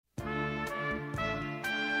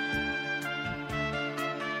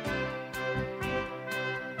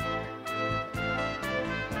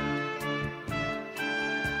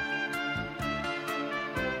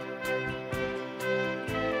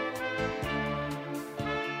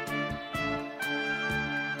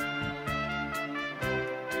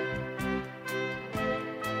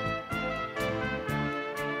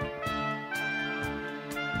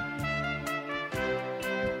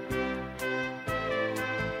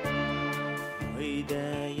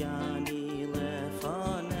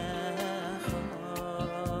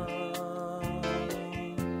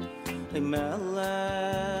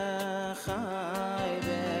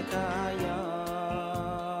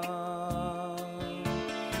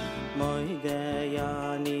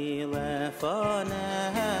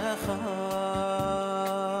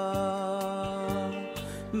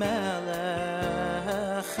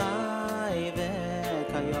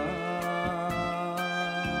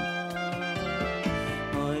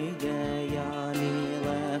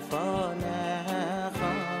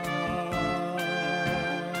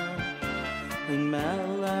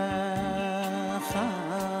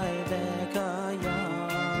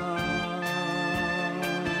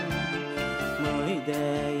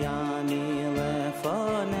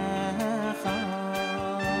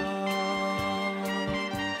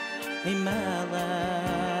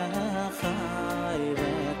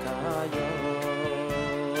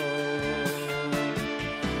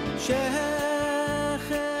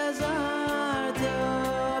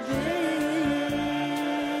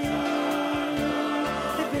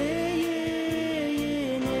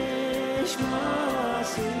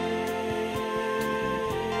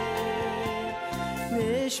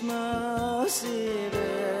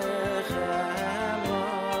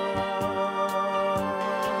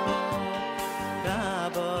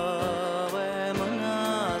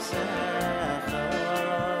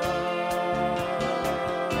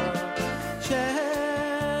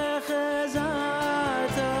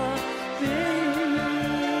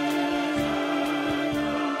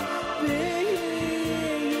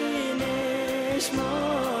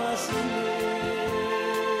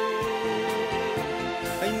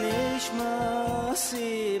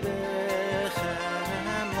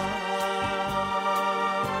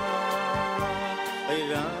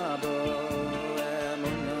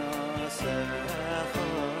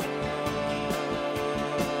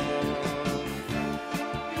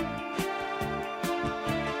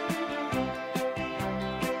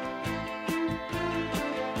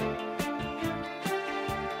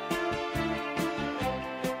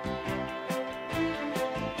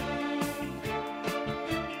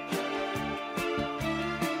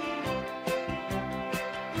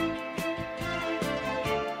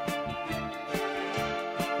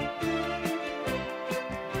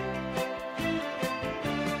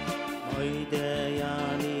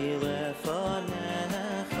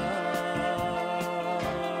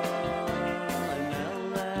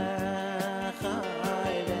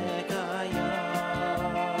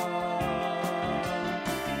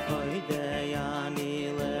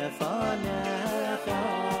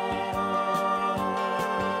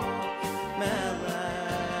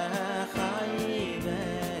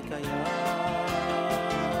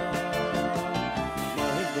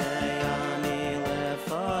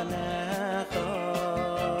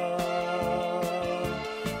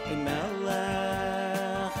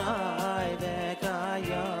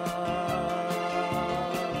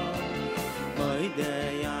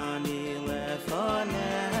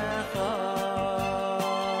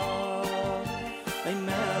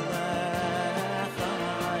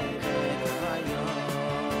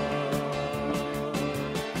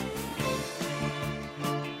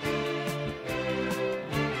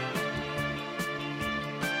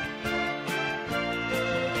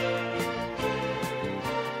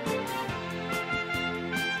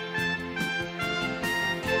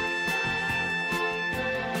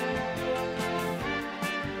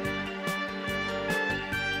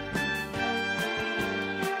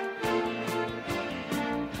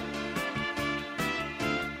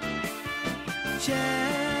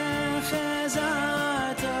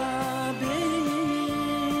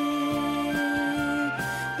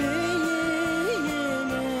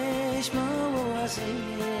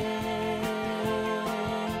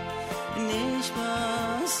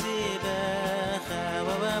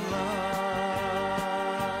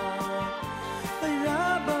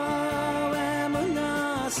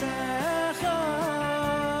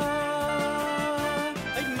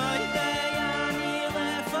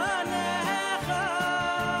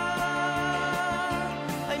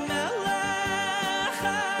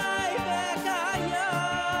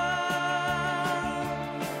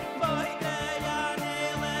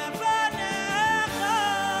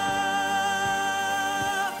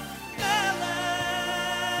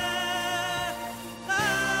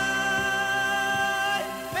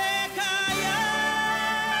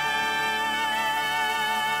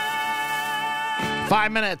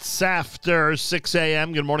Five minutes after 6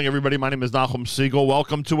 a.m. Good morning, everybody. My name is Nachum Siegel.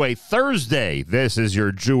 Welcome to a Thursday. This is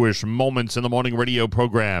your Jewish Moments in the Morning radio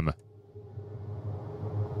program.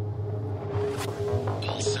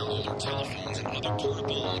 All cellular telephones and other All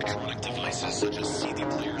portable electronic devices such as CD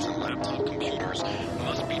players and laptop computers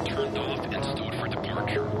must be turned off and stowed for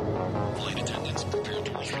departure. Flight attendants, prepare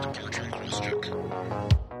doors for departure and cross-check.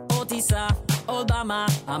 עוד טיסה, עוד במה,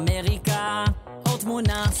 אמריקה, עוד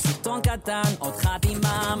תמונה, סרטון קטן, עוד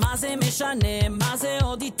חתימה, מה זה משנה, מה זה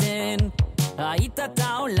עוד ייתן? ראית את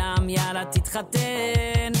העולם, יאללה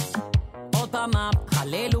תתחתן. עוד פעם אפ,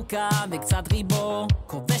 הללוקה וקצת ריבו,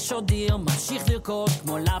 כובש עוד דיר, ממשיך לרקוד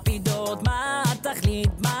כמו לפידות. מה התכלית,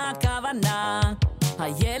 מה הכוונה?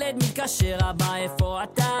 הילד מתקשר, אבא איפה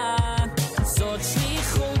אתה? זאת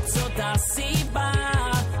שליחות, זאת הסיבה,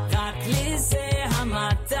 רק לזה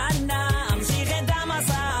המתנה. המשיך את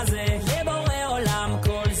המסע הזה לבורא עולם,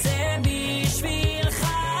 כל זה בשבילך.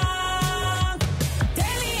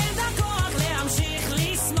 תן לי את הכוח להמשיך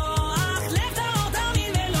לשמוח, לב טהור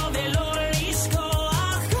תמיד ולא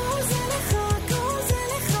לשכוח. כל זה לך,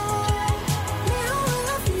 מעורר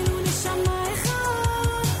אפילו נשמה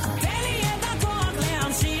אחד. תן לי את הכוח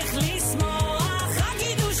להמשיך לשמוח, רק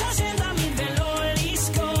קידוש השם תמיד ולא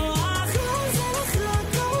לשכוח. כל זה לך,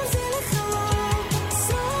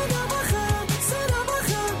 סוד הברכה.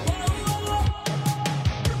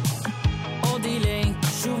 עוד דילי,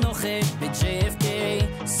 שוב נוחת ב-JFK,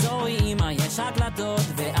 סורי אמא יש הקלטות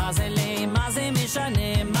ואז אלי, מה זה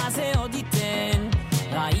משנה, מה זה עוד ייתן?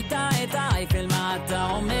 ראית את האייפל, מה אתה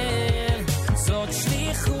אומר? זאת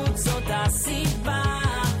שליחות, זאת הסיבה,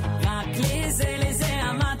 רק לזה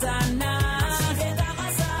המתנה. המשיך את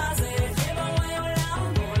המסע הזה לבורא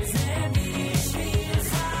עולם, כל זה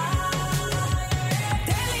בשבילך.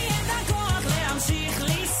 תן לי את הכוח להמשיך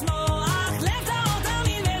לשמוח, לב טהור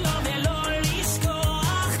תמיד ולא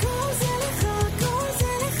לשכוח. כל זה לך,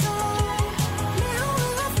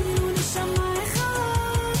 מעורר אפילו נשמה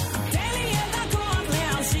אחד. תן לי את הכוח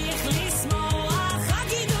להמשיך לשמוח, רק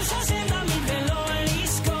קידוש השם תמיד ולא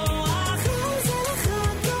לשכוח. כל זה לך,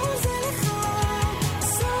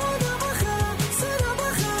 סוד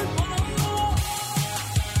הברכה.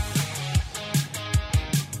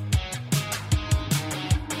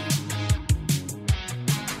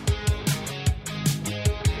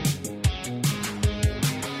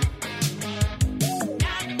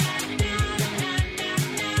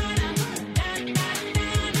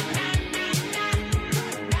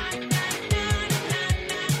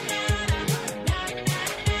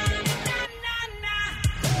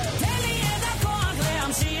 תן לי את הכוח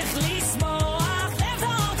להמשיך לשמוח, לב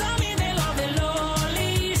טהור תמיד ולא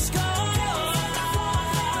לשכוח.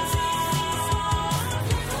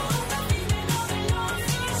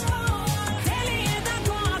 תן לי את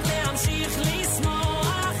הכוח להמשיך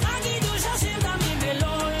לשמוח, רק קידוש השם תמיד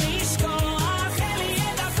ולא לשכוח. תן לי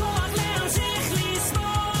את הכוח להמשיך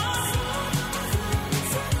לשמוח.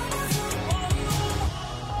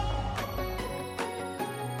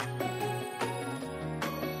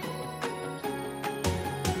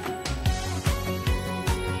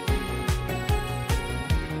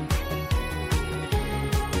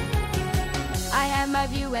 I have my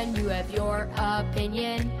view and you have your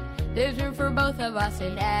opinion. There's room for both of us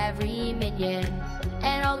in every minion.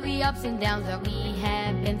 And all the ups and downs that we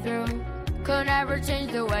have been through could never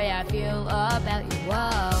change the way I feel about you.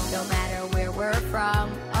 Whoa. No matter where we're from,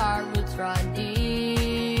 our roots run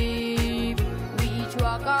deep. We each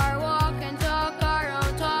walk our walk and talk our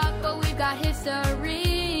own talk, but we've got history.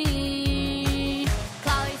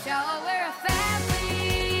 Cali show, we're a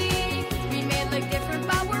family. We may look different,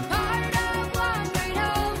 but we're part of one great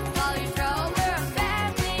home. Cali show, we're a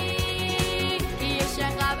family. We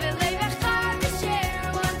share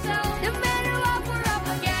one soul. No matter what we're up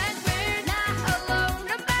against, we're not alone.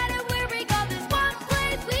 No matter where we go, there's one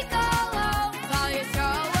place we call home. Cali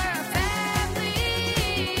show, we're a family.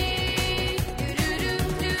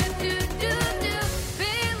 Do.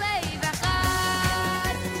 Believe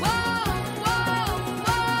echad. Whoa.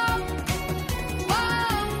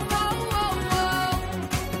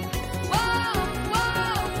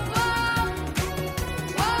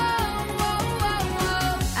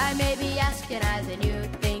 I may be Ashkenaz and you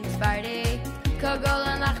think Sephardi. Kogol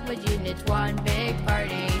and Achmajin, it's one big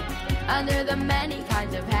party. Under the many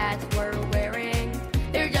kinds of hats we're wearing,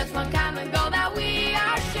 there's just one common goal that we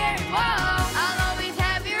are sharing. Whoa, I'll always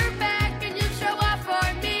have your back and you'll show up for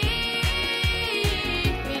me.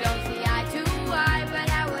 We don't see eye to eye, but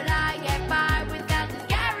how would I get by without this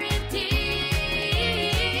guarantee?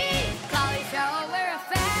 Cali show, we're a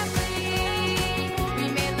family. We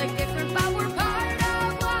may look different, but we're part of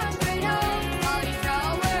one great home. Cali show,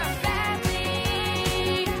 we're a family.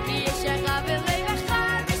 We share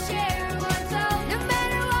one soul. No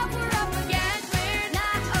matter what we're up against, we're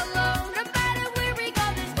not alone. No matter where we go,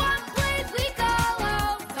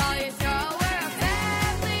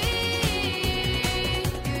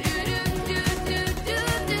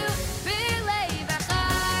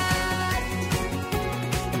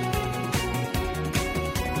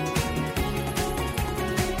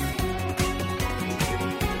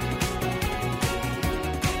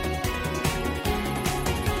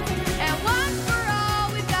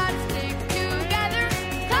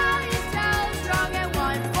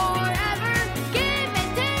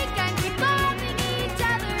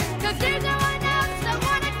 there's no one else I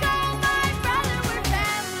wanna call my brother. We're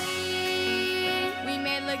family. We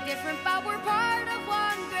may look different, but we're part of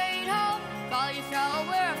one great whole. Call Yisrael,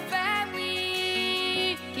 we're a family.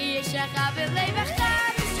 Ki yeshecha v'lei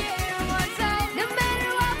v'chad, we share one soul. No matter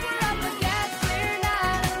what we're up against, we're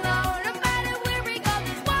not alone. No matter where we go,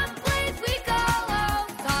 there's one place we call home.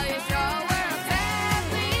 Call Yisrael, we're a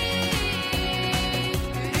family.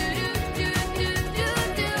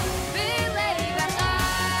 Do-do-do-do-do-do, v'lei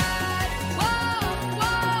v'chad. Whoa,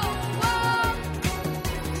 whoa, whoa.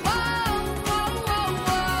 Whoa, whoa, whoa,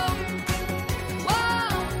 whoa. Whoa,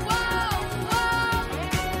 whoa, whoa.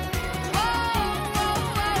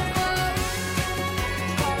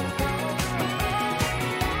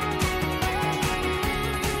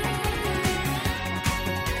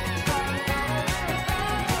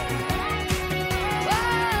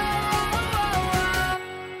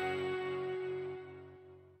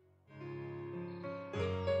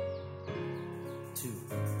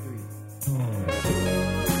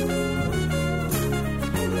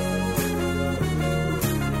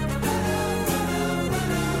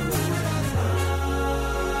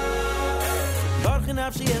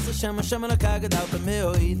 nafshi es shem shem la kaged out the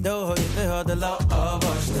meoi do hoy ve hod la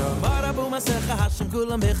avashto marabu masakha hashem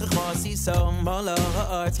kulam be khasi so mala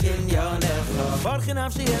art kin yanef barkh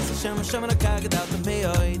nafshi es shem shem la kaged out the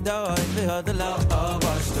meoi do hoy ve hod la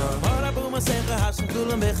avashto marabu masakha hashem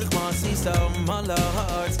kulam be khasi so mala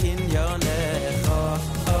art kin yanef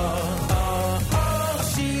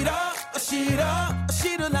ashira ashira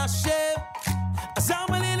ashira la shem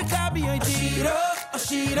azamal el kabi ashira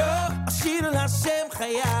ashira ashira la shem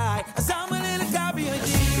khayay azamal el kabi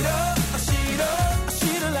ashira ashira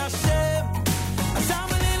ashira la shem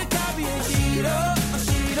azamal el kabi ashira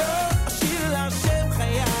ashira ashira la shem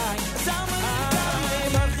khayay azamal el kabi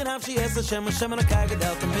barkh nafshi es shem shem la kaged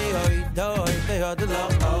out me hoy doy be hod la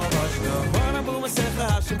avashto wana bu masakha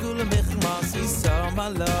hashem kulam be khasi so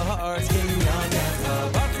mala art kin yanef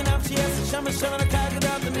barkh nafshi es shem shem la kaged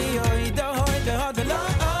out me hoy doy be hod la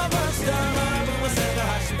avashto wana bu masakha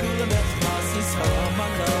hashem kulam be khasi so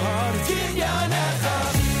mala art kin yanef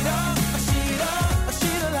ashira ashira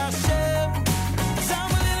ashira la shem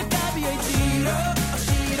azamal el kabi ashira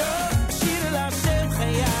ashira ashira la shem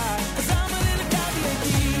khayay azamal el kabi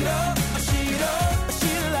ashira ashira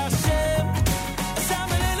ashira la shem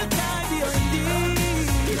azamal el kabi ashira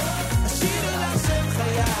la shem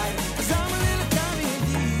khayay azamal el kabi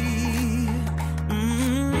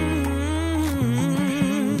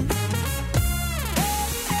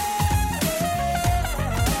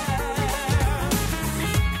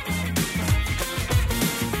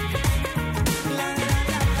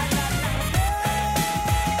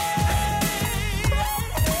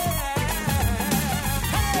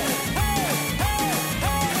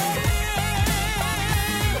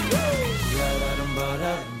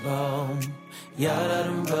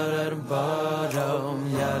Yadarum badarum badum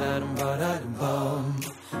yadarum badarum bum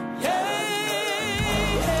yadarum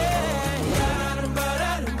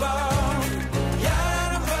badarum bum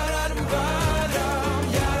yadarum badarum badum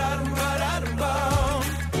yadarum badarum bum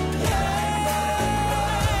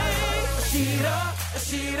ashira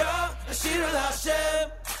ashira ashira la shem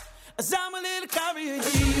azamal el kabi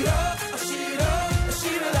ashira ashira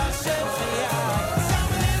ashira la shem khayay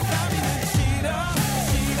azamal el kabi ashira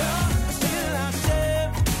ashira ashira la shem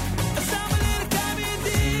azamal el kabi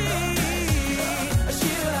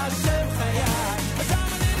ashira la shem khayay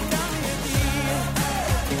azamal el kabi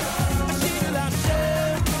ashira la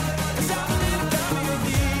shem azamal el kabi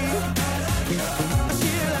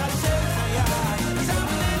ashira la shem khayay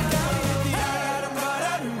azamal el kabi yadarum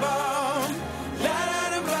badarum bum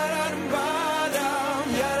yadarum badarum badum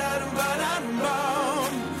yadarum badarum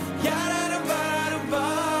bum yadarum badarum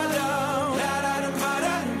badum yadarum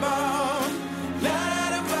badarum bum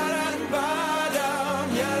yadarum badarum badum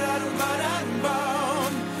yadarum badarum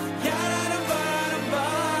bum yadarum badarum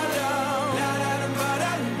badum yadarum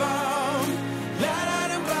badarum bum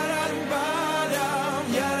yadarum badarum badum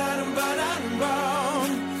yadarum badarum bum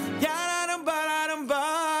yadarum badarum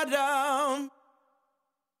badum.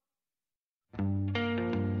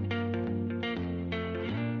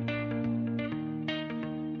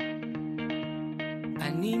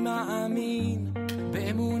 אני מאמין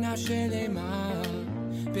באמונה שלמה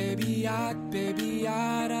בביאת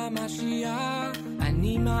המשיח.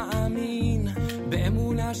 אני מאמין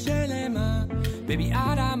באמונה שלמה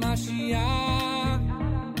בביאת המשיח.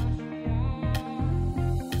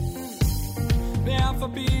 ואף על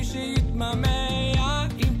פי שיתממע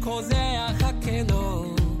עם כל זה אחכה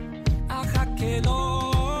לו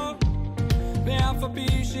ואף על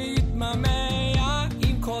פי שיתממע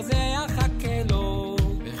עם כל זה אחכה לו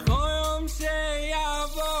בכל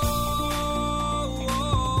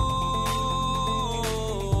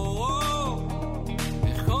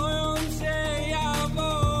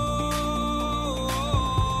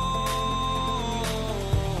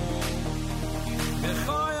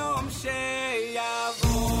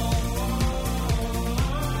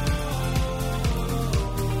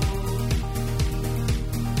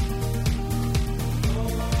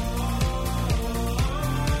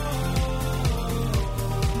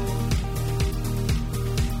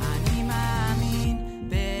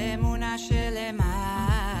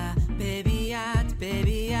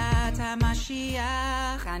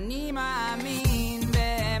המשיח, אני מאמין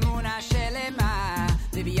באמונה שלמה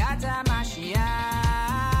בביאת המשיח,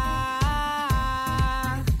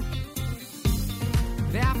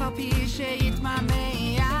 ואף על פי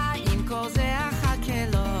שיתממע, עם כל זה אחכה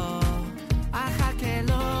לו,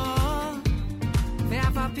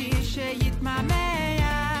 ואף על פי שיתממע,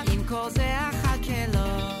 עם כל זה אחכה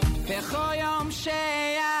לו, בכל יום שיבוא.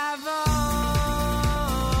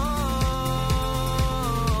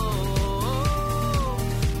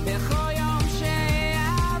 בכל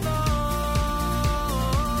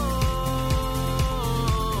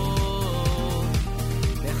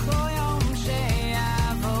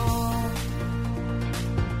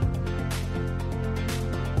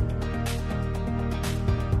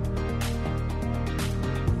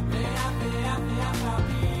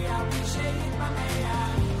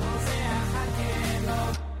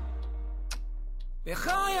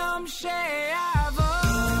יום שיבוא.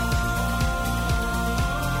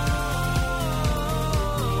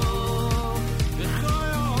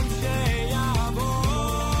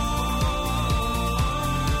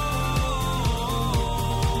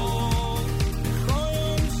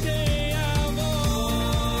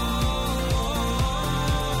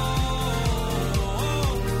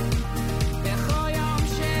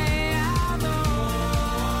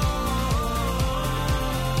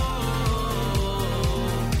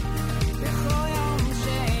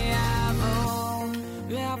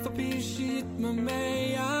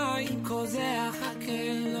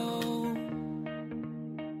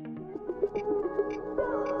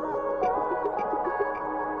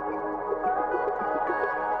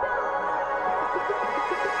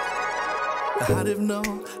 Hadivno,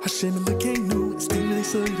 Hashem Elokeinu, Steve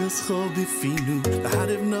Esoidas Cho Bifinu.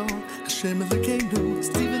 Hadivno, Hashem Elokeinu,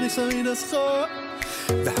 Steve Esoidas Cho.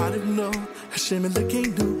 Hadivno, Hashem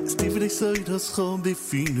Elokeinu, Steve Esoidas Cho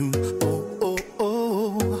Bifinu. Oh oh oh,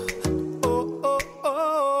 oh oh oh.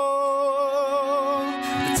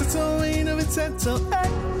 V'tzatoinu v'tzato,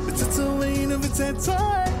 v'tzatoinu v'tzato.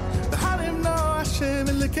 Hadivno, Hashem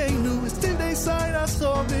Elokeinu, Steve Esoidas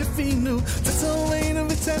Cho Bifinu. V'tzatoinu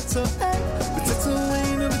v'tzato.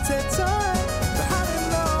 V'tzatoinu v'tzato,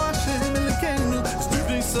 v'hadivno Hashem Elokeinu,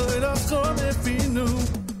 Steve Esoidas Cho Bifinu.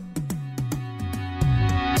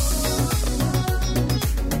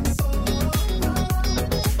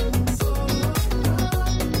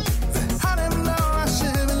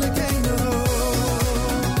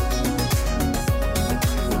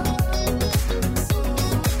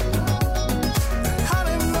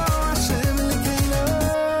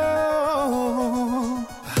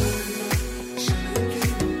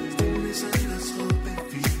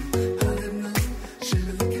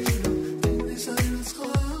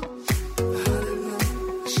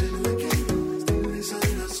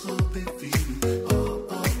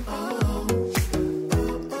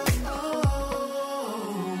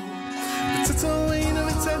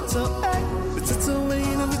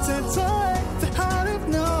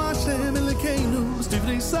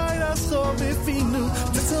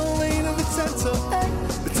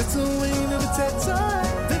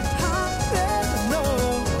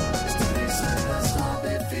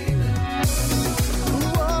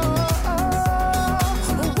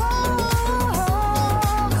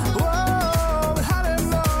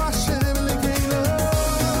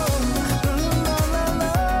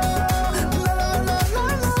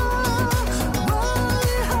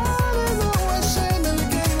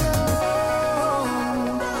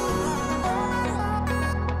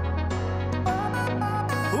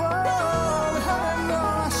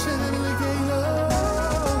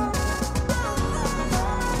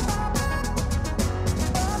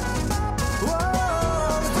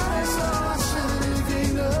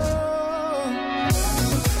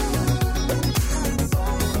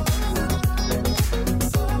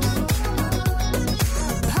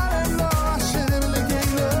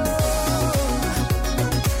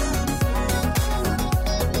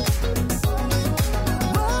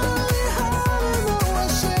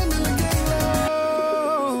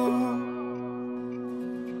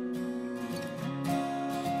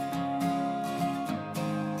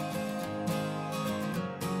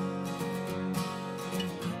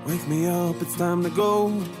 Wake me up, it's time to go.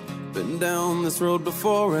 Been down this road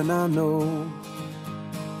before and I know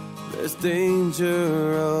there's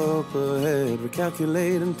danger up ahead.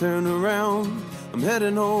 Recalculate and turn around. I'm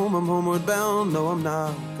heading home, I'm homeward bound. No, I'm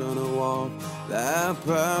not gonna walk that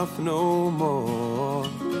path no more.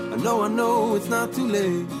 I know it's not too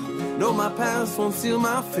late. No, my past won't seal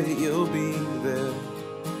my fate. You'll be there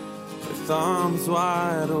with arms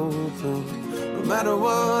wide open. No matter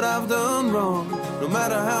what I've done wrong, no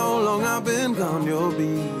matter how long I've been gone, you'll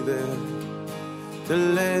be there to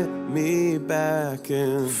let me back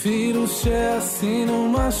in. אפילו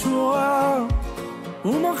שעשינו משהו רע,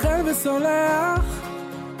 הוא מוחל וסולח,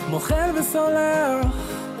 מוחל וסולח,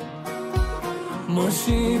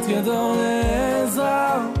 מושיט ידו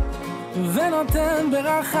לעזרה ונותן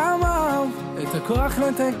ברחמיו את הכוח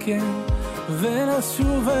לתקן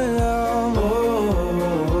ולשוב אליו.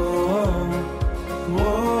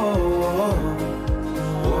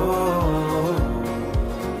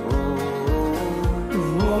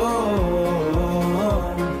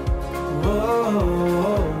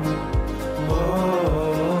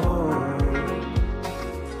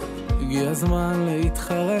 הגיע הזמן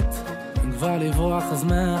להתחרט, אם כבר לברוח אז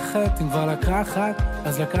מאחת, אם כבר לקחת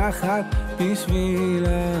אז לקחת בשביל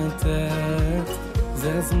לתת.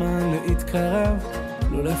 זה הזמן להתקרב,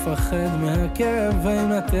 לא לפחד מהכאב, ואם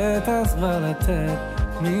לתת אז כבר לתת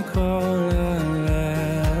מכל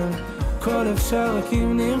הלב. כל אפשר רק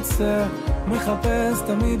אם נרצה, מחפש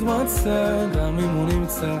תמיד מוצא, גם אם הוא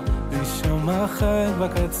נמצא לשם אחר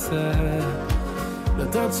בקצה.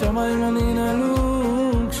 דלתות שמיים לא ננעלו,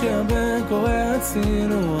 כשהבן קורא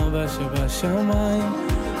הצילו, אבא שבשמיים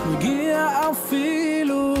מגיע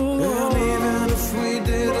אפילו. And even if we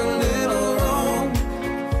did a little wrong,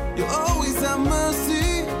 you always have mercy,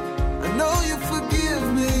 I know you forgive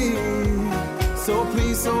me. So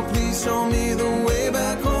please show me the way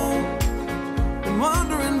back home. I'm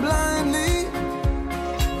wandering blindly,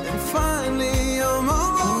 and finally I'm on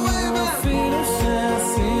my way back home. אפילו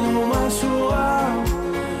שעשינו משהו רע,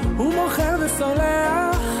 הוא מוחל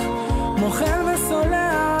וסולח, מוחל וסולח,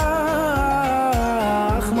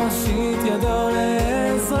 מושיט ידו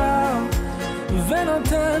לעזרה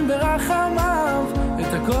ונותן ברחמיו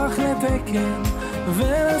את הכוח לתקן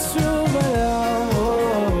ולשוב אליו.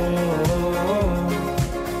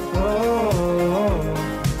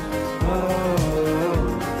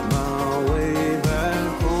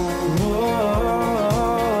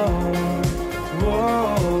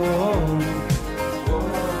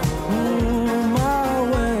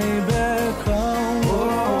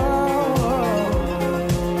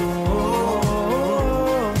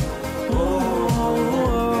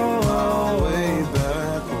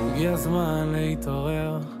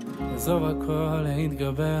 עזוב הכל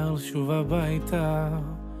להתגבר, שוב הביתה.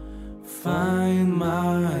 Find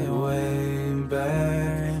my way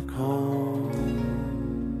back home.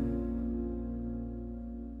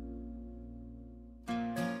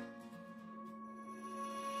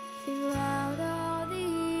 Throughout all the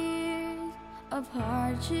years of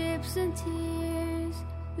hardships and tears,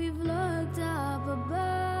 we've looked up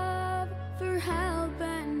above for help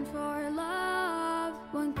and for love.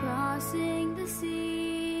 When crossing the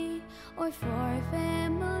sea or for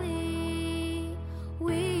family,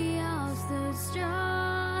 we all stood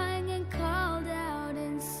strong and called out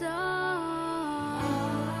in song.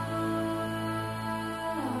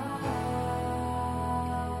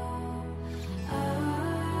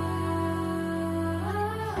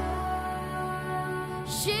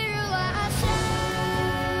 Shir LaHashem,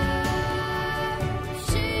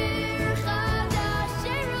 Shir Chadash,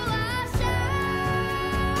 Shir LaHashem,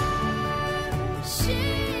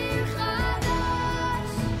 Shir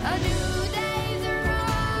Chadash. A new day's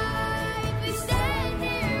arrived, we stand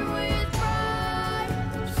here with pride,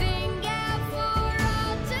 sing out for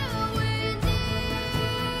all to within.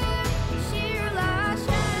 Shir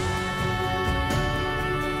LaHashem,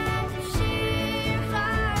 Shir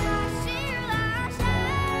Chadash, Shir LaHashem,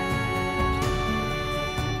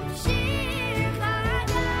 Shir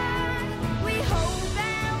Chadash. We hope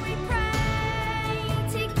and we pray,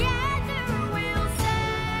 together we'll say,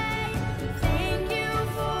 thank you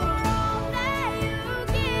for all that you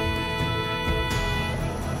give.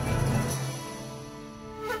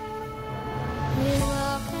 We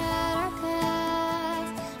look at our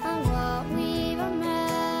past and what we've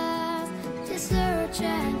amassed, to search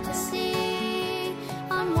and to see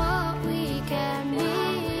on what we can be,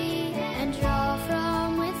 and draw from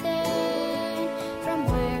within, from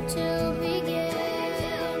where to begin.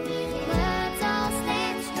 Let's all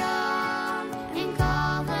stand strong and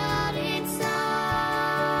call out in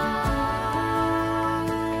song.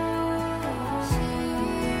 Shir,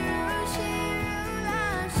 Shir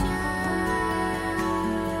LaHashem,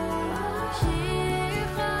 Shir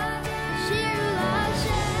Chadash, Shir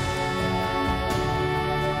LaHashem,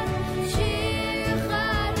 Shir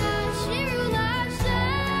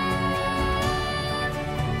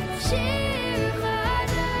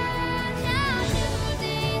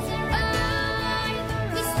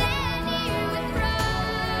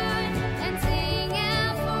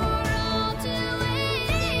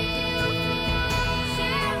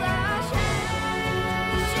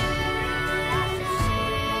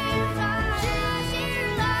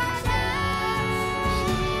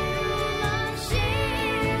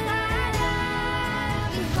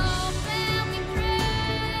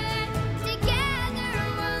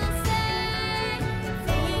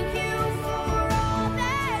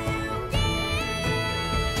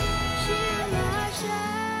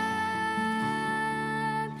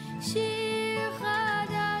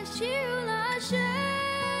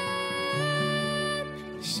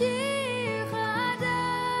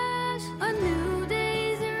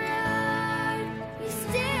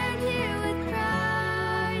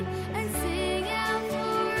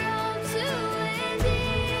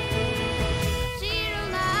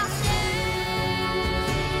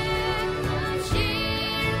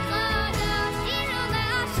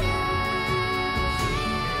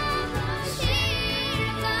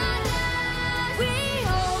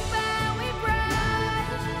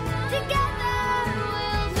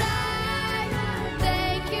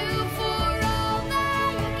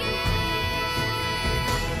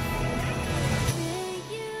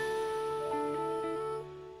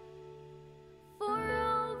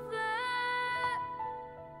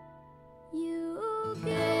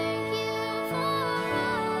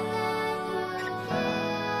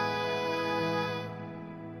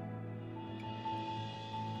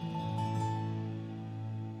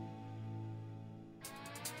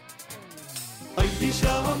Oy di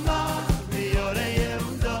shoma mi yore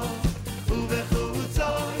yevdo u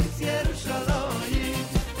bechutzois Yerushalayim.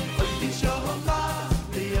 Oy di shoma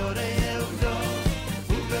mi yore yevdo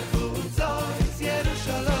u bechutzois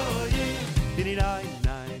Yerushalayim. Diri nai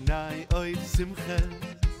nai nai oy simche.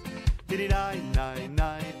 Diri nai nai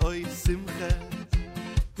nai oy simche.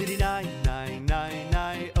 Diri nai nai nai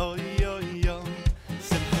nai oy oy oy.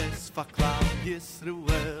 Simches faklav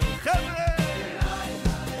Yisruel. Chavre!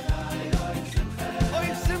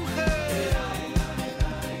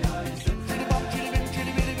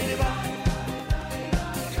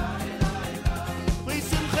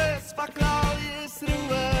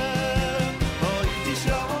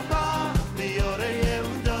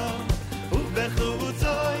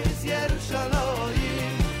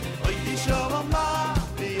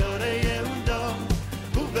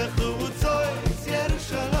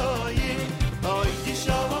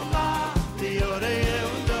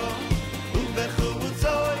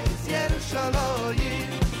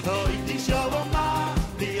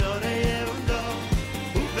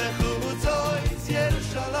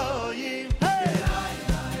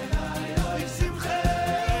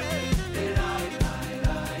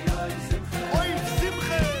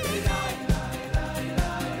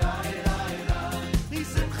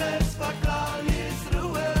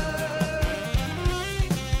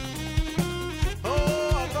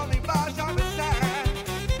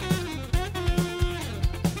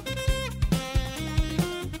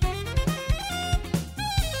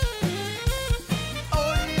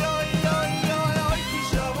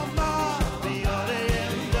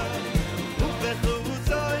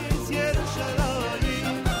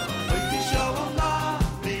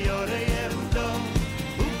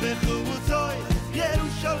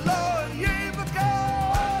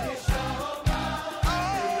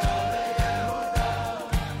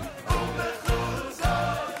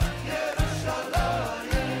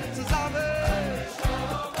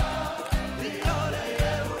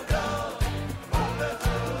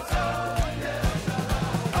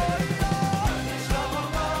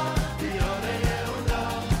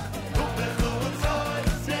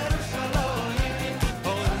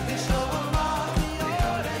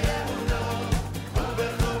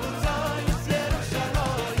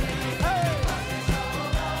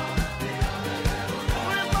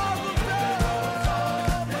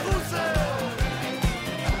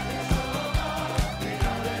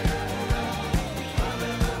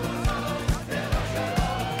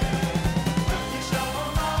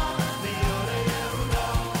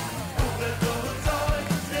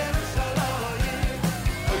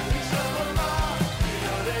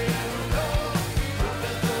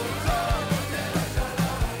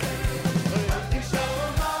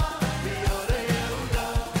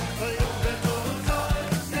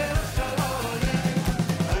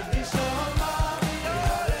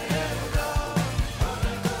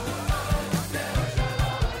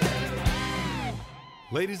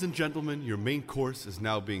 Ladies and gentlemen, your main course is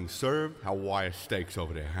now being served. Hawaii steaks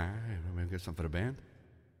over there. Huh? Maybe get some for the band.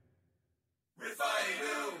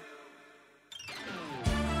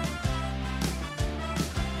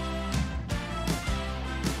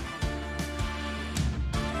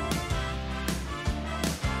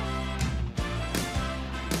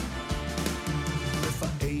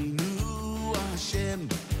 Rafa'enu Hashem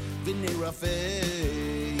v'nei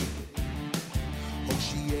Rafei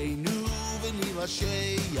Hoshienu v'nei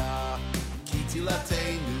Rasheya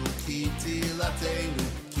Kitilatenu, Kitilatenu,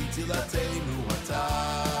 Kitilatenu Ata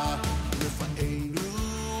Rafa'enu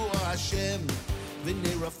Hashem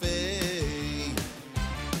v'nei Rafei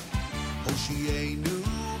Hoshienu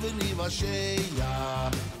v'nei Rasheya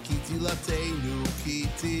Kitilatenu,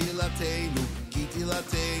 Kitilatenu,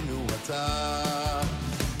 Kitilatenu Ata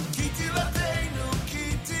Kitilatenu,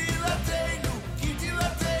 Kitilatenu,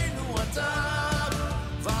 Kitilatenu Ata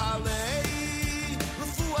V'alei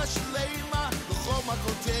Refuah Shleima L'chol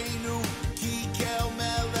Makotenu Ki Kel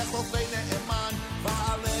Melech Ofei Ne'eman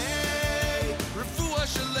V'alei Refuah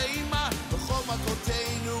Shleima L'chol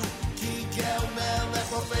Makotenu Ki Kel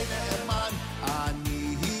Melech Ofei Ne'eman Ani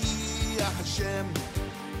Hashem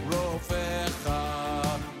Rofecha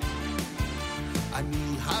Ani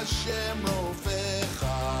Hashem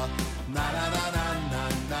Rofecha Na na na na na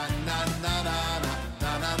na na na na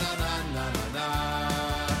na na na na na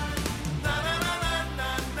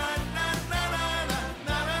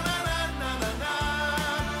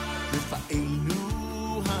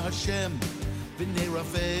Hashem v'nei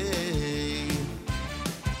Rafei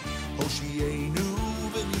Hoshienu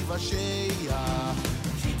v'nei Vasheya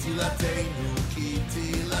Kitilatenu,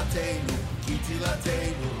 Kitilatenu,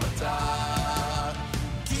 Kitilatenu Ata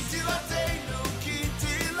Kitilatenu,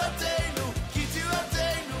 Kitilatenu,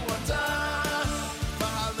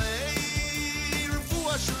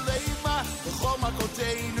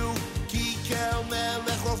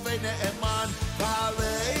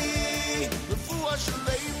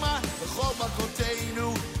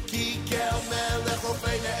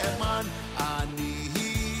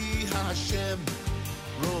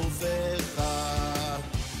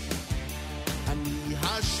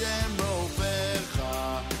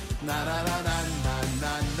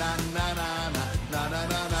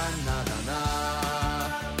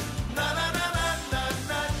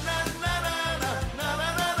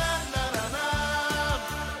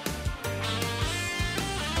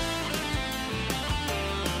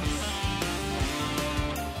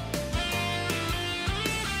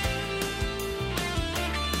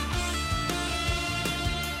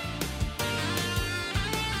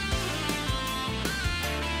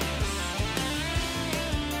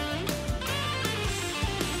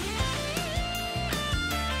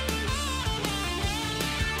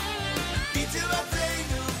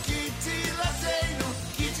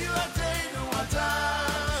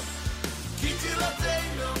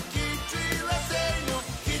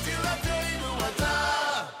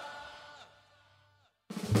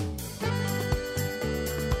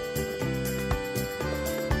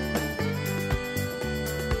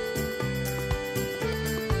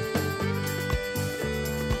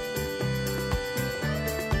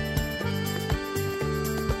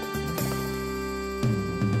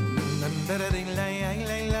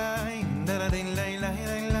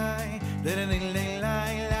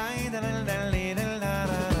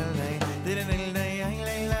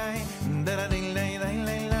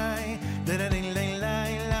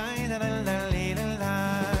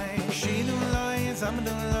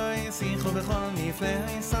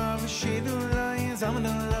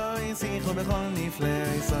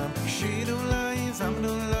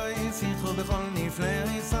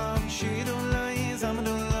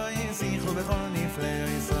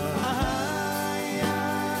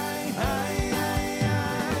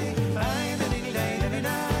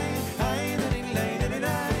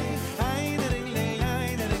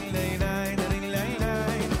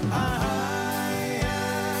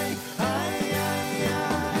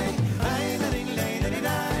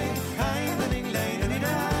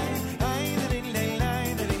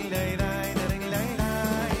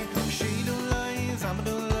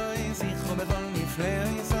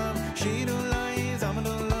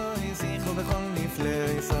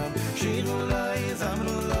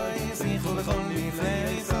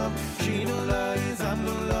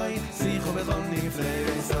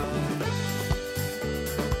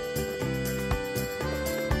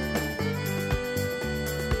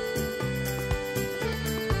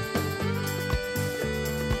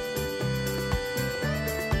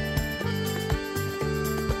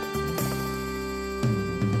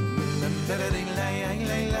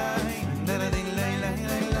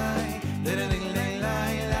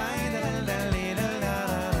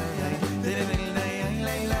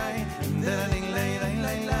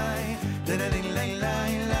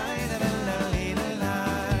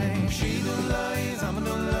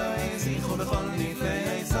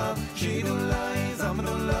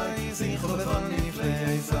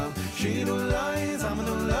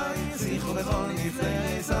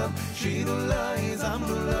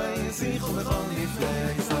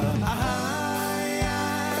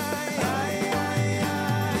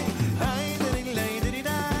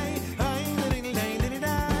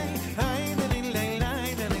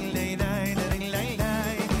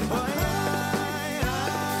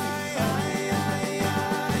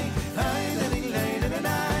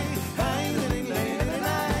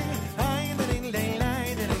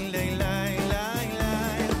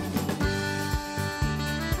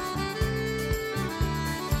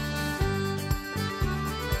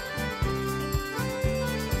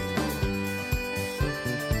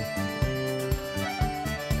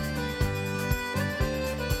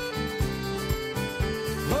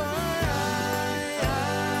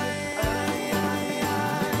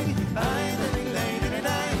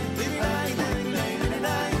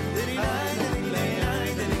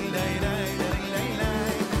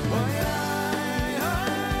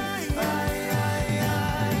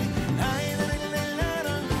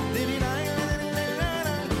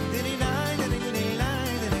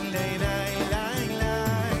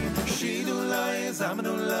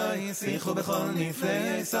 sichu bechol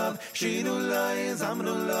niflei sav shidulai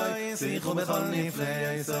zamdulai sichu bechol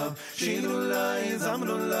niflei sav shidulai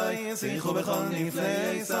zamdulai sichu bechol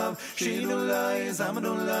niflei sav shidulai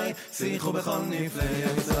zamdulai sichu bechol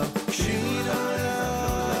niflei sav shidulai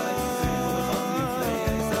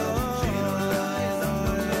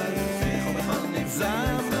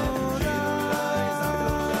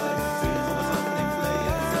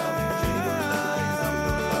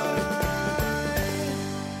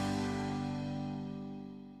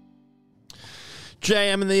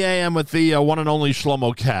JM in the AM with the one and only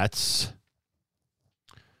Shlomo Katz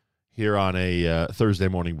here on a Thursday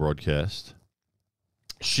morning broadcast.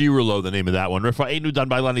 Shirulo, the name of that one. Rifa'enu done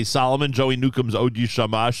by Lenny Solomon. Joey Newcomb's Odi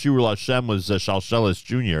Shama. Shirul Hashem was Shalshelis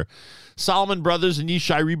Jr. Solomon Brothers and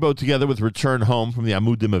Yishai Rebo together with Return Home from the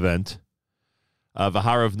Amudim event.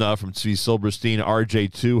 Vaharavna from Tzvi Silberstein.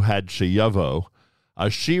 RJ2 had Sheyavo.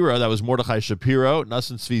 Shira, that was Mordechai Shapiro.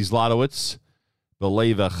 Nasan Tzvi Zlotowitz.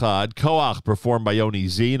 Belev Echad. Koach performed by Yoni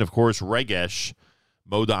Z. And, of course, Regesh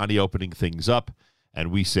Modani opening things up.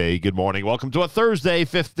 And we say good morning. Welcome to a Thursday,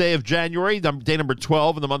 5th day of January, day number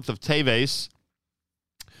 12 in the month of Teves.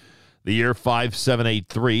 The year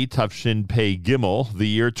 5783, Tufshin Pei Gimel, the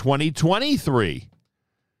year 2023.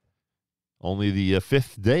 Only the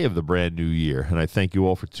 5th day of the brand new year. And I thank you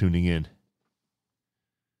all for tuning in.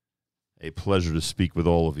 A pleasure to speak with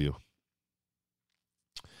all of you.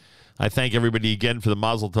 I thank everybody again for the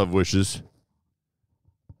Mazel Tov wishes.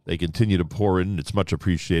 They continue to pour in. It's much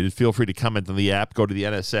appreciated. Feel free to comment on the app. Go to the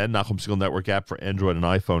NSN, Nachum Segal Network app for Android and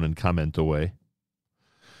iPhone, and comment away.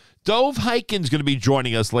 Dov Hikien's going to be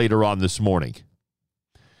joining us later on this morning.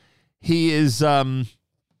 He is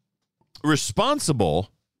responsible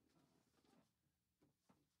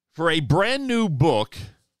for a brand new book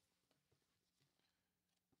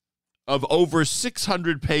of over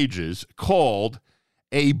 600 pages called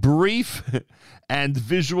A Brief and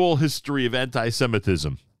Visual History of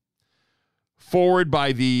Anti-Semitism. Forward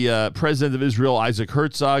by the President of Israel, Isaac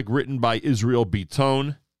Herzog, written by Israel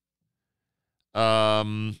Biton.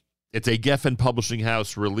 It's a Geffen Publishing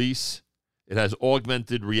House release. It has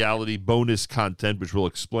augmented reality bonus content, which we'll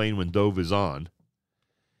explain when Dove is on.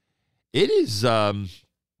 It is,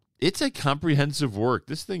 it's a comprehensive work.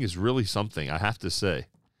 This thing is really something, I have to say.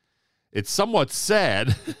 It's somewhat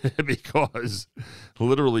sad because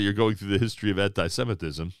literally you're going through the history of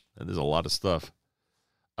anti-Semitism, and there's a lot of stuff.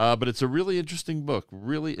 But it's a really interesting book,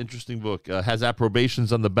 has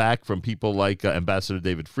approbations on the back from people like Ambassador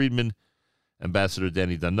David Friedman, Ambassador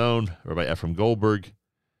Danny Danon, Rabbi Ephraim Goldberg,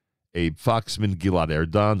 Abe Foxman, Gilad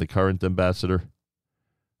Erdan, the current ambassador,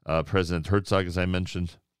 President Herzog, as I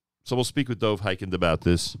mentioned. So we'll speak with Dov Heikind about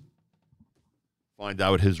this, find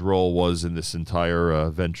out what his role was in this entire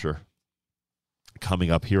venture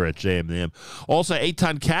coming up here at JMM. Also,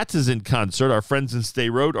 Eitan Katz is in concert. Our friends in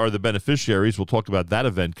Stay Road are the beneficiaries. We'll talk about that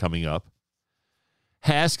event coming up.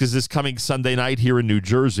 Hask is this coming Sunday night here in New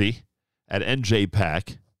Jersey at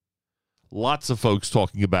NJPAC. Lots of folks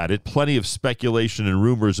talking about it. Plenty of speculation and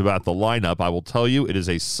rumors about the lineup. I will tell you, it is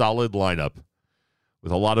a solid lineup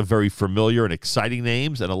with a lot of very familiar and exciting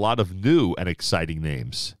names and a lot of new and exciting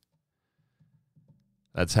names.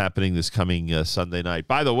 That's happening this coming Sunday night.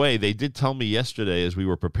 By the way, they did tell me yesterday as we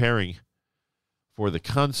were preparing for the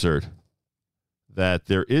concert that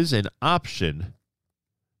there is an option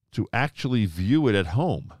to actually view it at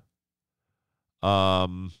home.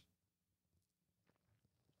 I'm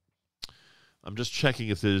just checking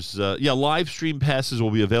if there's, live stream passes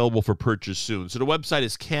will be available for purchase soon. So the website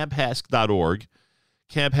is camphask.org,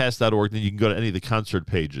 camphask.org, then you can go to any of the concert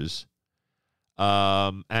pages.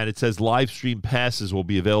 And it says live stream passes will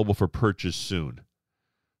be available for purchase soon.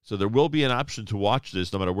 So there will be an option to watch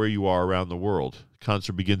this no matter where you are around the world.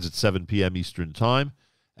 Concert begins at 7 p.m. Eastern Time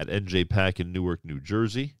at NJPAC in Newark, New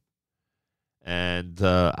Jersey. And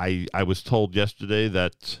I was told yesterday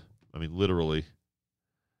that, literally,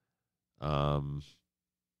 a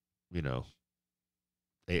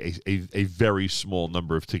very small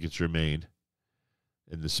number of tickets remain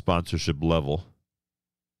in the sponsorship level.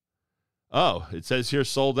 Oh, it says here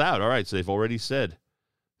sold out. All right, so they've already said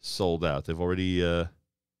sold out. They've already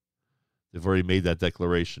made that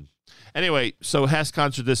declaration. Anyway, so Hask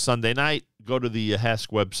concert this Sunday night. Go to the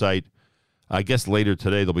Hask website. I guess later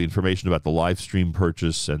today there'll be information about the live stream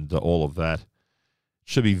purchase and all of that.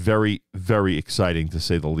 Should be very, very exciting to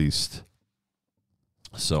say the least.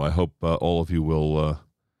 So I hope all of you will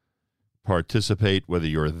participate, whether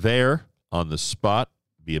you're there on the spot.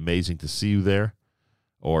 Be amazing to see you there.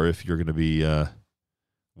 Or if you're going to be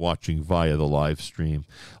watching via the live stream.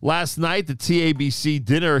 Last night, the TABC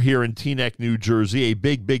dinner here in Teaneck, New Jersey. A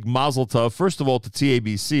big, big mazel tov. First of all, to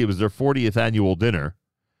TABC, it was their 40th annual dinner.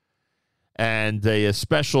 And a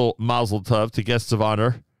special mazel tov to guests of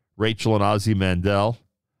honor, Rachel and Ozzie Mandel,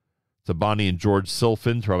 to Bonnie and George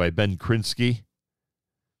Silfen, to Rabbi Ben Krinsky.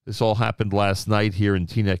 This all happened last night here in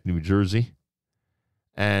Teaneck, New Jersey.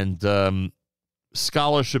 And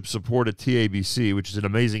scholarship support at TABC, which is an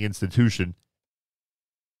amazing institution,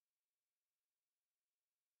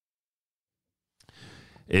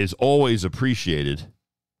 is always appreciated.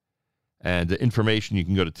 And the information, you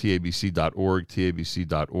can go to tabc.org,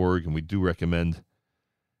 and we do recommend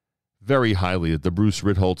very highly that the Bruce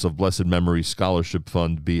Ritholtz of Blessed Memory Scholarship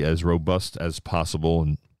Fund be as robust as possible.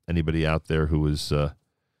 And anybody out there who is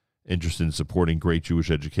interested in supporting great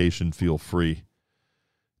Jewish education, feel free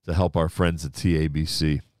to help our friends at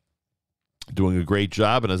TABC. Doing a great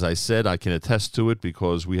job, and as I said, I can attest to it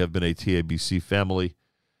because we have been a TABC family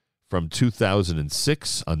from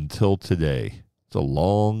 2006 until today. It's a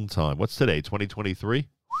long time. What's today, 2023?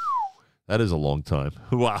 That is a long time.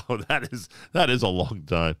 Wow, that is a long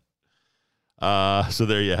time. So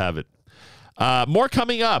there you have it. More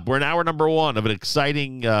coming up. We're in hour number one of an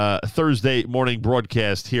exciting Thursday morning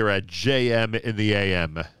broadcast here at JM in the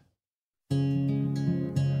AM.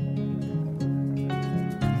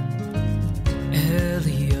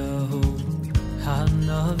 Eliyahu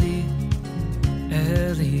Hanavi,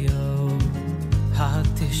 Eliyahu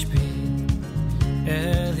Hatishbi,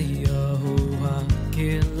 Eliyahu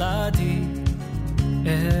HaGiladi,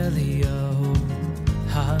 Eliyahu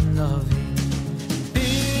Hanavi.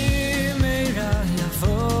 B'meira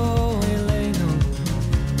yavo eleinu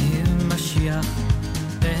im Mashiach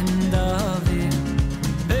ben David.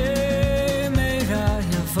 B'meira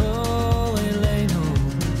yavo eleinu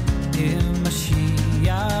im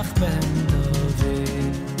Mashiach ben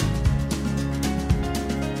David.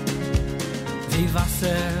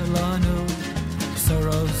 Vivasser lanu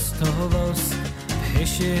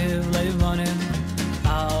Yeshiv Leivanim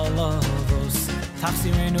Alavos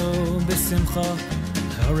Tachsirenu B'Simcha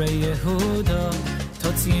Hare Yehuda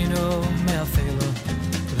Totzienu Me'afelo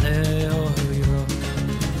Le'ohiro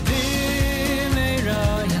B'meira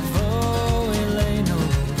Yavo Eleinu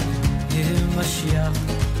Mashiach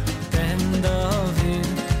Ben David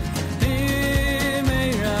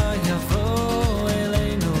B'meira Yavo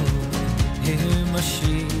Eleinu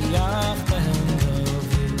Mashiach Ben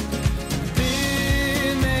David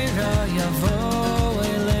B'meira Yavo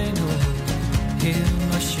Eleinu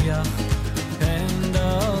Mashiach Ben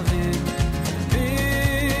David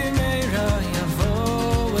B'meira Yavo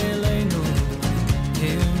Eleinu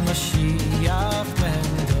Mashiach Ben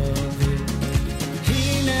David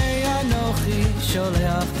Hinei Anochi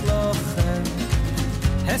Sholeach Lochem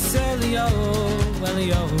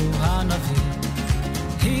Eliyahu Hanavi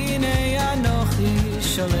Hinei Anochi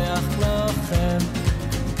Sholeach Lochem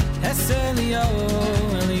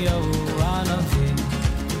Eliyahu Hanavi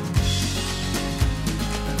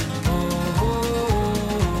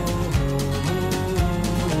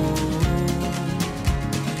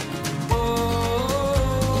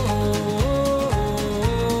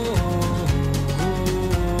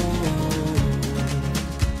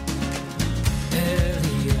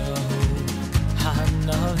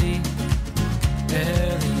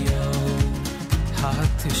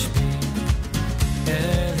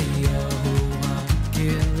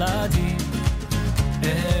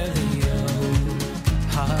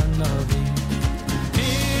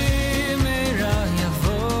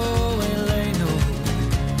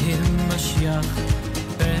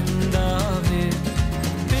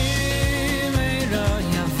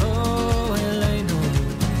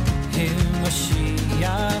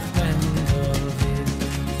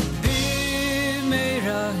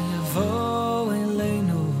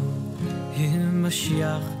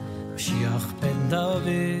Mashiach ben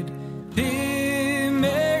David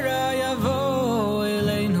B'meira Yavo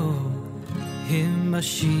Eleinu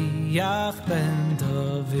Mashiach ben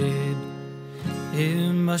David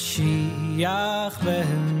Mashiach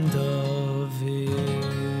ben David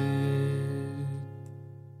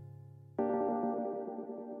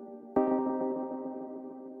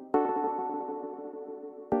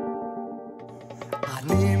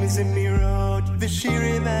Anim Zemirot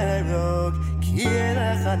V'shirim Erog Ki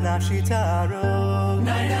Elecha Nafshi Tarog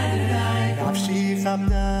Nafshi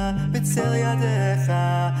Chavda B'tzel Yadecha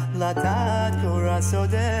Ladat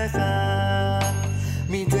Korasodecha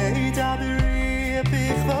Midei Dabiri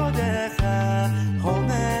B'chvodecha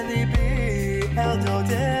Homen Libi El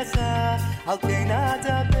Dodecha Al Kein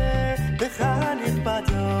Adaber B'cha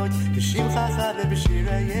Nichbadot B'shimchacha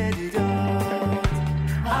V'b'shirei Yedidot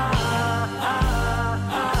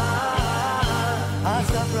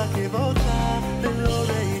Azafra Kevota V'lo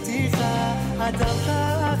Reiticha Adamcha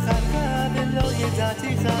Achaka V'lo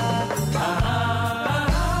Yedaticha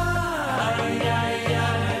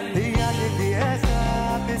V'yad Levi'echa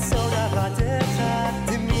B'sod Avatecha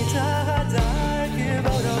Dimita Hadar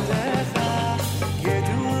Kevodotecha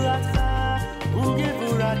Gedulatcha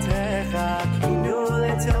Ugevuratecha Kinu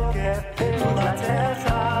Letokef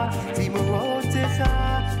V'ulatecha Timuotecha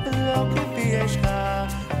V'lo Kefieshcha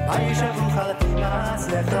Ayishavu Chalatim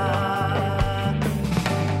Azlecha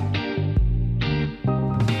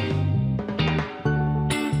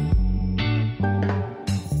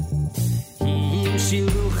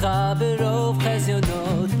Shilucha berov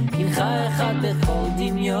chezionot Incha echad bechol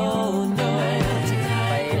dimyonot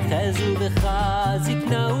Vayechezu becha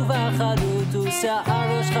zikna uvacharut U'sa'ar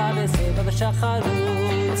roshcha beseba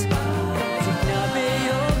v'shacharut Zikna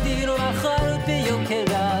beyom dir u'acharut beyom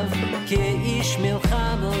kerav Ke'ish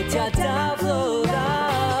milchamot yadav lo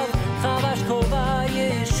rav Chavash kova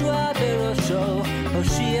Yeshua berosho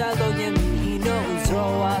Hoshia lo yemino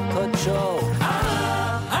uzroa kodsho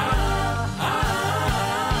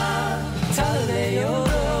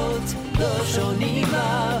Shonima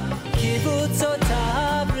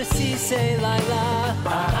kibutzotav resisei laila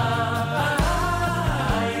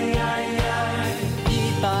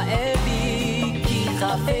Yipa'evi ki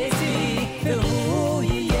chafetzi V'hu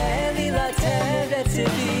yeh li lateret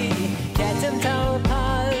tzvi Ketem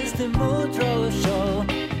ta'opaz demut rosho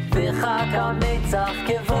V'chak ha'metzach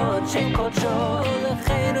kevod shem kodsho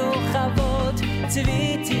L'cheinu chavot tzvi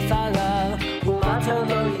tifala U'mato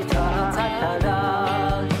lo yitra takala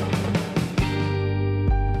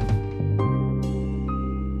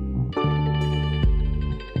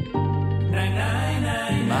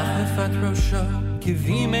Machafat Rosho,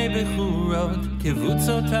 Kivime Bechurot,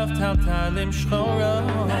 Kivutzotav Taltalim Shchorot.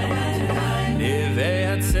 Nivei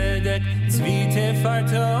HaTzedek, Tzvi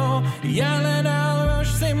Tefarto, Yalen al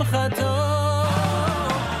Rosh Simchato.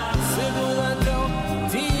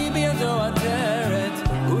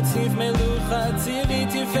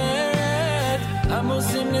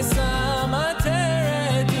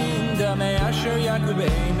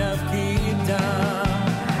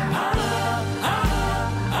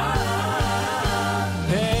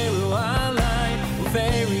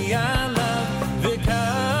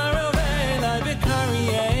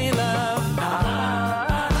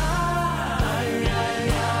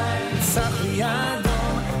 מסך לי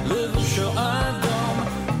אדום, לבושו אדום,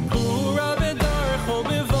 גבורה בדרכו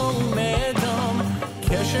בבוא ומדום,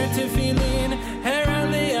 קשר תפילין הראה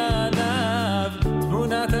לי עליו,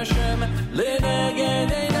 תמונת השם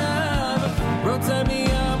לנגד עיניו, רוצה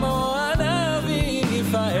מימו ענבי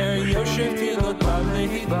יפאר, יושב תפילות פעם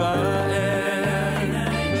להתבאר.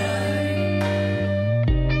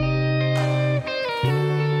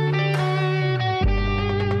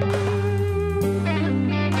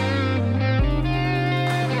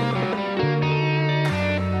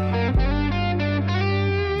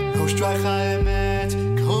 Streich ha'emet,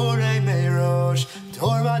 korei meirosh,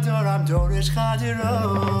 dor v'dor am dorish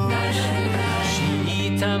chadirosh.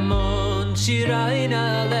 Shi'itamon, shirayna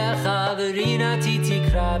lecha, v'rina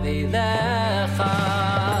titikra v'lecha.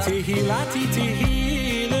 Tehilati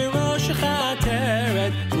tehil, l'roshecha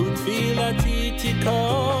ateret, u'tfilati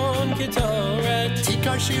tikon ketoret.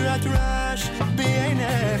 Tikar shirat rash,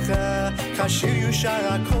 b'einecha, chashir yushar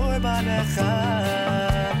ha'korbanecha.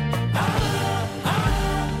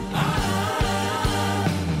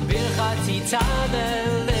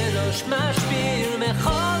 Tabel lerosh mashpir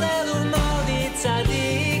mecholel umodi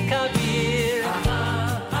tzadik kabir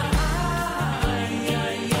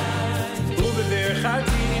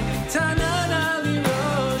ubeverchati tanana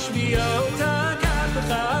lirosh biota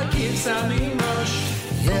katcha kivsamim rosh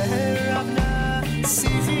Yeravna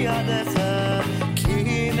sichi alecha ki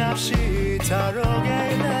nafshi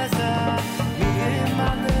tarogei lecha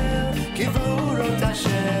mi'imalel kivurot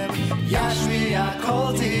Hashem yashvi hakol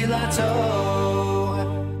tilato.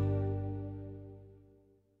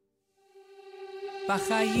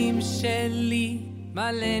 בחיים שלי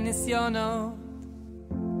מלא ניסיונות,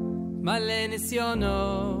 מלא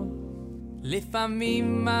ניסיונות,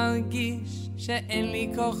 לפעמים מרגיש שאין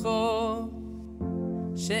לי כוחות,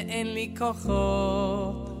 שאין לי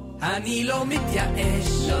כוחות. אני לא מתייאש,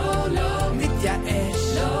 לא, לא מתייאש,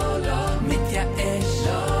 לא, לא מתייאש,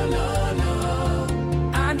 לא, לא, לא.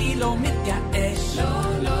 אני לא מתייאש, לא,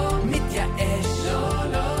 לא מתייאש,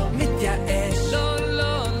 לא, לא מתייאש, לא,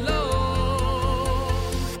 לא, לא.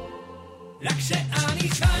 רק שאני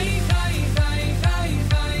חי, חי, חי, חי,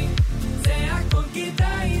 חי, זה הכל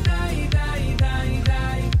כדאי, די, די, די,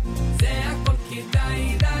 די, זה הכל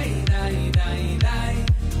כדאי, די, די, די, די,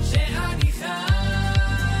 שאני חי,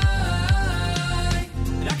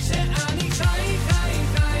 רק שאני חי, חי,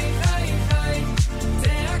 חי, חי, חי,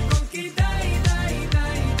 זה הכל כדאי, די,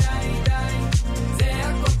 די, די, די, זה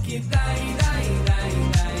הכל כדאי, די, די,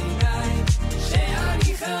 די, די, שאני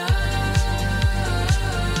חי.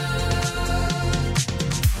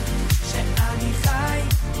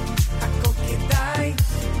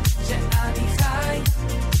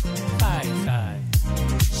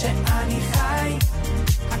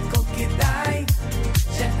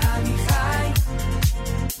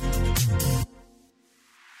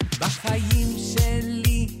 בחיים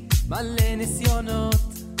שלי מלא ניסיונות,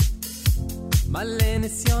 מלא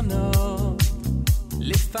ניסיונות,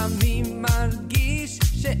 לפעמים מרגיש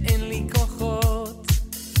שאין לי כוחות,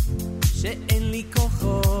 שאין לי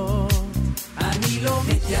כוחות. אני לא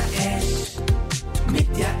מתייאש,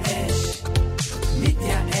 מתייאש,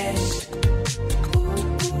 מתייאש,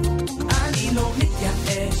 אני לא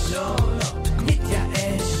מתייאש, לא, לא,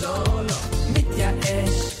 מתייאש, לא, לא,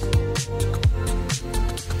 מתייאש.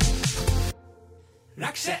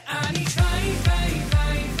 רק שאני חי, חי,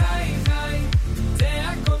 חי, חי, חי, זה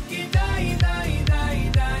הכל כדאי, די, די,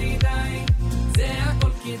 די, די, זה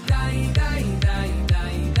הכל כדאי, די, די,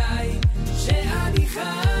 די, די, שאני חי.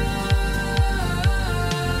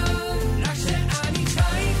 רק שאני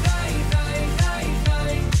חי, חי, חי, חי,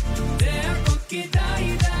 חי, זה הכל כדאי,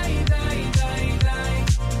 די, די, די, די,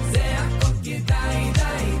 זה הכל כדאי,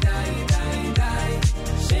 די, די, די, די,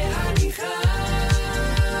 שאני חי.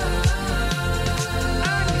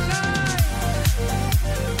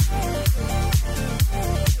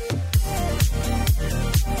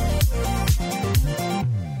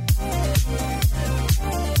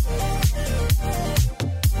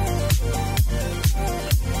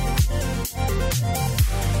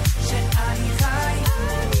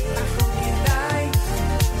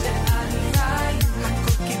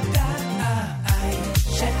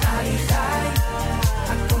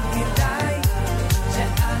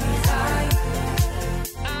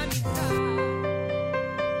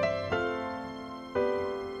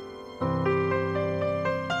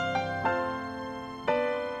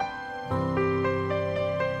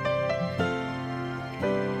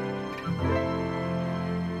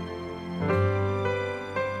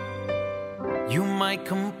 You might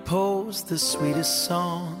compose the sweetest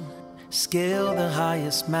song, scale the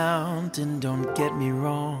highest mountain, don't get me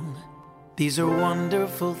wrong. These are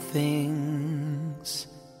wonderful things,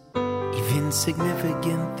 even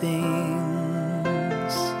significant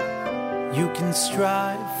things. You can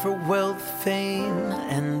strive for wealth, fame,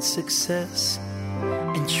 and success,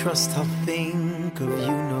 and trust I'll think of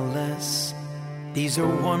you no less. These are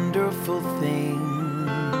wonderful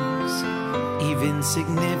things, even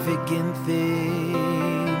significant things.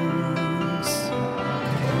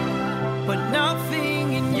 But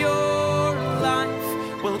nothing in your life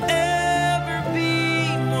will ever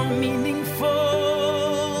be more meaningful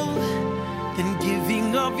than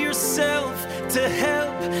giving of yourself to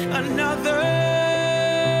help another.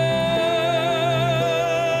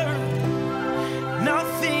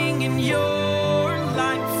 Nothing in your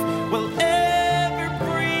life will ever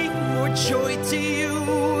bring more joy to you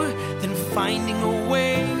than finding a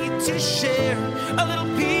way to share a little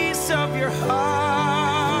piece of your heart.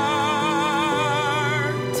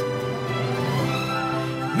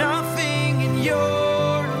 Nothing in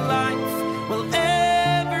your life will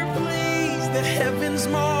ever please the heavens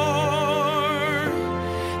more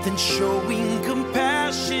than showing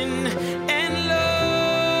compassion and love.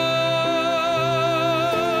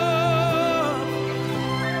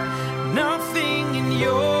 Nothing in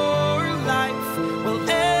your life will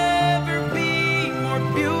ever be more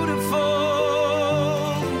beautiful.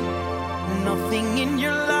 Nothing in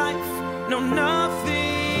your life, no,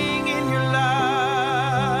 nothing in your life.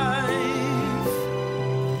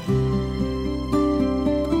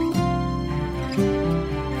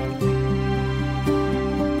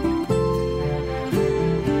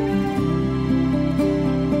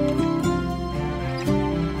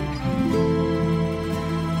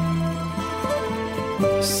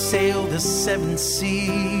 Sail the 7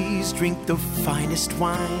 seas, drink the finest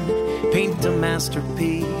wine, paint a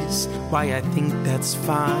masterpiece. Why, I think that's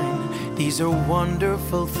fine. These are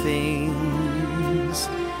wonderful things,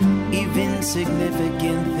 even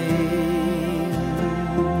significant things.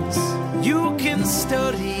 You can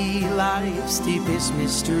study life's deepest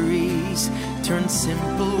mysteries, turn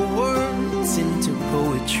simple words into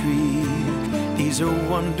poetry. These are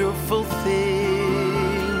wonderful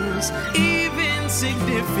things, even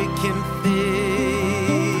significant things.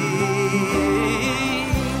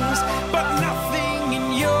 But nothing in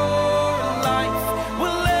your life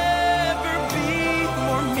will ever be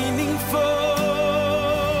more meaningful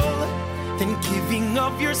than giving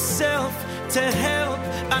of yourself to help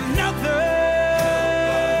another.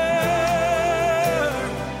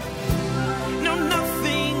 No,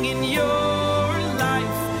 nothing in your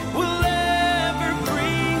life will ever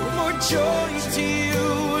bring more joy to you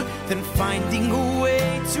than finding a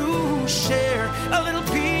way to share a little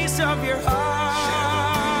piece of your heart.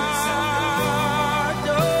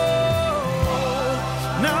 Oh,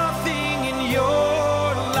 nothing in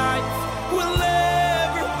your life will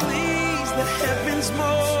ever please the heavens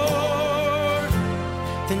more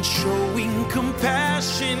than showing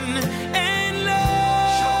compassion and love.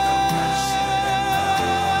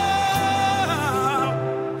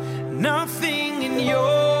 Nothing in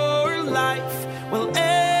your life will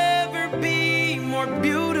ever be more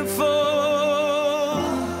beautiful.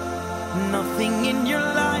 Nothing in your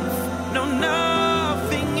life, no,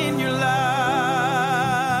 nothing in your life.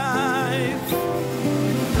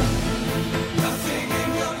 Nothing in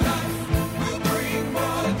your life will bring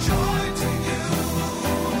more joy to you.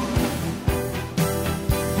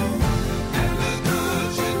 And the good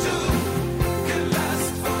you do can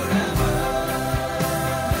last forever.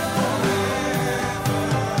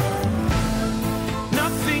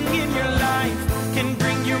 Nothing in your life can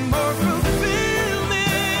bring you more fulfillment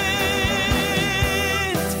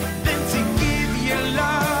than to give your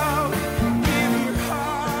love, give your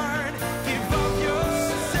heart, give up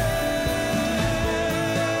yourself.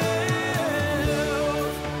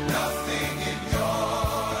 Nothing in your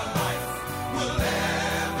life will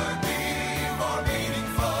ever be more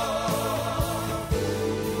meaningful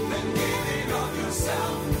than giving of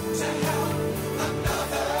yourself to help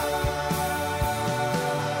another.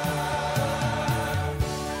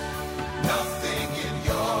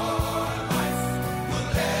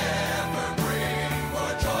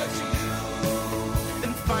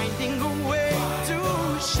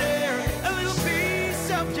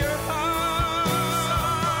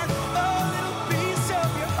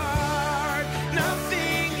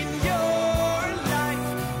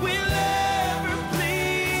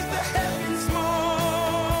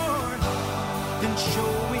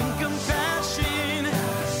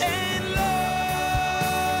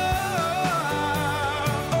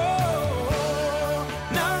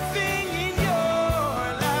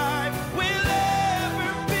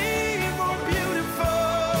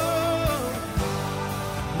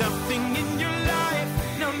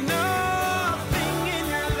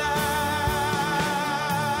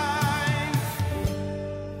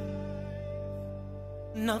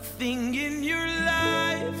 nothing in your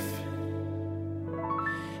life.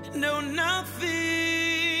 No, nothing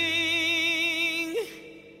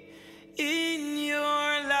in your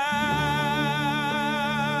life.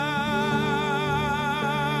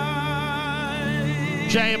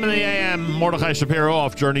 JM in the AM, Mordechai Shapiro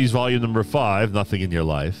off Journeys Volume number 5, Nothing in Your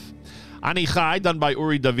Life. Ani Chai, done by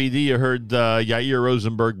Uri Davidi. You heard Yair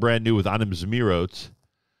Rosenberg, brand new with Anim Zemirot.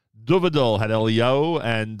 Duvadol had Eliyahu,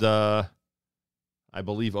 and I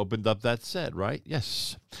believe opened up that set, right?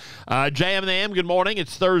 Yes. JM and AM, good morning.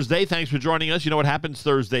 It's Thursday. Thanks for joining us. You know what happens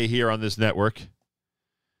Thursday here on this network?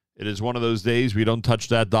 It is one of those days we don't touch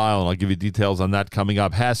that dial, and I'll give you details on that coming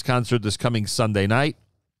up. Hask concert this coming Sunday night.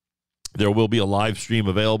 There will be a live stream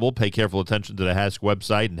available. Pay careful attention to the Hask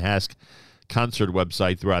website and Hask concert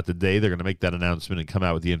website throughout the day. They're going to make that announcement and come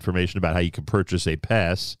out with the information about how you can purchase a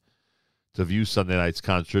pass to view Sunday night's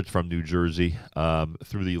concert from New Jersey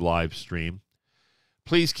through the live stream.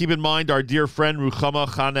 Please keep in mind our dear friend Ruchama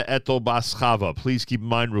Chana Etel Bas Chava. Please keep in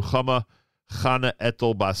mind Ruchama Chana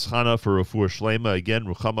Etel Bas Chana for Refuah Shlema. Again,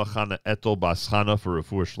 Ruchama Chana Etel Bas Chana for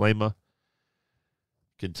Refuah Shlema.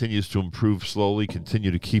 Continues to improve slowly. Continue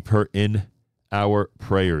to keep her in our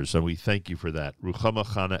prayers, and we thank you for that. Ruchama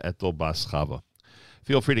Chana Etel Bas Chava.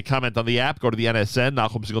 Feel free to comment on the app. Go to the NSN,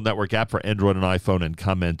 Nachum Segal Network app for Android and iPhone, and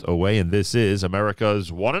comment away. And this is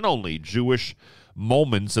America's one and only Jewish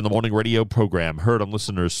Moments in the Morning radio program, heard on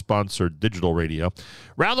listeners-sponsored digital radio.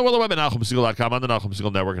 Around the world, the web at NachumSegal.com, on the Nachum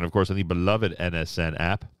Segal Network, and, of course, on the beloved NSN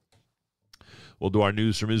app. We'll do our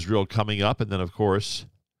news from Israel coming up, and then, of course,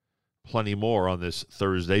 plenty more on this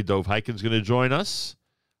Thursday. Dov Heiken's going to join us.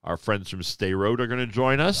 Our friends from Stay Road are going to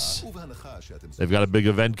join us. They've got a big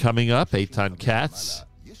event coming up. Eitan Katz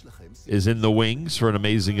is in the wings for an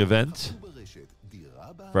amazing event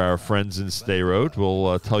for our friends in Stay Road.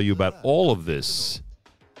 We'll tell you about all of this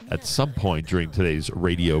at some point during today's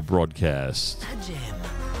radio broadcast.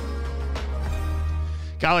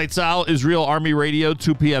 Galei Tzahal, Israel Army Radio,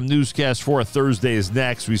 2 p.m. newscast for Thursday is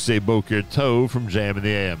next. We say Boker Tov from JM in the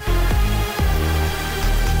AM.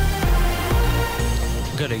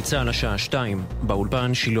 גלי צהל השעה 2,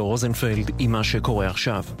 באולפן שילה רוזנפלד עם מה שקורה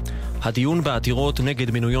עכשיו. הדיון בעתירות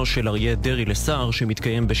נגד מינויו של אריה דרעי לשר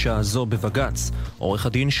שמתקיים בשעה זו בבג"ץ. עורך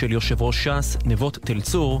הדין של יושב ראש ש"ס, נבות תל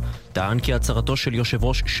צור, טען כי הצהרתו של יושב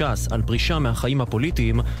ראש ש"ס על פרישה מהחיים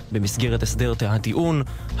הפוליטיים במסגרת הסדר הדיון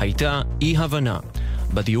הייתה אי הבנה.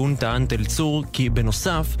 בדיון טען תל צור כי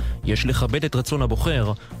בנוסף יש לכבד את רצון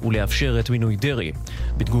הבוחר ולאפשר את מינוי דרעי.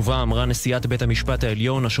 בתגובה אמרה נשיאת בית המשפט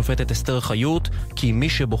העליון השופטת אסתר חיות כי מי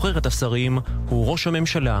שבוחר את השרים הוא ראש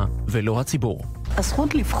הממשלה ולא הציבור.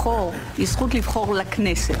 הזכות לבחור היא זכות לבחור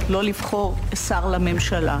לכנסת, לא לבחור שר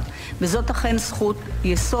לממשלה. וזאת אכן זכות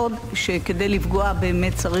יסוד שכדי לפגוע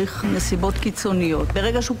באמת צריך נסיבות קיצוניות.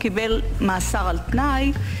 ברגע שהוא קיבל מאסר על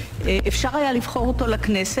תנאי, אפשר היה לבחור אותו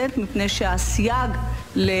לכנסת, מפני שהסייג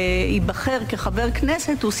להיבחר כחבר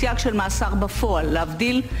כנסת הוא סייג של מאסר בפועל,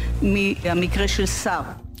 להבדיל מהמקרה של שר.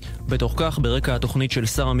 בתוך כך, ברקע התוכנית של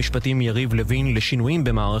שר המשפטים יריב לוין לשינויים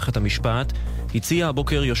במערכת המשפט, הציע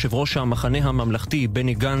הבוקר יושב ראש המחנה הממלכתי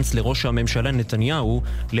בני גנץ לראש הממשלה נתניהו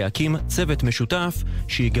להקים צוות משותף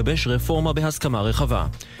שיגבש רפורמה בהסכמה רחבה.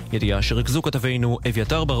 ידיעה שרכזו כתבינו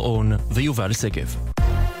אביתר בר-און ויובל סגב.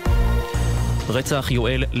 רצח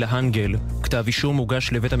יואל להנגל. כתב אישום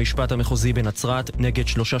הוגש לבית המשפט המחוזי בנצרת נגד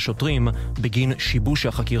 3 שוטרים בגין שיבוש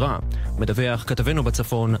החקירה. מדווח כתבנו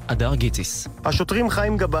בצפון, אדר גיציס. השוטרים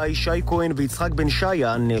חיים גבאי, שי כהן ויצחק בן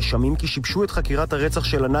שיה נאשמים כי שיבשו את חקירת הרצח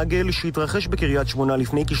של הנגל שהתרחש בקריית שמונה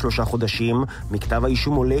לפני כ3 חודשים. מכתב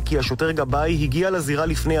האישום עולה כי השוטר גבאי הגיע לזירה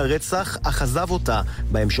לפני הרצח, אך עזב אותה.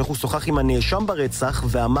 בהמשך הוא שוחח עם הנאשם ברצח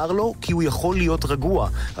ואמר לו כי הוא יכול להיות רגוע.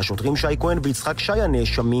 השוטרים שי כהן ויצחק שיה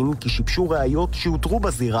נאשמים כי שיבשו ראיות שהותרו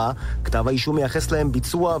בזירה. כתב האישום מייחס להם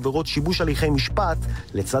ביצוע עבירות שיבוש הליכי משפט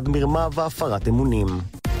לצד מרמה והפרת אמונים.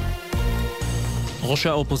 ראש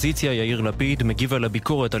האופוזיציה יאיר לפיד מגיב על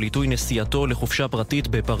הביקורת על עיתוי נסיעתו לחופשה פרטית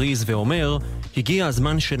בפריז ואומר, הגיע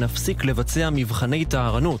הזמן שנפסיק לבצע מבחני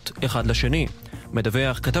טהרנות אחד לשני.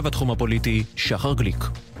 מדווח כתב התחום הפוליטי שחר גליק.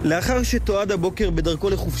 לאחר שתועד הבוקר בדרכו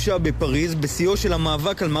לחופשה בפריז, בשיאו של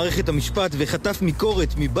המאבק על מערכת המשפט וחטף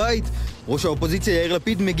ביקורת מבית, ראש האופוזיציה יאיר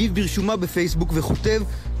לפיד מגיב ברשומה בפייסבוק וכותב,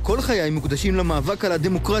 כל חיי מוקדשים למאבק על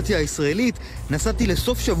הדמוקרטיה הישראלית, נסעתי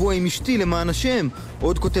לסוף שבוע עם אשתי למען השם.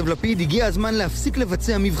 עוד כותב לפיד, הגיע הזמן להפסיק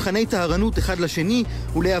לבצע מבחני טהרנות אחד לשני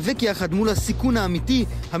ולהיאבק יחד מול הסיכון האמיתי,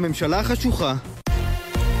 הממשלה החשוכה.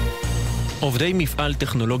 עובדי מפעל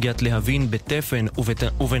טכנולוגיית להבין בתפן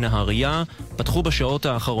ובנהריה פתחו בשעות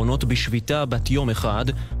האחרונות בשביתה בת יום אחד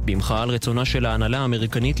במחאה על רצונה של ההנהלה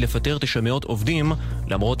האמריקנית לפטר 900 עובדים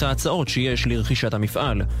למרות ההצעות שיש לרכישת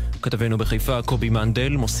המפעל. כתבנו בחיפה קובי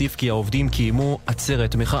מנדל מוסיף כי העובדים קיימו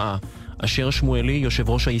עצרת מחאה. אשר שמואלי, יושב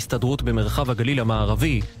ראש ההסתדרות במרחב הגליל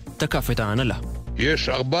המערבי, תקף את ההנהלה. יש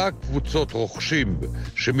 4 קבוצות רוכשים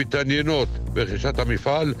שמתעניינות ברכישת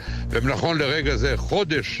המפעל, ונכון לרגע זה,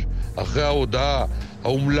 חודש אחרי ההודעה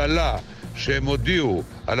האומללה שהם הודיעו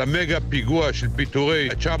על המגה פיגוע של פיטורי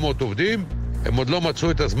 900 עובדים, הם עוד לא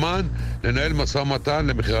מצאו את הזמן לנהל משא ומתן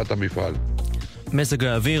למכירת המפעל. מזג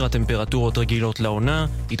האוויר, הטמפרטורות רגילות לעונה,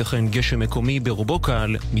 ייתכן גשם מקומי ברובו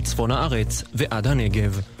קל מצפון הארץ ועד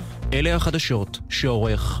הנגב. אלה החדשות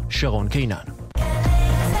שעורך שרון קינן.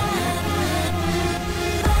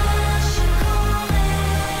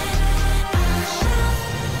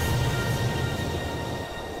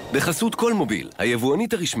 בחסות כל מוביל,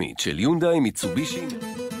 היבואנית הרשמית של יונדאי מיצובישי.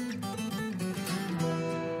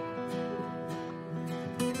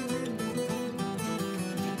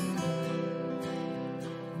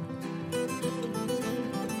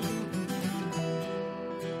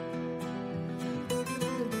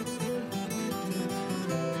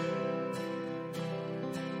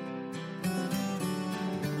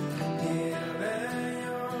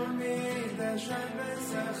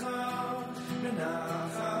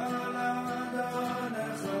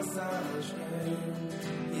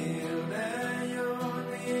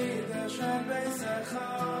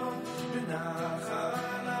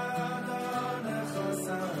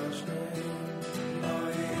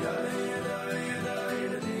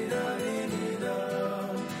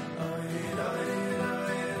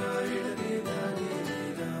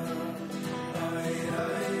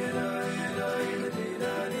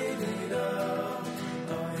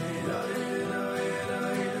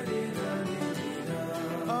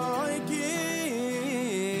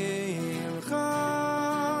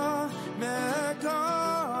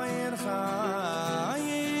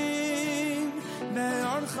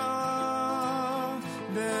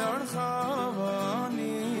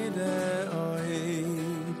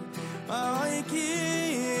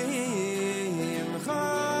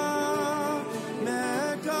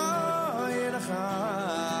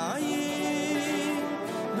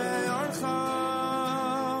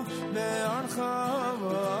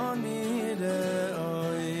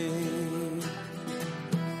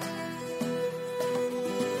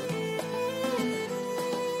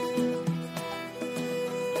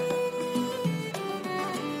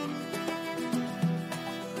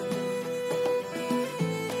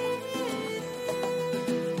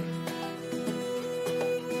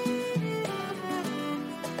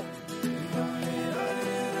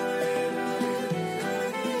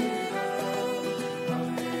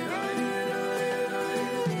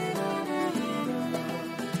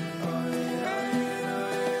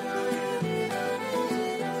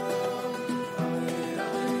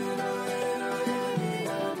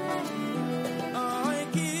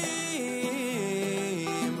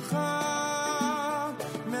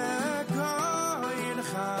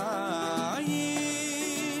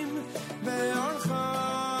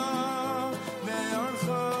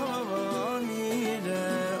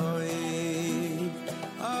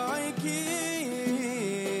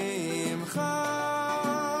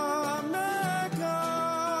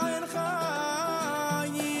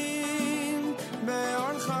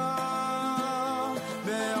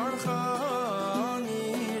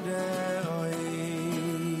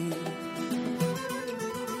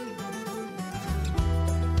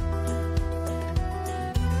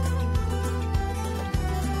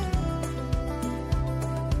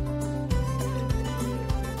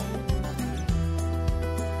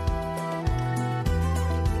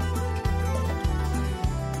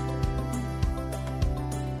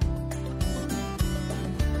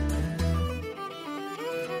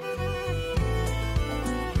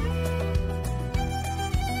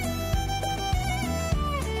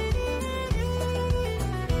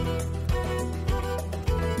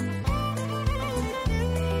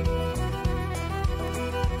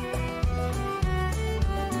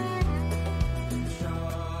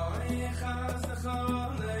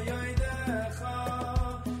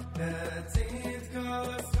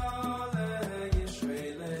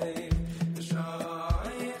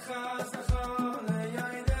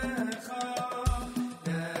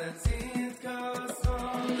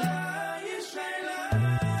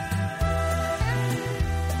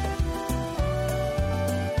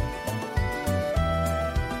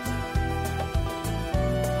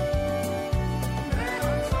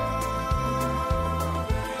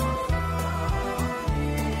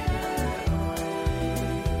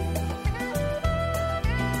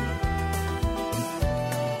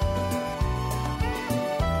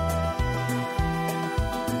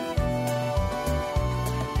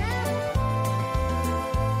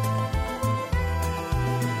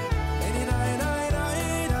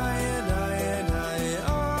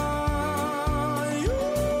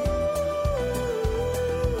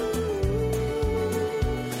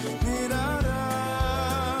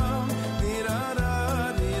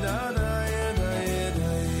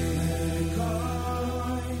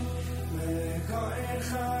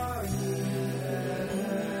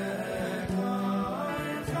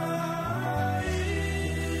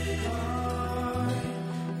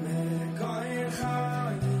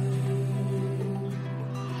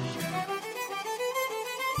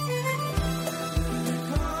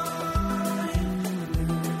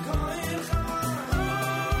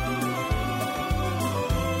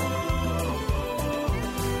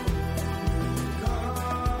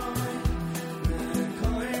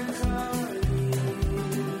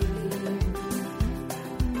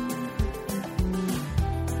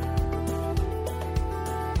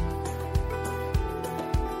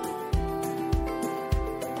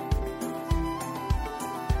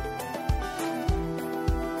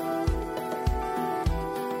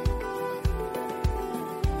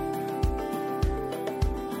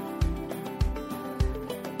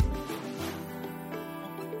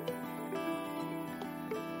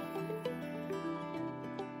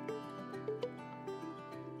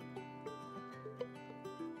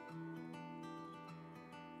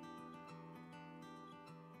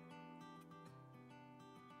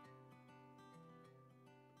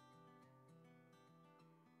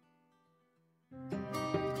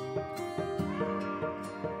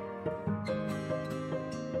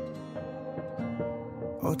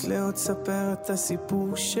 עוד לעוד ספר את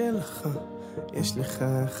הסיפור שלך, יש לך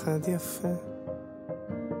אחד יפה.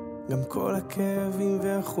 גם כל הכאבים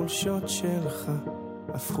והחולשות שלך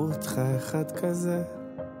הפכו אותך אחד כזה,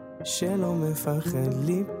 שלא מפחד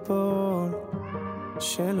ליפול,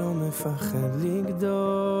 שלא מפחד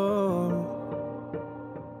לגדול.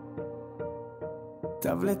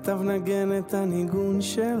 תו לתו נגן את הניגון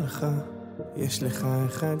שלך, יש לך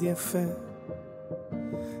אחד יפה.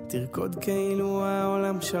 תרקוד כאילו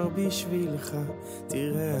העולם שר בשבילך,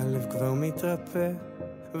 תראה הלב כבר מתרפא.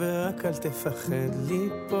 ורק אל תפחד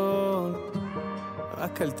ליפול,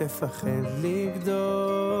 רק אל תפחד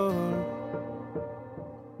לגדול.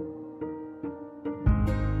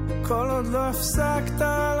 כל עוד לא הפסקת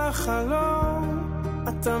על החלום,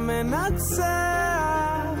 אתה מנצח,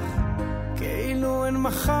 כאילו אין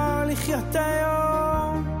מחר לחיות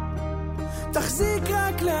היום, תחזיק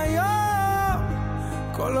רק להיום.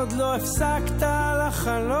 כל עוד לא הפסקת על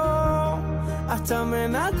החלום, אתה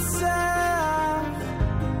מנצח,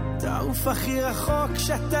 תעוף הכי רחוק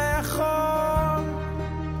שאתה יכול,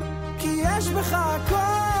 כי יש בך הכל.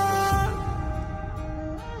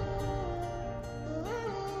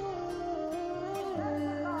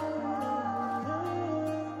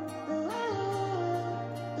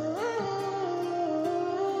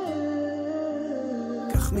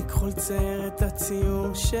 קח מכל צייר את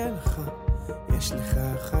הציור שלך, יש לך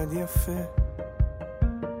אחד יפה,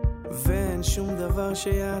 ואין שום דבר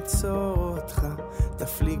שיעצור אותך,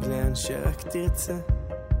 תפליג לאן שרק תרצה.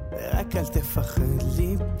 רק אל תפחד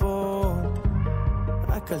ליפול,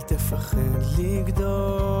 רק אל תפחד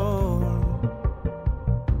לגדול.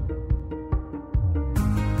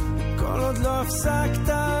 כל עוד לא הפסקת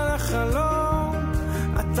על החלום,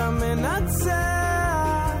 אתה מנצח,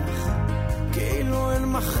 כאילו אין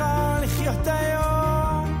מחר לחיות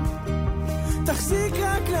היום, תחזיק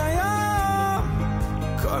רק להיום.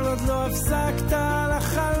 כל עוד לא הפסקת על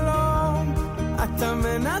החלום, אתה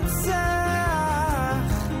מנצח,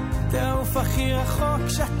 תעוף הכי רחוק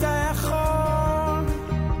שאתה יכול,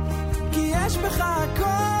 כי יש בך הכל.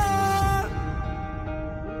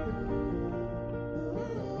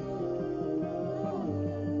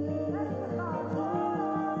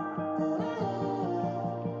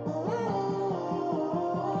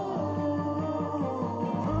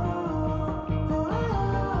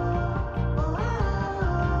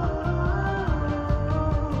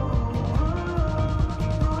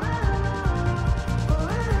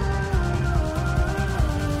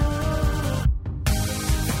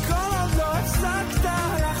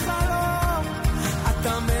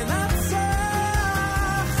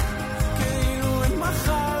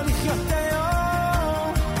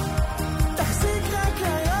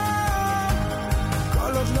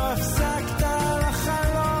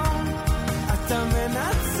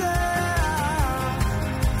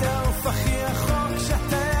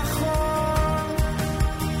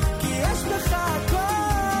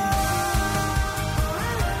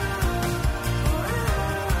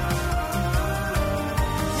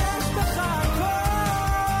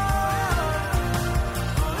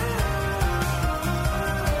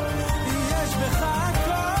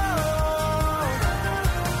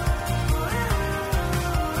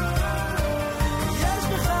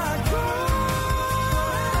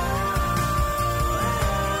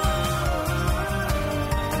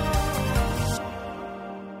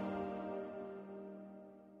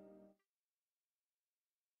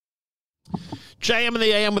 JM in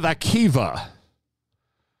the AM with Akiva.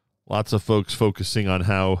 Lots of folks focusing on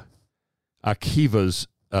how Akiva's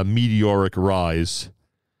meteoric rise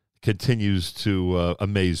continues to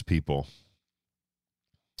amaze people.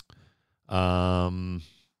 Yeah.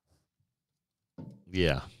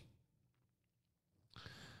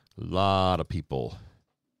 A lot of people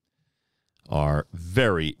are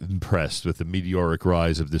very impressed with the meteoric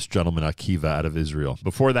rise of this gentleman Akiva out of Israel.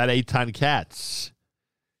 Before that, Eitan Katz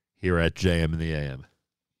here at JM in the AM.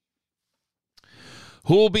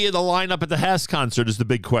 Who will be in the lineup at the Haas concert is the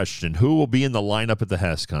big question. Who will be in the lineup at the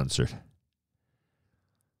Haas concert?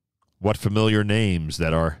 What familiar names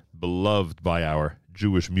that are beloved by our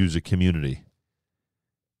Jewish music community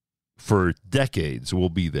for decades will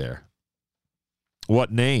be there?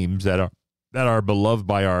 What names that are beloved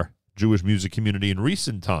by our Jewish music community in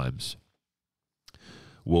recent times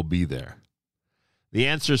will be there? The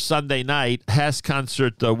answer is Sunday night. Haas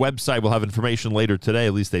concert website will have information later today.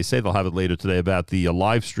 At least they say they'll have it later today about the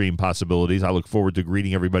live stream possibilities. I look forward to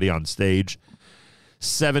greeting everybody on stage.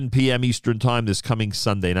 7 p.m. Eastern time this coming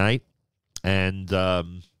Sunday night. And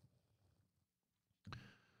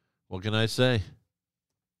what can I say?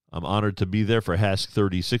 I'm honored to be there for Haas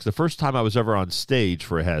 36. The first time I was ever on stage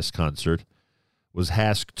for a Haas concert was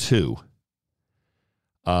HASC 2,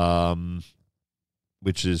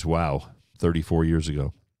 which is, 34 years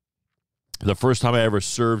ago. The first time I ever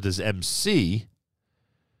served as MC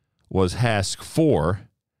was HASC 4,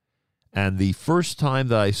 and the first time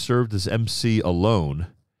that I served as MC alone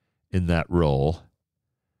in that role,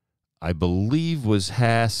 I believe was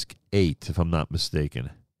HASC 8, if I'm not mistaken.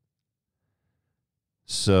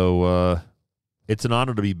 So it's an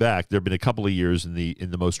honor to be back. There have been a couple of years in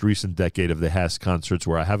the most recent decade of the HASC concerts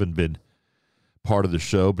where I haven't been part of the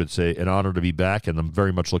show, but it's an honor to be back, and I'm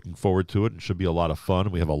very much looking forward to it. It should be a lot of fun.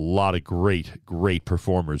 We have a lot of great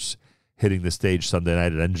performers hitting the stage Sunday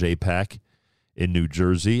night at NJPAC in New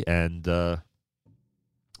Jersey, and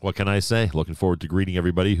what can I say? Looking forward to greeting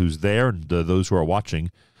everybody who's there and those who are watching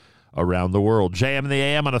around the world. JM in the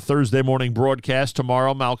AM on a Thursday morning broadcast.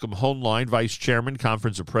 Tomorrow, Malcolm Hoenlein, Vice Chairman,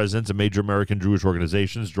 Conference of Presidents of Major American Jewish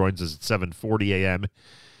Organizations, joins us at 7:40 a.m.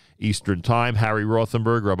 Eastern Time. Harry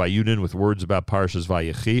Rothenberg, Rabbi Yudin with words about Parshas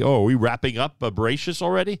Vayechi. Oh, are we wrapping up Bereshis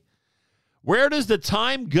already? Where does the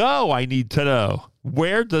time go? I need to know.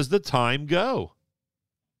 Where does the time go?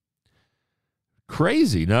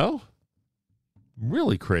 Crazy, no?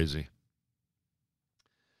 Really crazy.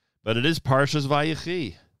 But it is Parshas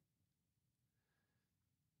Vayechi.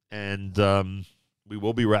 And we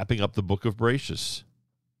will be wrapping up the book of Bereshis.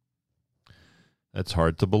 That's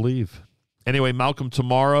hard to believe. Anyway, Malcolm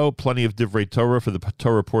tomorrow, plenty of Divrei Torah for the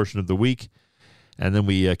Torah portion of the week. And then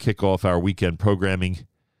we kick off our weekend programming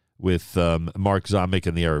with Mark Zamek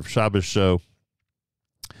and the Erev Shabbos show,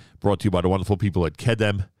 brought to you by the wonderful people at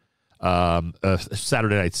Kedem.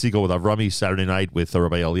 Saturday night, Siegel with Avrami. Saturday night with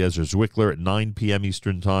Rabbi Eliezer Zwickler at 9 p.m.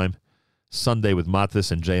 Eastern Time. Sunday with Matis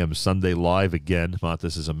and JM Sunday live again.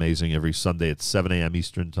 Matis is amazing every Sunday at 7 a.m.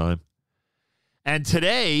 Eastern Time. And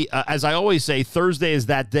today, as I always say, Thursday is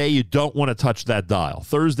that day you don't want to touch that dial.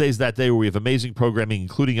 Thursday is that day where we have amazing programming,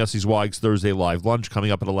 including Yossi Zweig's Thursday Live Lunch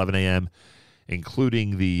coming up at 11 a.m.,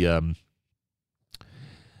 including the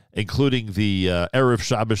Erev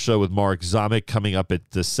Shabbos show with Mark Zamek coming up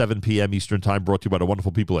at 7 p.m. Eastern Time, brought to you by the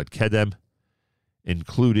wonderful people at Kedem,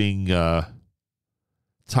 including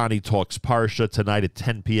Tani Talks Parsha tonight at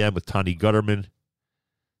 10 p.m. with Tani Gutterman.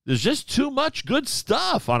 There's just too much good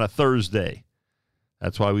stuff on a Thursday.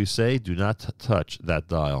 That's why we say do not touch that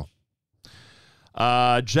dial.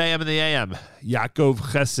 JM in the AM. Yaakov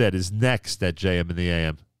Chesed is next at JM in the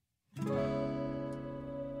AM.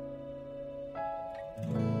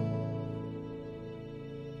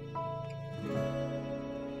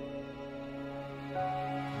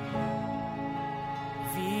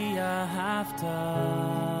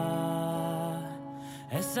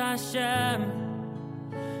 Es Hashem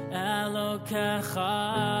Elokecha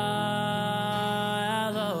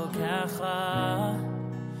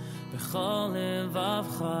B'chol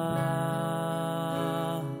levavcha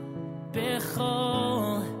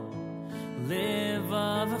B'chol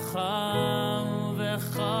levavcha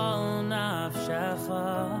V'chol nafshecha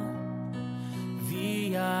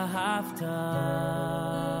V'yahavta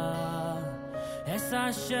Es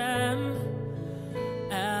Hashem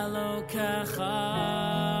Elokecha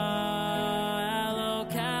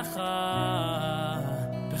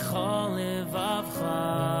B'chol levavcha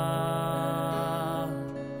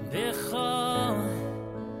B'chol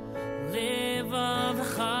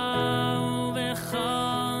levavcha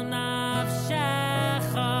V'chol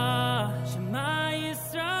nafshecha Shema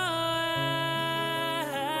Yisrael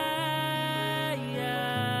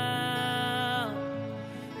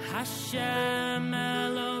Hashem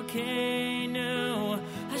Elokeinu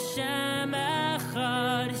Hashem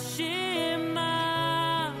Echad Shema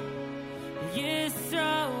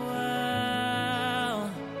Yisrael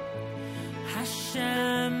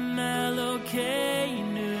Hashem Elokeinu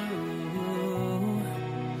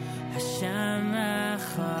Hashem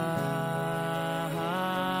Echad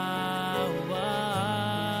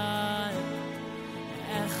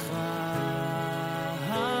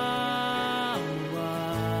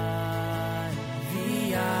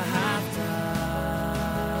V'yahavta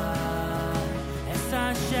Es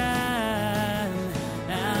Hashem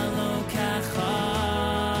Elokecha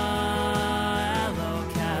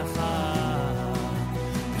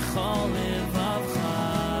B'chol levavcha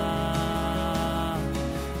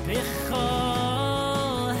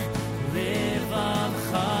B'chol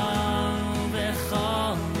levavcha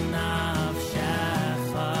B'chol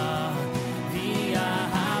nafshecha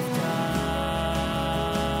V'yahavta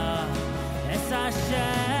Es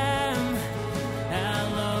Hashem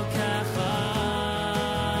Elokecha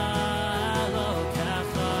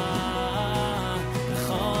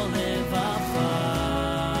B'chol levavcha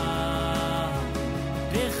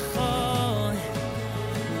B'chol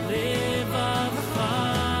levavcha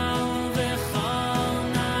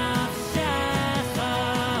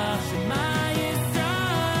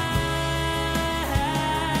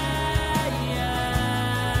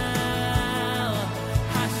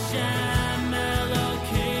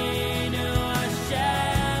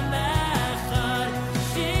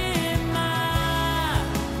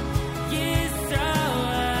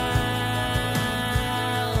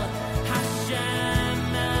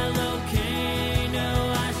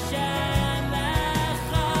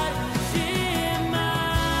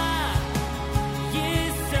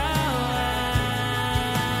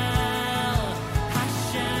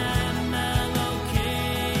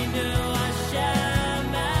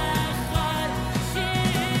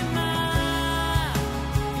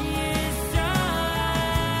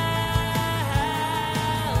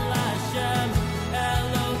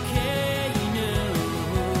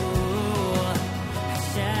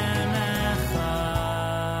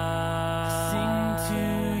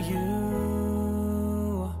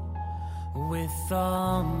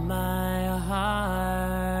all my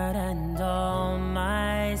heart and all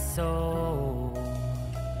my soul.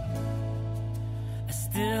 I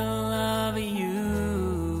still love you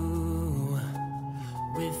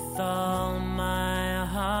with all my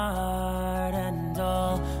heart and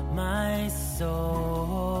all my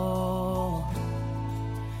soul.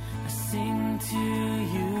 I sing to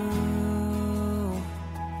you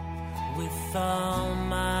with all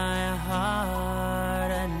my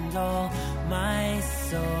heart and all my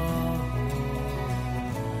soul.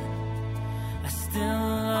 I still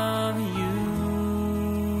love you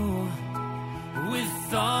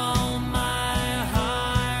with all my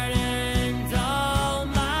heart and all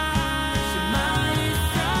my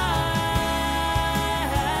soul.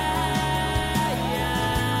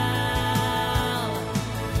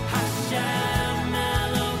 Hashem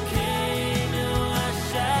Elokeinu,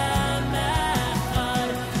 Hashem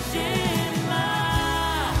Echad,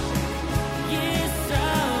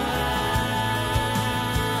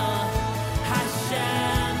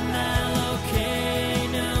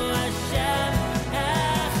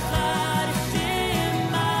 Shema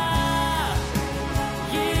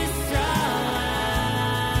Yisrael.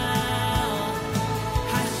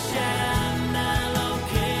 Hashem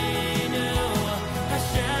Elokeinu,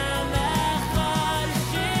 Hashem Echad,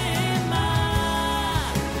 Shema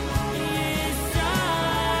Yisrael.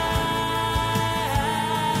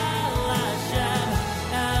 Hashem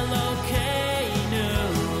Elokeinu, Hashem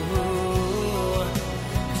Echad,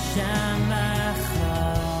 Shema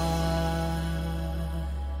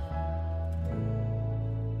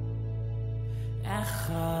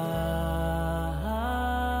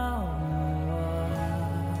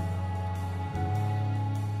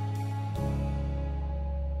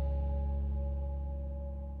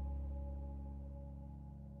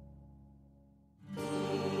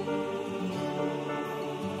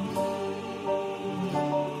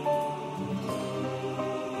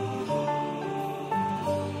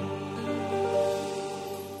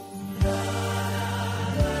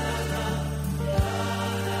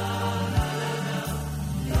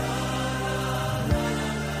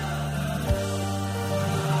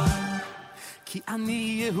כי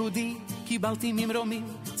אני יהודי, קיבלתי ממרומים,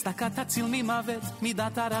 צדקה תציל ממוות,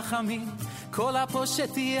 מידת הרחמים. כל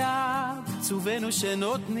הפושט יד, צובנו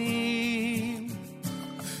שנותנים.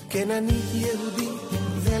 כן אני יהודי,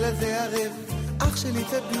 זה לזה ערב, אח שלי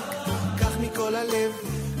צדיק, כך מכל הלב,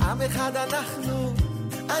 עם אחד אנחנו,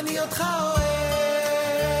 אני אותך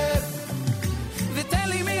אוהב. ותן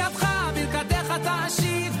לי מידך, ברכתך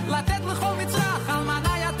תשיב, לתת לכל מצרך,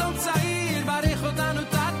 אלמנה יתום צעיר, ברך אותנו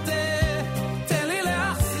תתה, תן לי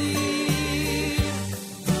להחזיר.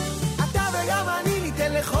 אתה וגם אני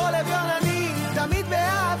ניתן לכל אביון אני, תמיד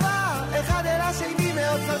באהבה, אחד אל השני,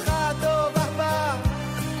 מאוד שמחה טוב אחווה,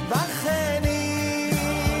 בחני.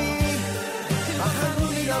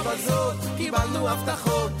 בחנו לי גם בזאת, קיבלנו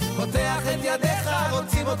הבטחות, פותח את ידיך,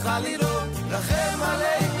 רוצים אותך לראות, רחם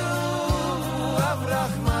עלינו, אב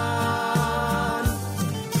רחמן.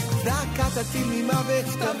 דקה תציל ממוות,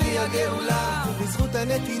 תביא הגאולה, בזכות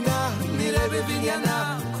הנתינה, נראה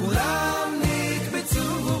בבניינה, כולם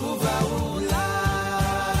נקבצו בעולה.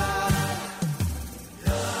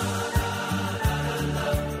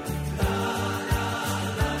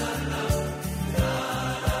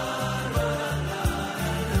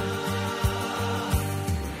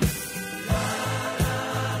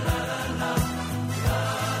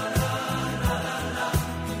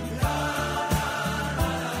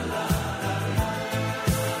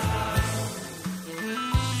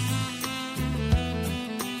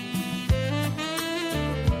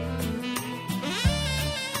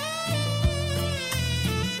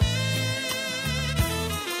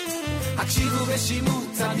 הקשיבו ושימו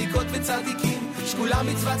צדיקות וצדיקים, שכולם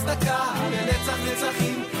מצוות צדקה לנצח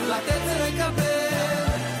נצחים, לתת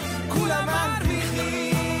ולקבל כולם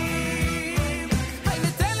מרוויחים. היי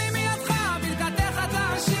ותן לי מידך, ברכתך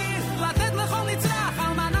תשיב, לתת לכל נצרך,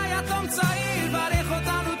 אלמנה יתום צעיר, ברך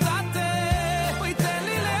אותנו תתה, ותן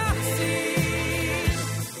לי להחזיר.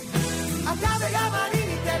 אתה וגם אני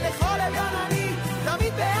ניתן לכל עליון אני,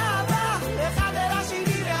 תמיד באהבה, אחד אל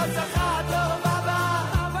השני, מאוד שמחה טוב הבא.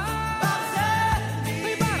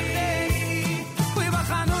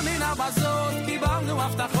 בזאת קיבלנו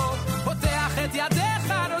הבטחות, פותח את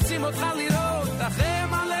ידיך, רוצים אותך לראות,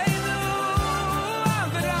 תחם עלינו,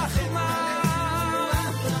 אב רחמן.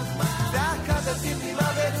 דקה תציל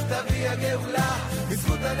ממוות, תביא הגאולה,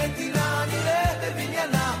 בזכות הנתינה, נראה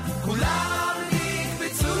בבניינה, כולם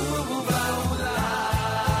נקבצו בעולה.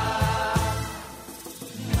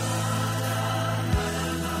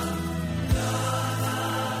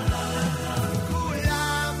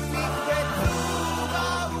 כולם נקבצו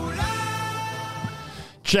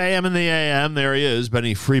JM in the AM, there he is,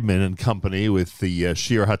 Benny Friedman and company with the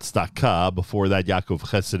Shir Hatzdaka. Before that, Yaakov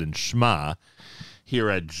Chesed and Shema here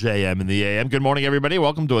at JM in the AM. Good morning, everybody.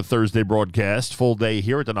 Welcome to a Thursday broadcast. Full day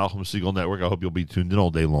here at the Nachum Segal Network. I hope you'll be tuned in all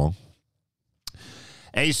day long.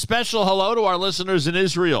 A special hello to our listeners in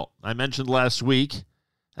Israel. I mentioned last week,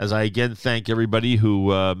 as I again thank everybody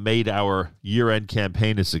who made our year-end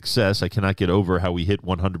campaign a success. I cannot get over how we hit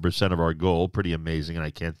 100% of our goal. Pretty amazing, and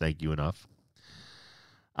I can't thank you enough.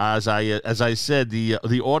 As I said, the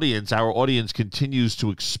audience, our audience continues to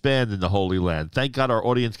expand in the Holy Land. Thank God our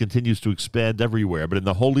audience continues to expand everywhere. But in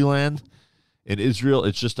the Holy Land, in Israel,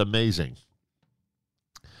 it's just amazing.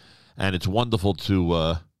 And it's wonderful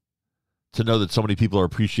to know that so many people are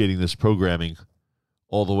appreciating this programming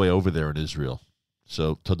all the way over there in Israel.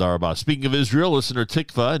 So, Toda Rabah. Speaking of Israel, listener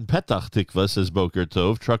Tikva in Petach Tikva says, Boker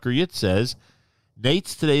Tov. Trucker Yit says,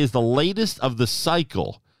 Nate's today is the latest of the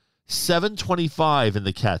cycle. 7:25 in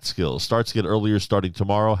the Catskills. Starts get earlier starting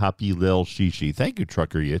tomorrow. Happy Lil Shishi. Thank you,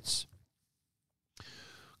 Trucker Yitz.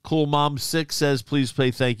 Cool Mom 6 says, please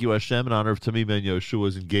play Thank You Hashem in honor of Tamim and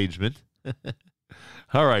Yoshua's engagement.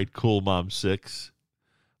 All right, Cool Mom 6.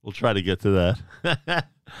 We'll try to get to that.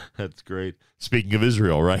 That's great. Speaking of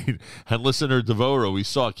Israel, right? And listener Devora, we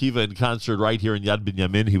saw Kiva in concert right here in Yad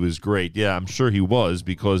Binyamin. He was great. Yeah, I'm sure he was,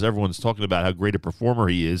 because everyone's talking about how great a performer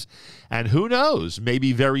he is. And who knows,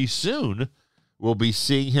 maybe very soon we'll be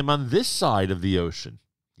seeing him on this side of the ocean.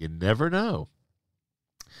 You never know.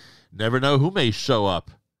 Never know who may show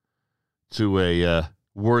up to a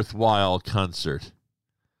worthwhile concert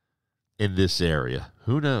in this area.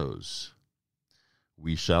 Who knows?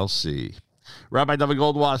 We shall see. Rabbi David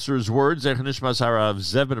Goldwasser's words, Zecher Nishmas Harav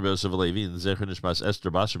Zev ben Rabbi Yosef Halevi and Zecher Nishmas Esther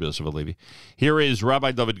Bas Rabbi Yosef Halevi. Here is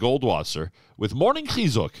Rabbi David Goldwasser with Morning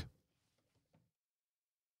Chizuk.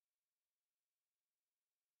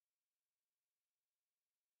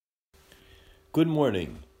 Good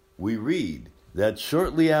morning. We read that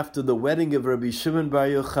shortly after the wedding of Rabbi Shimon Bar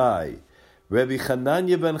Yochai, Rabbi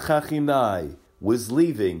Chananya ben Chachinai was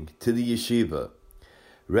leaving to the yeshiva.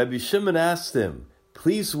 Rabbi Shimon asked him,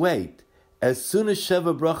 please wait. As soon as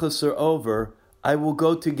Sheva Brachos are over, I will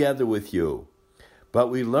go together with you. But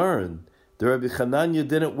we learn that Rabbi Chananya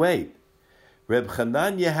didn't wait. Rabbi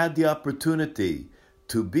Chananya had the opportunity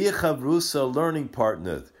to be a chavrusa learning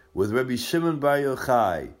partner with Rabbi Shimon Bar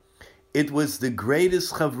Yochai. It was the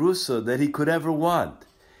greatest chavrusa that he could ever want.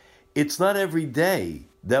 It's not every day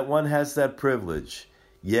that one has that privilege.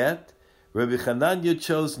 Yet, Rabbi Chananya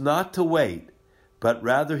chose not to wait, but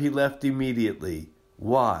rather he left immediately.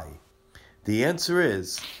 Why? The answer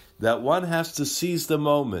is that one has to seize the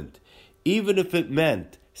moment, even if it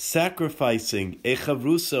meant sacrificing a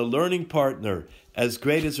chavrusa learning partner as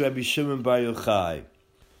great as Rabbi Shimon Bar Yochai.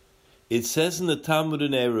 It says in the Talmud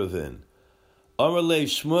in Eruvin, Amar le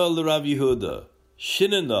Shmuel l'Rav Yehuda,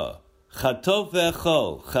 Shinana, chatof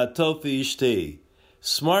ve'echol, chatof ve'ishti.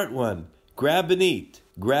 Smart one, grab and eat,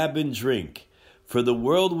 grab and drink, for the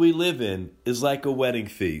world we live in is like a wedding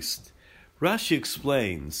feast. Rashi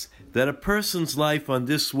explains that a person's life on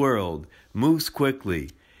this world moves quickly.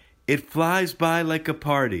 It flies by like a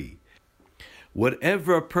party.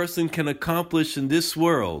 Whatever a person can accomplish in this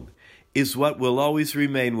world is what will always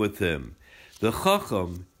remain with him. The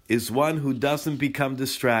Chacham is one who doesn't become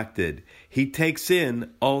distracted. He takes in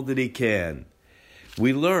all that he can.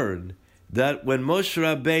 We learn that when Moshe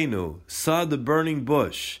Rabbeinu saw the burning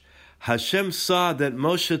bush, Hashem saw that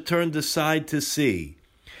Moshe turned aside to see.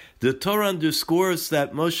 The Torah underscores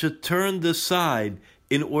that Moshe turned aside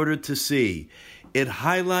in order to see. It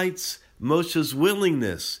highlights Moshe's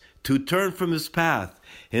willingness to turn from his path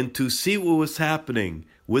and to see what was happening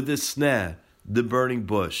with the sneh, the burning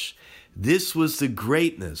bush. This was the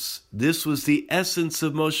greatness. This was the essence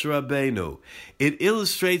of Moshe Rabbeinu. It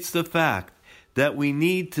illustrates the fact that we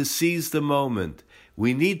need to seize the moment.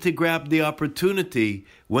 We need to grab the opportunity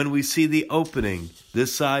when we see the opening, the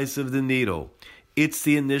size of the needle. It's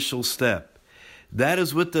the initial step. That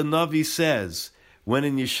is what the Navi says. When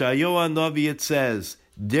in Yeshayahu Navi it says,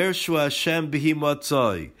 Dershu Hashem b'hi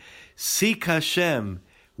motzoi. Seek Hashem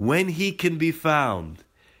when He can be found.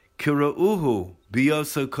 Kira'uhu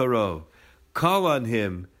b'yoso karo. Call on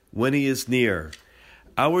Him when He is near.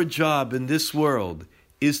 Our job in this world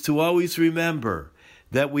is to always remember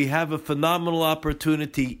that we have a phenomenal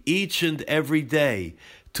opportunity each and every day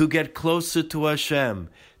to get closer to Hashem,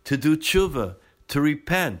 to do tshuva, to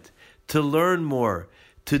repent, to learn more,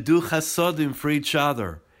 to do chasodim for each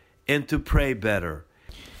other, and to pray better.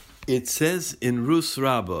 It says in Rus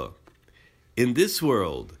Rabbah, in this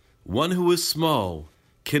world, one who is small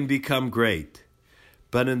can become great,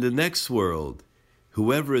 but in the next world,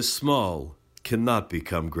 whoever is small cannot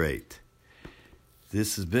become great.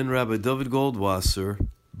 This has been Rabbi David Goldwasser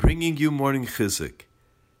bringing you Morning Chizuk.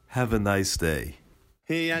 Have a nice day.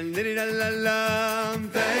 Thank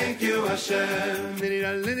you, Hashem. Thank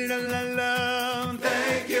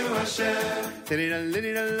you, Hashem.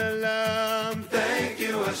 Thank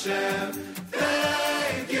you, Hashem.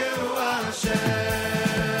 Thank you, Hashem.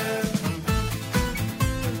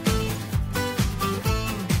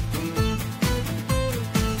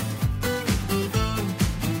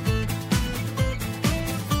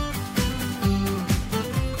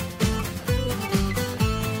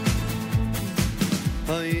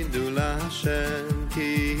 Hashem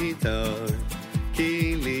ki toy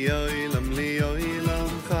ki li oilam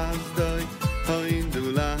chasdoy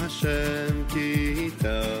hoindu la Hashem ki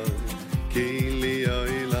toy ki li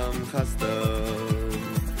oilam chasdoy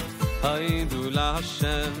hoindu la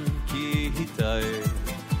Hashem ki toy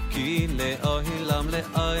ki li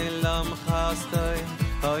oilam chasdoy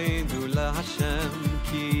hoindu la Hashem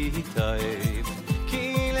ki toy ki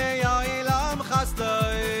li oilam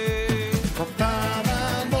chasdoy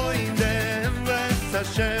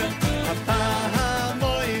Hashem,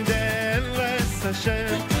 Hapahamoidem Ves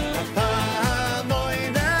Hashem,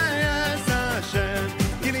 Hapahamoidem Ves Hashem,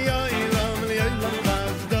 Gili Yoilam Yoilam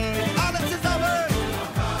Chazdor. All this is over.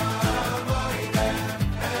 Hapahamoidem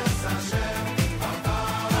Ves Hashem,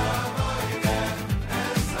 Hapahamoidem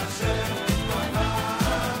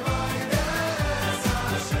Ves Hashem, Hapahamoidem Ves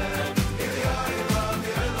Hashem, Gili Yoilam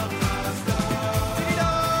Yoilam Chazdor.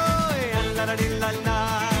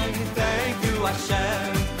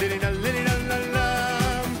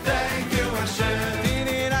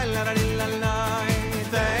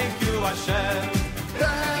 Thank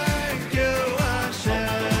you, Hashem.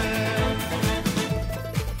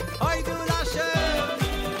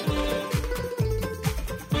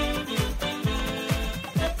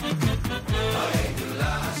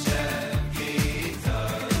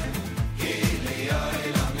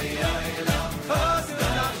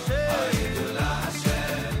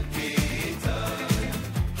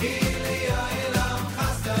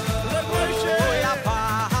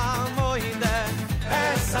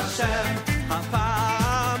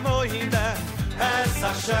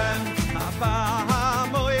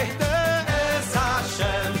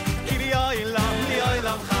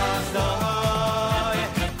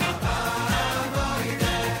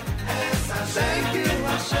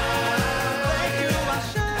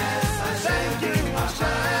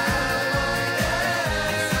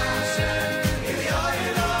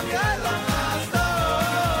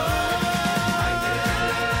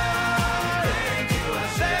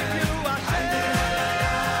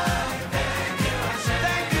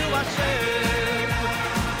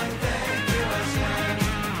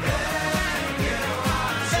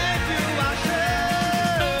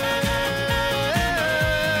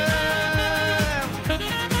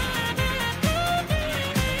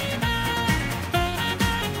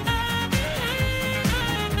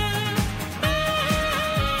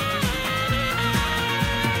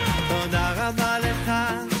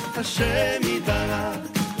 Hashem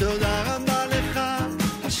Yitbarach, Toda Rabba Lecha,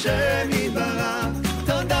 Hashem Yitbarach,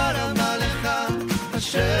 Toda Rabba Lecha,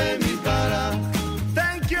 Hashem Yitbarach.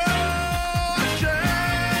 Thank you, Hashem.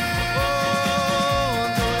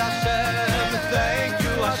 Thank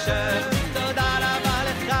you, Hashem. Toda Rabba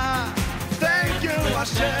Lecha. Thank you,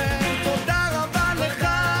 Hashem. Toda Rabba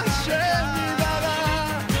Lecha, Hashem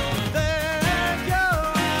Yitbarach. Thank you,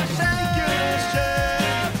 Hashem. Thank you,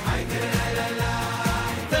 Hashem.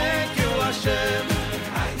 Thank you, Hashem.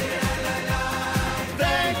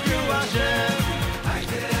 Thank you, Hashem.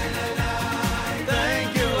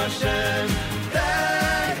 Thank you,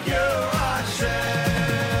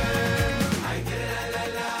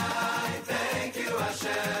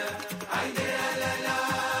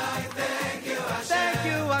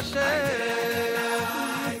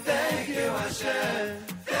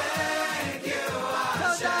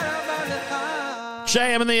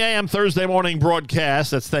 JM in the AM Thursday morning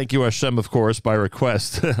broadcast. That's Thank You Hashem, of course, by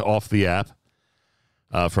request off the app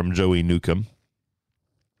from Joey Newcomb.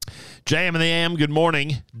 JM in the AM, good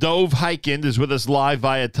morning. Dov Hikind is with us live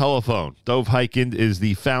via telephone. Dov Hikind is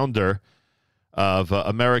the founder of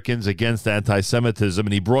Americans Against Anti-Semitism,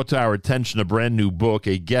 and he brought to our attention a brand new book,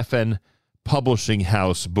 a Geffen Publishing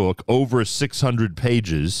House book, over 600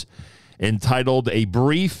 pages, entitled A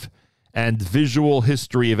Brief and Visual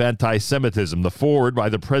History of Anti-Semitism. The foreword by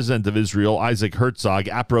the President of Israel, Isaac Herzog,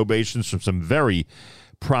 approbations from some very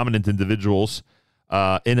prominent individuals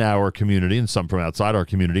in our community and some from outside our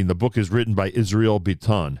community. And the book is written by Israel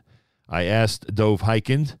Biton. I asked Dov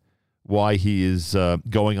Hikind why he is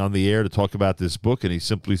going on the air to talk about this book, and he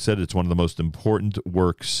simply said it's one of the most important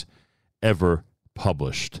works ever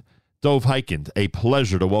published. Dov Hikind, a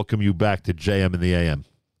pleasure to welcome you back to JM in the AM.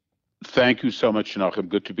 Thank you so much, Nachum.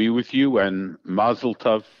 Good to be with you, and Mazel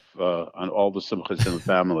Tov on all the simchas in the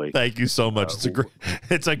family. Thank you so much.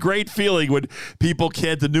 It's a great feeling when people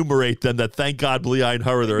can't enumerate them. That thank God, Bli Ayin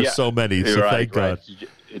Hara, there are so many. So thank God.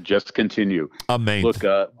 Just continue. Amen. Look,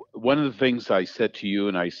 one of the things I said to you,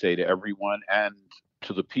 and I say to everyone, and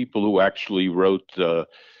to the people who actually wrote the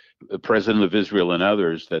President of Israel and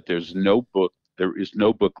others, that there is no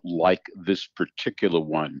book like this particular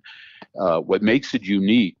one. What makes it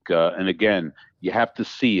unique, and again, you have to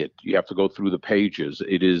see it. You have to go through the pages.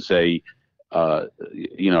 It is we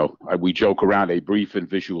joke around, a brief and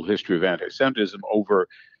visual history of anti-Semitism over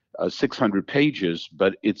 600 pages,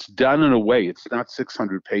 but it's done in a way. It's not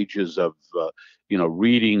 600 pages of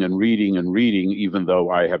reading and reading and reading, even though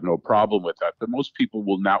I have no problem with that. But most people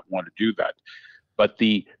will not want to do that. But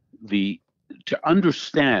to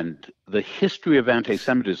understand the history of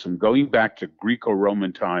anti-Semitism going back to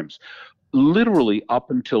Greco-Roman times, literally up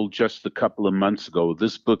until just a couple of months ago,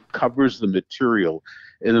 this book covers the material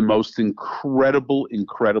in the most incredible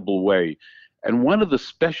way. And one of the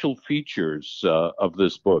special features of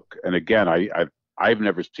this book, and again, I've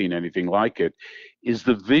never seen anything like it, is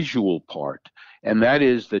the visual part. And that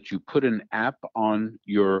is that you put an app on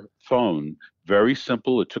your phone. Very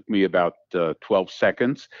simple. It took me about 12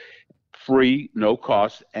 seconds. Free, no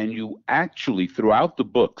cost. And you actually, throughout the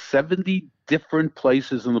book, 70 different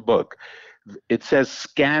places in the book, it says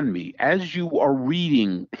scan me. As you are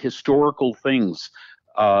reading historical things,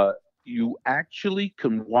 you actually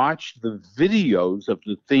can watch the videos of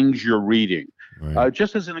the things you're reading. Right.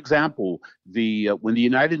 Just as an example, when the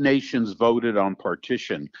United Nations voted on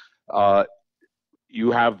partition,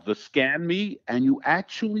 you have the scan me, and you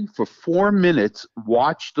actually, for 4 minutes,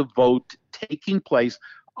 watch the vote taking place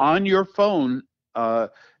on your phone.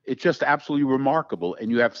 It's just absolutely remarkable. And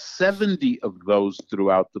you have 70 of those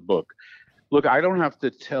throughout the book. Look, I don't have to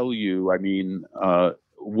tell you,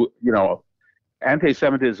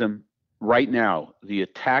 anti-Semitism right now, the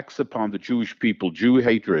attacks upon the Jewish people, Jew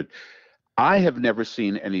hatred, I have never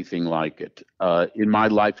seen anything like it in my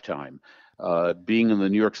lifetime. Being in the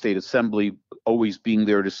New York State Assembly, always being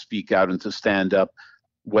there to speak out and to stand up.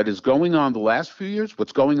 What is going on the last few years,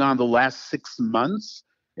 what's going on the last 6 months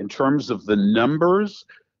in terms of the numbers,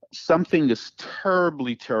 something is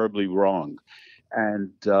terribly, terribly wrong.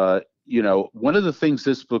 And, one of the things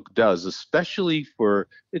this book does, especially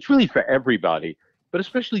it's really for everybody, but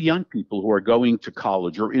especially young people who are going to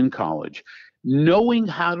college or in college, knowing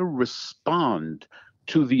how to respond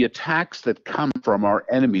to the attacks that come from our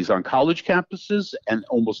enemies on college campuses and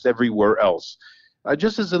almost everywhere else.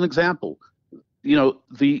 Just as an example,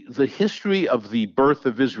 the history of the birth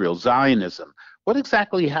of Israel, Zionism, what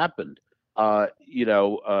exactly happened?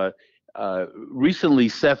 Recently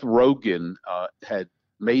Seth Rogen had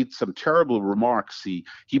made some terrible remarks.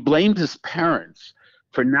 He blamed his parents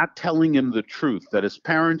for not telling him the truth, that his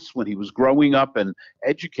parents, when he was growing up and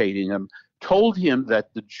educating him, told him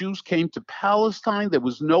that the Jews came to Palestine, there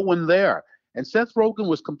was no one there. And Seth Rogen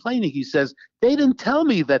was complaining. He says, they didn't tell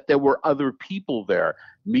me that there were other people there,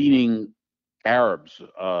 meaning Arabs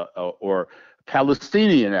or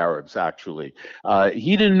Palestinian Arabs, actually.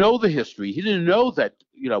 He didn't know the history. He didn't know that,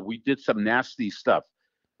 we did some nasty stuff.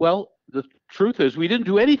 Well, the truth is we didn't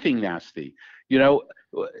do anything nasty.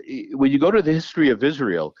 When you go to the history of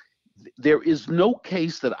Israel, there is no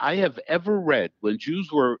case that I have ever read when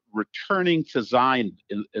Jews were returning to Zion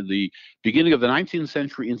in the beginning of the 19th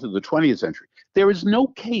century into the 20th century. There is no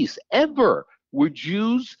case ever where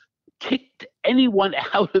Jews kicked anyone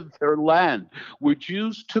out of their land, where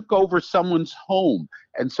Jews took over someone's home,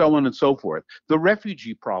 and so on and so forth. The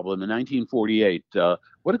refugee problem in 1948,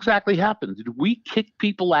 what exactly happened? Did we kick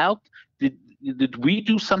people out? Did we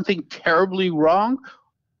do something terribly wrong?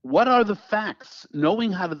 What are the facts?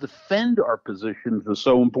 Knowing how to defend our positions is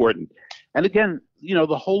so important. And again,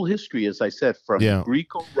 the whole history, as I said, from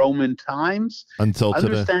Greco-Roman times until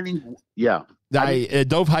understanding, today.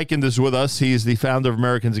 Dov Hikind is with us. He's the founder of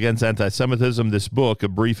Americans Against Anti-Semitism. This book, A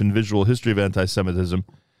Brief and Visual History of Anti-Semitism,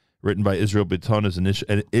 written by Israel Biton,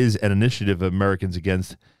 is an initiative of Americans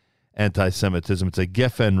Against Anti-Semitism. It's a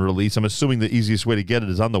Geffen release. I'm assuming the easiest way to get it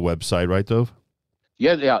is on the website, right, Dov?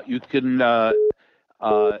 Yeah. You can.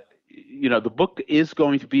 The book is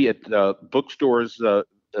going to be at bookstores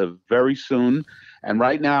very soon, and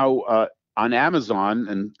right now on Amazon.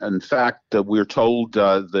 And in fact, we're told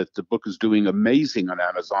that the book is doing amazing on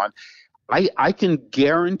Amazon. I can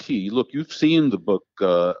guarantee. Look, you've seen the book,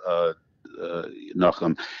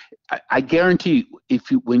 Nachum. I guarantee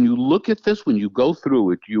when you look at this, when you go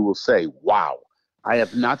through it, you will say, wow, I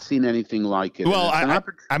have not seen anything like it. Well,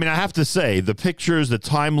 I mean, I have to say, the pictures, the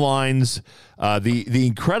timelines, the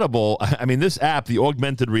incredible, I mean, this app, the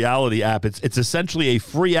augmented reality app, it's essentially a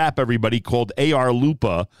free app, everybody, called AR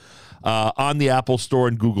Lupa on the Apple Store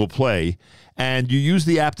and Google Play. And you use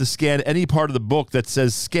the app to scan any part of the book that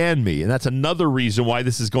says "Scan Me," and that's another reason why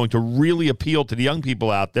this is going to really appeal to the young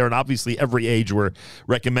people out there. And obviously, every age, we're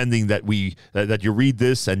recommending that that you read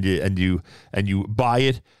this and you buy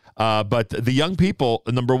it. But the young people,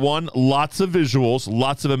 number one, lots of visuals,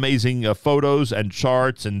 lots of amazing photos and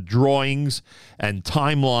charts and drawings and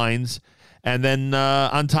timelines. And then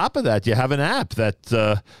on top of that, you have an app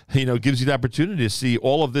that, gives you the opportunity to see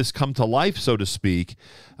all of this come to life, so to speak,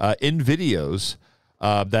 in videos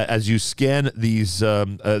that as you scan these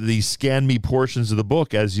Scan Me portions of the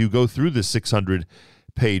book as you go through the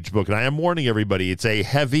 600-page book. And I am warning everybody, it's a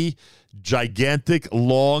heavy, gigantic,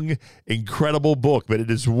 long, incredible book, but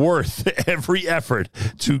it is worth every effort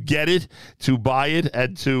to get it, to buy it,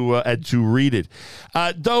 and to read it.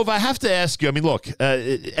 Dov, I have to ask you, I mean, look,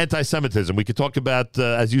 anti-Semitism, we could talk about,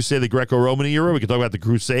 as you say, the Greco-Roman era, we could talk about the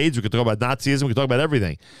Crusades, we could talk about Nazism, we could talk about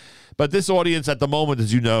everything. But this audience at the moment,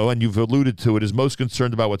 as you know, and you've alluded to it, is most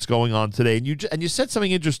concerned about what's going on today. And you said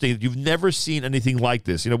something interesting, that you've never seen anything like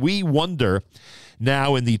this. We wonder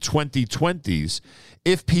now in the 2020s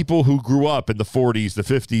if people who grew up in the 40s, the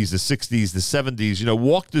 50s, the 60s, the 70s,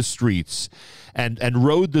 walked the streets and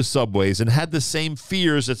rode the subways and had the same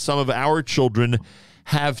fears that some of our children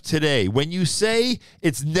have today. When you say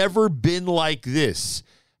it's never been like this,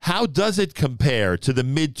 how does it compare to the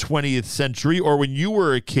mid-20th century or when you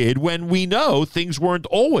were a kid, when we know things weren't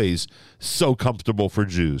always so comfortable for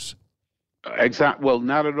Jews? Well,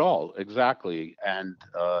 not at all. Exactly. And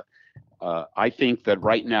I think that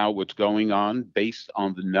right now what's going on, based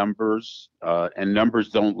on the numbers, and numbers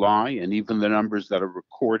don't lie, and even the numbers that are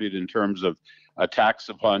recorded in terms of attacks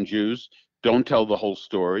upon Jews don't tell the whole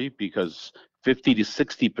story, because 50 to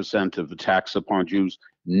 60% of attacks upon Jews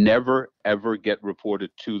never, ever get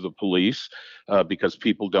reported to the police because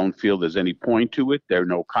people don't feel there's any point to it. There are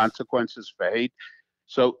no consequences for hate.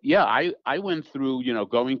 So, yeah, I went through,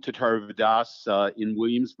 going to Torah Vodaas in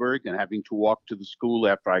Williamsburg and having to walk to the school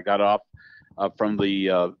after I got off from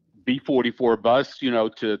the B-44 bus,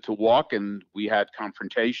 to walk. And we had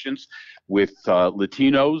confrontations with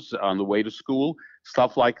Latinos on the way to school,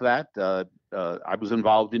 stuff like that. I was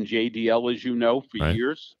involved in JDL, as you know, for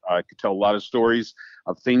years. I could tell a lot of stories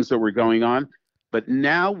of things that were going on. But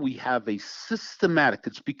now we have a systematic,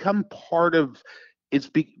 it's become part of,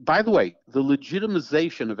 by the way, the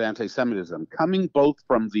legitimization of anti-Semitism coming both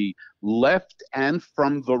from the left and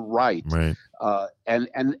from the right, and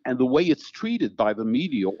the way it's treated by the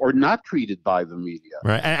media or not treated by the media.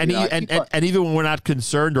 Right, and even when we're not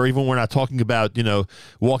concerned, or even when we're not talking about,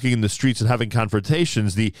 walking in the streets and having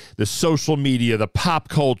confrontations, the social media, the pop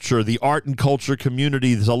culture, the art and culture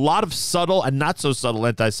community, there's a lot of subtle and not so subtle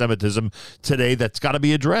anti-Semitism today that's got to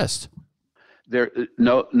be addressed. There,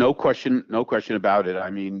 no question about it. I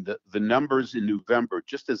mean, the numbers in November,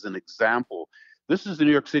 just as an example, this is the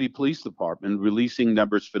New York City Police Department releasing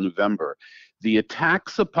numbers for November. The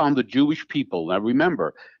attacks upon the Jewish people. Now,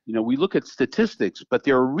 remember, we look at statistics, but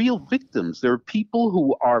there are real victims. There are people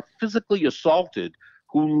who are physically assaulted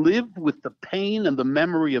who live with the pain and the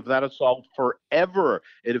memory of that assault forever.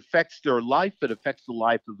 It affects their life. It affects the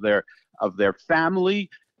life of their family.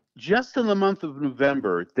 Just in the month of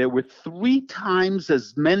November, there were 3 times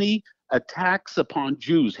as many attacks upon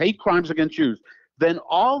Jews, hate crimes against Jews, than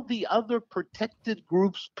all the other protected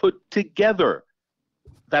groups put together.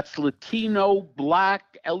 That's Latino, Black,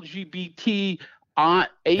 LGBT,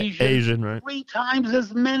 Asian, right? 3 times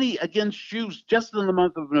as many against Jews just in the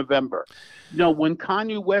month of November. When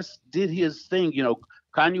Kanye West did his thing,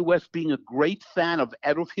 Kanye West being a great fan of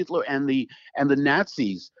Adolf Hitler and the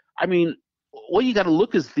Nazis, I mean, all you got to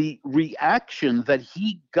look is the reaction that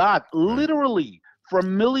he got, literally,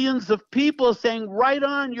 from millions of people saying, right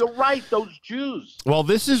on, you're right, those Jews. Well,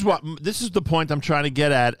 this is the point I'm trying to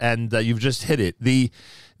get at, and you've just hit it.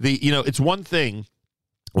 It's one thing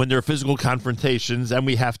when there are physical confrontations, and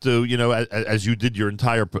we have to, as you did your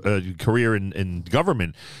entire career in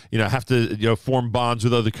government, have to, form bonds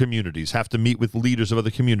with other communities, have to meet with leaders of other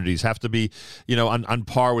communities, have to be, on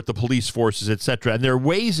par with the police forces, etc. And there are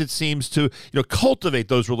ways, it seems, to, cultivate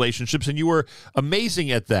those relationships, and you were amazing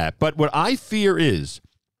at that. But what I fear is,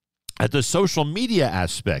 at the social media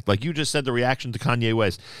aspect, like you just said, the reaction to Kanye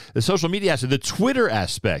West, the social media aspect, the Twitter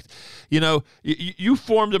aspect. You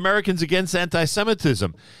formed Americans Against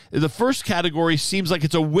Anti-Semitism. The first category seems like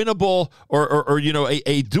it's a winnable or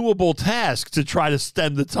a doable task to try to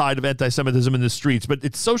stem the tide of anti-Semitism in the streets. But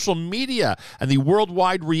it's social media and the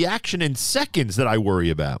worldwide reaction in seconds that I worry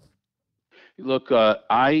about. Look,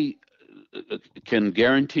 I can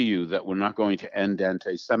guarantee you that we're not going to end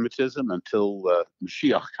anti-Semitism until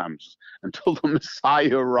Mashiach comes, until the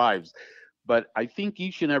Messiah arrives. But I think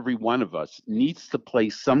each and every one of us needs to play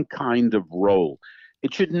some kind of role.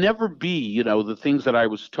 It should never be, the things that I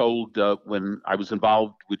was told when I was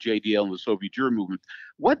involved with JDL and the Soviet Jewry movement.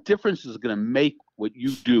 What difference is it going to make what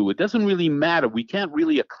you do? It doesn't really matter. We can't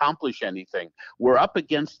really accomplish anything. We're up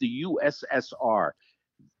against the USSR.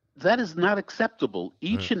 That is not acceptable.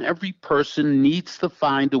 Each and every person needs to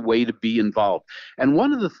find a way to be involved. And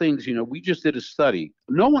one of the things, we just did a study.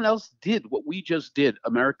 No one else did what we just did,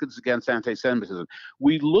 Americans Against Anti-Semitism.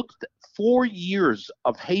 We looked at 4 years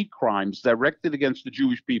of hate crimes directed against the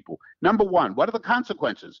Jewish people. Number one, what are the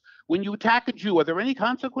consequences? When you attack a Jew, are there any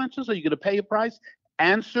consequences? Are you going to pay a price?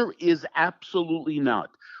 Answer is absolutely not.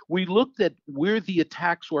 We looked at where the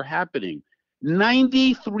attacks were happening.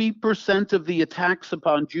 93% of the attacks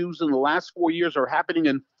upon Jews in the last 4 years are happening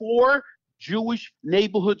in 4 Jewish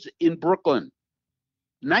neighborhoods in Brooklyn.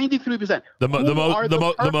 93%. The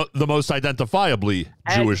most identifiably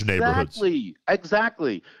Jewish neighborhoods.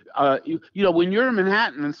 Exactly. When you're in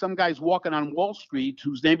Manhattan and some guy's walking on Wall Street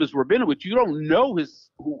whose name is Rabinowitz, you don't know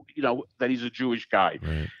that he's a Jewish guy.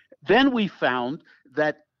 Right. Then we found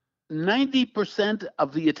that 90%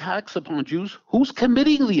 of the attacks upon Jews, who's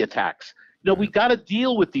committing the attacks? We got to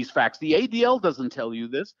deal with these facts. The ADL doesn't tell you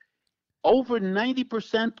this. Over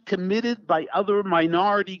 90% committed by other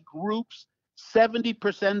minority groups,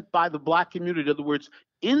 70% by the black community. In other words,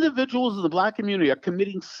 individuals in the black community are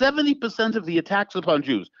committing 70% of the attacks upon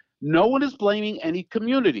Jews. No one is blaming any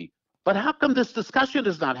community. But how come this discussion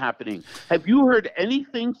is not happening? Have you heard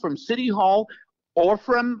anything from City Hall or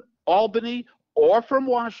from Albany or from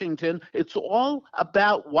Washington? It's all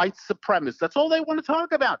about white supremacists. That's all they want to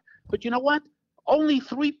talk about. But you know what? Only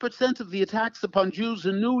 3% of the attacks upon Jews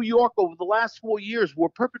in New York over the last 4 years were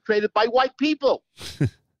perpetrated by white people.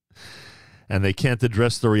 And they can't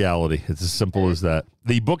address the reality. It's as simple as that.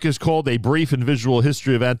 The book is called A Brief and Visual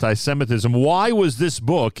History of Anti-Semitism. Why was this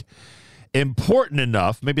book important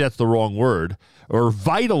enough, maybe that's the wrong word, or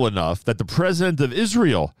vital enough that the president of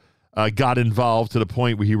Israel got involved to the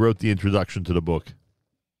point where he wrote the introduction to the book?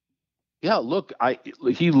 Yeah, look,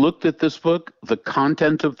 he looked at this book, the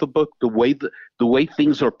content of the book, the way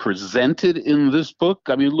things are presented in this book.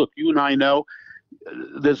 I mean, look, you and I know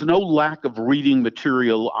there's no lack of reading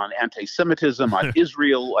material on anti-Semitism, on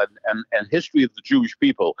Israel, and history of the Jewish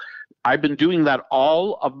people. I've been doing that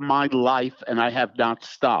all of my life, and I have not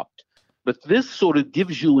stopped. But this sort of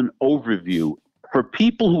gives you an overview for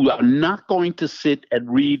people who are not going to sit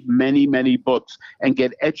and read many, many books and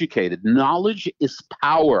get educated. Knowledge is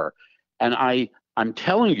power. And I'm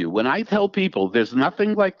telling you, when I tell people there's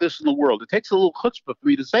nothing like this in the world, it takes a little chutzpah for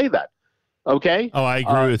me to say that. Okay? Oh, I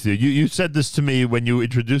agree with you. You said this to me when you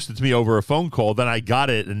introduced it to me over a phone call. Then I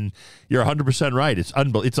got it, and you're 100% right. It's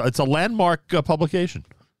unbelievable. It's a landmark publication.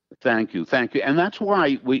 Thank you. And that's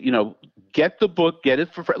why we, get the book, get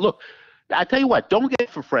it for free. Look, I tell you what, don't get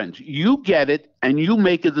it for friends. You get it, and you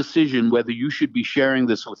make a decision whether you should be sharing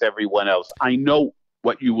this with everyone else. I know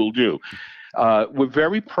what you will do. We're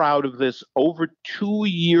very proud of this. Over 2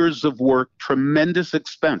 years of work, tremendous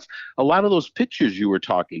expense. A lot of those pictures you were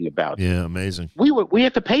talking about. Yeah, amazing. We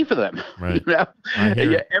had to pay for them. Right.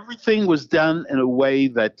 Everything was done in a way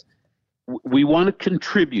that we want to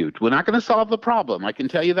contribute. We're not going to solve the problem. I can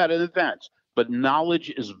tell you that in advance. But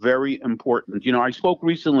knowledge is very important. I spoke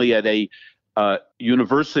recently at a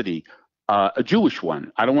university. A Jewish one.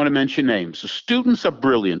 I don't want to mention names. The students are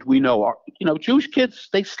brilliant. We know, Jewish kids,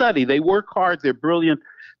 they study, they work hard, they're brilliant.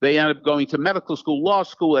 They end up going to medical school, law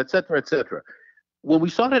school, et cetera, et cetera. When we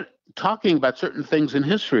started talking about certain things in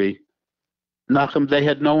history, Nachum, they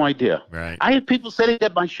had no idea. Right. I had people sitting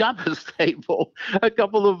at my Shabbos table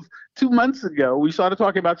 2 months ago. We started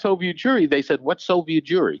talking about Soviet Jewry. They said, "What's Soviet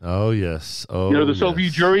Jewry?" Oh, yes. Oh, the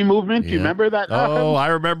Soviet Jewry movement. Do you remember that? Oh, I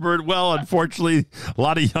remember it well. Unfortunately, a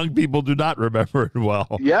lot of young people do not remember it well.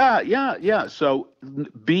 Yeah. So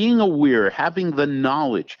being aware, having the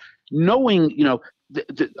knowledge, knowing,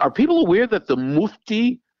 are people aware that the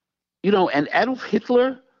Mufti, and Adolf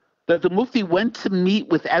Hitler, that the Mufti went to meet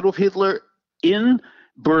with Adolf Hitler in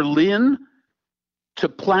Berlin to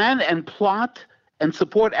plan and plot and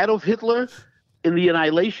support Adolf Hitler in the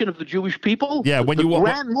annihilation of the Jewish people? Yeah, when the you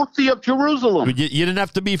Grand Mufti of Jerusalem. You didn't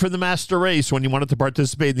have to be from the master race when you wanted to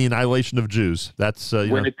participate in the annihilation of Jews. That's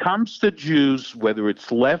when it comes to Jews, whether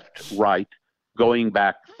it's left, right, going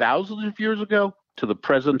back thousands of years ago to the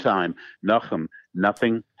present time, Nachum,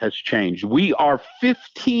 nothing has changed. We are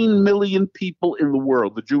 15 million people in the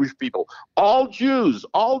world, the Jewish people, all Jews,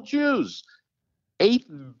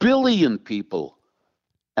 8 billion people.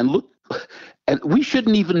 And look, and we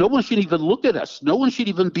shouldn't even, no one should even look at us. No one should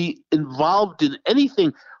even be involved in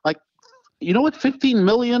anything. Like, you know what 15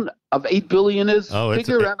 million of 8 billion is?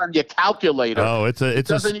 Figure it out on your calculator. It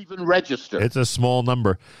doesn't even register. It's a small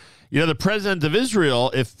number. You know, the president of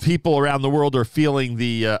Israel, if people around the world are feeling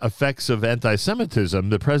the effects of anti-Semitism,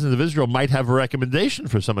 the president of Israel might have a recommendation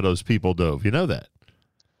for some of those people, Dov. You know that?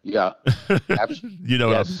 Yeah. You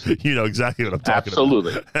know exactly what I'm talking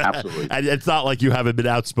about. Absolutely. And it's not like you haven't been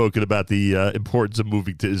outspoken about the importance of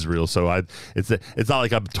moving to Israel. So it's not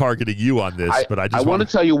like I'm targeting you on this, but I want to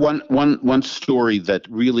tell you one story that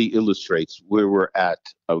really illustrates where we're at.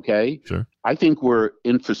 Okay. Sure. I think we're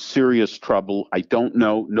in for serious trouble. I don't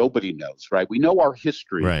know. Nobody knows, right? We know our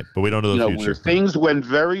history. Right. But we don't know the future. Where things went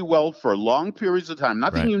very well for long periods of time.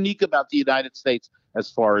 Nothing unique about the United States as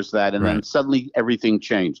far as that. And then suddenly everything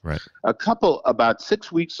changed. Right. About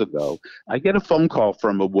 6 weeks ago, I get a phone call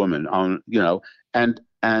from a woman and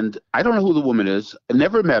I don't know who the woman is. I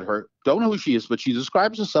never met her. Don't know who she is, but she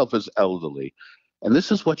describes herself as elderly. And this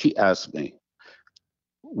is what she asked me.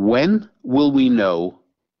 When will we know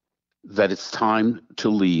that it's time to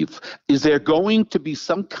leave? Is there going to be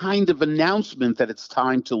some kind of announcement that it's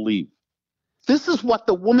time to leave? This is what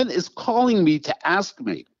the woman is calling me to ask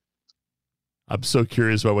me. I'm so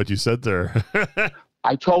curious about what you said there.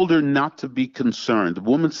 I told her not to be concerned. The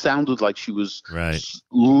woman sounded like she was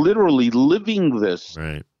literally living this.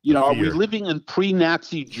 Right. Are we living in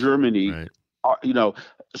pre-Nazi Germany? Right.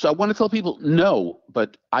 So I want to tell people, no,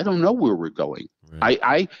 but I don't know where we're going.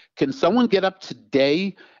 Right. Can someone get up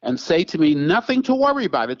today and say to me, nothing to worry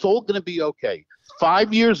about. It's all going to be okay.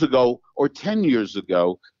 5 years ago or 10 years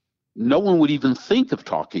ago, no one would even think of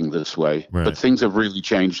talking this way. Right. But things have really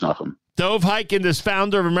changed, Nachum. Dov Hikind is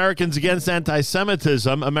founder of Americans Against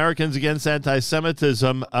Anti-Semitism. Americans Against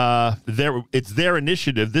Anti-Semitism, it's their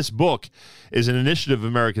initiative. This book is an initiative of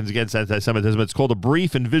Americans Against Anti-Semitism. It's called A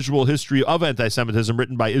Brief and Visual History of Anti-Semitism,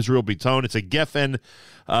 written by Israel Biton. It's a Geffen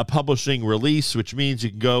publishing release, which means you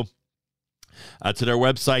can go to their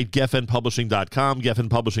website,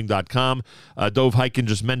 geffenpublishing.com. Dov Hikind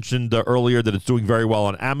just mentioned earlier that it's doing very well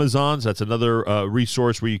on Amazon. So that's another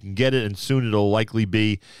resource where you can get it, and soon it'll likely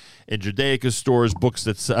be in Judaica stores,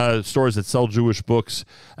 stores that sell Jewish books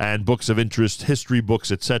and books of interest, history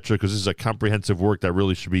books, etc., because this is a comprehensive work that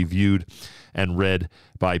really should be viewed and read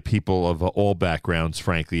by people of all backgrounds,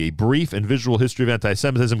 frankly. A brief and visual history of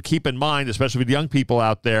anti-Semitism. Keep in mind, especially with young people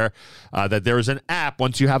out there, that there is an app.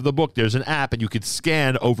 Once you have the book, there's an app, and you could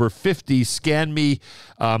scan over 50 Scan Me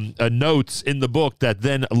notes in the book that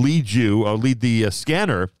then lead the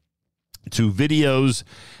scanner to videos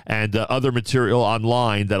and other material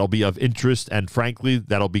online that'll be of interest, and frankly,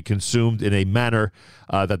 that'll be consumed in a manner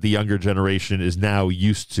that the younger generation is now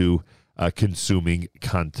used to consuming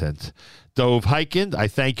content. Dov Hikind, I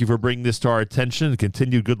thank you for bringing this to our attention, and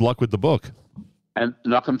continued good luck with the book. And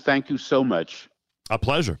Nachum, thank you so much. A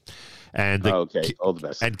pleasure. And okay, all the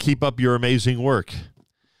best. And keep up your amazing work.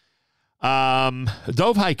 Dov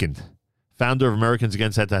Hikind, founder of Americans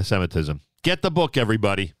Against Anti-Semitism. Get the book,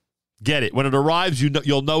 everybody. Get it. When it arrives,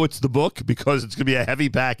 you'll know it's the book, because it's going to be a heavy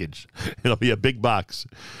package. It'll be a big box.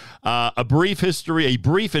 A brief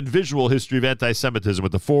and visual history of anti-Semitism,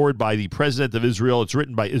 with the foreword by the President of Israel. It's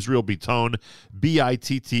written by Israel Biton,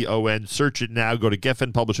 Bitton. Search it now. Go to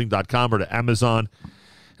geffenpublishing.com or to Amazon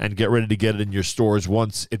and get ready to get it in your stores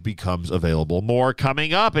once it becomes available. More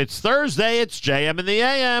coming up. It's Thursday. It's JM in the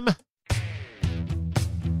AM.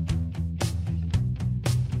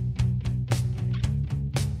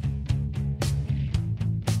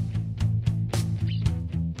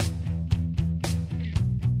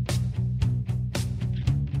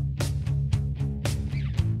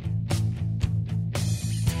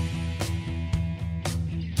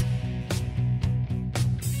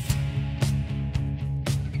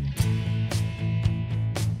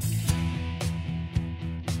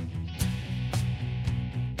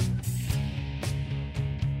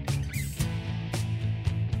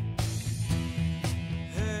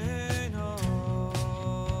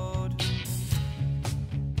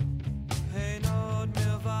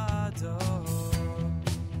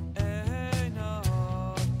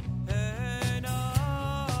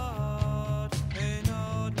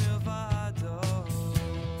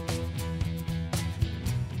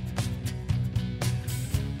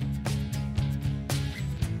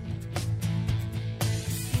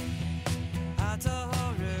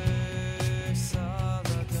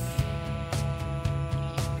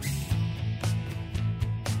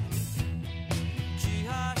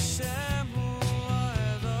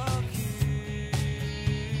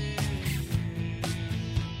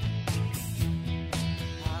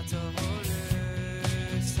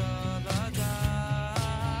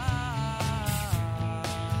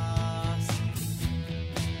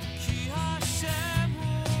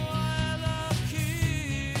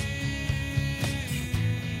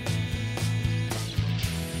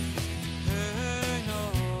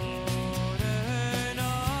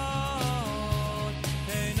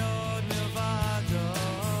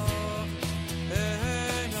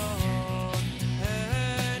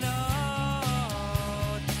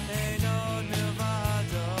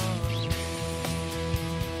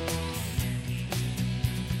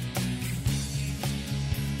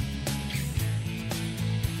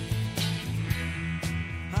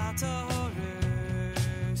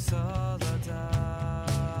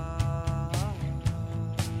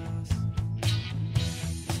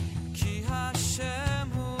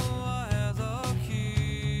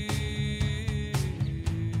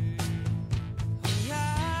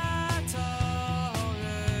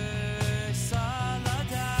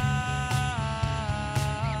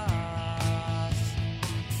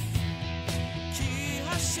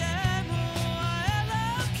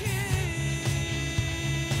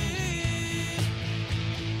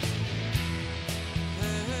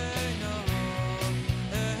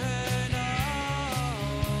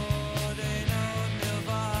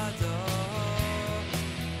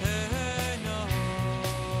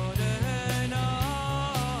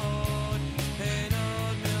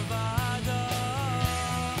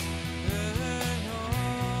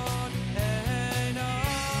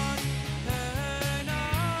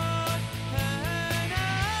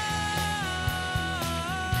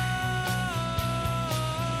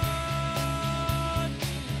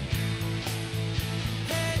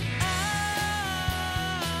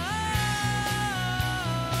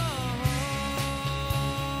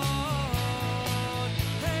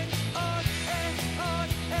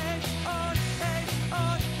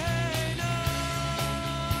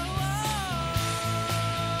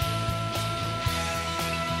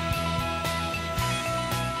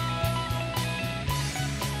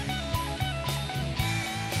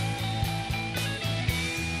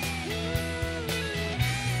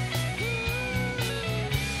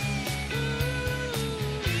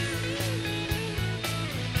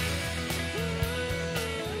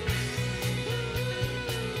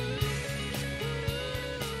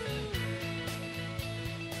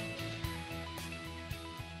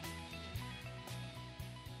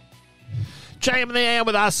 JM in the AM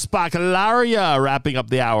with Aspak Laria, wrapping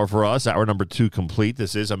up the hour for us. Hour number 2 complete.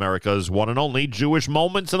 This is America's one and only Jewish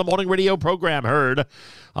Moments in the Morning radio program, heard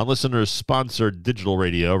on listeners-sponsored digital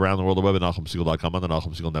radio around the world, the web at NachumSegal.com, on the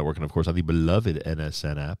Nachum Segal Network, and, of course, on the beloved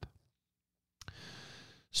NSN app.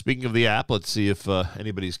 Speaking of the app, let's see if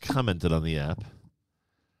anybody's commented on the app.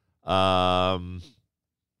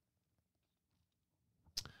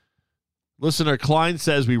 Listener Klein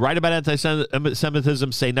says, we write about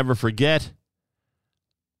anti-Semitism, say never forget.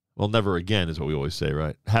 Well, never again is what we always say,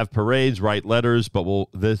 right? Have parades, write letters, but will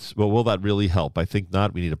that really help? I think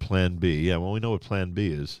not. We need a plan B. Yeah, well, we know what plan B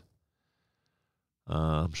is.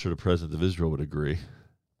 I'm sure the president of Israel would agree.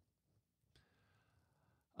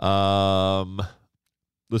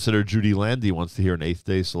 Listener Judy Landy wants to hear an eighth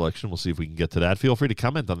day selection. We'll see if we can get to that. Feel free to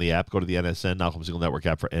comment on the app. Go to the NSN, Nachum Segal Network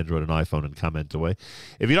app for Android and iPhone, and comment away.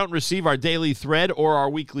 If you don't receive our daily thread or our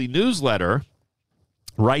weekly newsletter,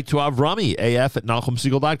 write to Avrami,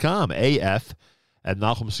 af@NachumSegal.com,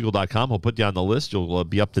 af@NachumSegal.com. He'll put you on the list. You'll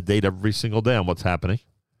be up to date every single day on what's happening,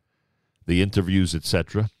 the interviews,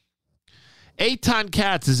 etc. Eitan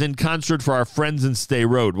Katz is in concert for our friends in Stay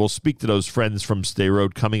Road. We'll speak to those friends from Stay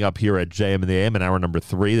Road coming up here at JM in the AM in hour number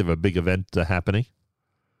 3. They have a big event happening.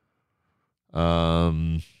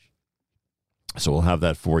 So we'll have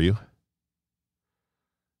that for you.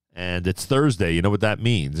 And it's Thursday. You know what that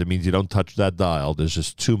means. It means you don't touch that dial. There's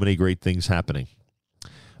just too many great things happening.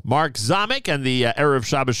 Mark Zamek and the Erev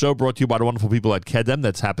Shabbos show brought to you by the wonderful people at Kedem.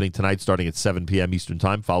 That's happening tonight starting at 7 p.m. Eastern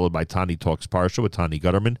Time, followed by Tani Talks Parsha with Tani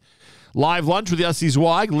Gutterman. Live lunch with Yossi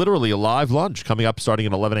Zweig, literally a live lunch, coming up starting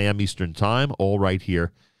at 11 a.m. Eastern Time, all right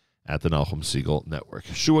here at the Nachum Segal Network.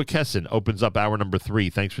 Shua Kessin opens up hour number 3.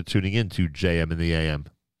 Thanks for tuning in to JM in the AM.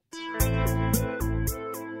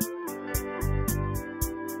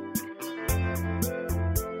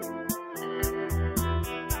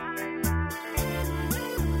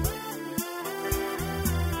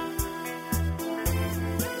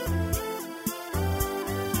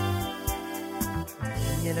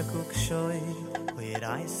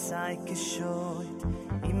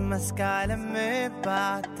 Immer skala me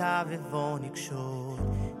bata vevonik shoy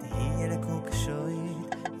de here kuk shoy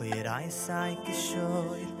where I say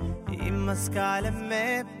shoy immer skala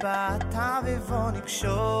me bata vevonik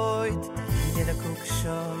shoy de here kuk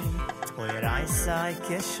shoy where I say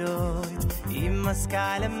shoy immer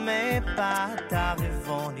skala me bata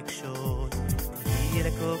vevonik shoy de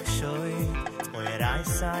here kuk shoy where I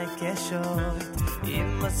say shoy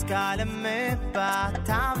immer skala me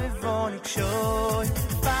bata vevonik shoy.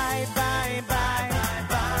 Bye, bye, bye, bye,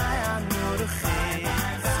 bye, I know the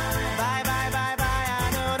hits. Bye, bye, bye, bye,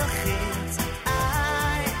 I know the hits. I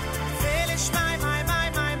finish my,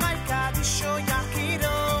 Kadisho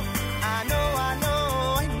Yakiro. I know,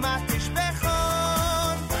 I'm Matish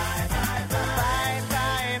Bechon. Bye, bye,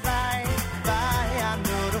 bye, bye, bye, bye, I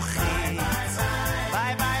know the hits.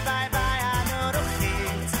 Bye, bye, bye, bye, I know the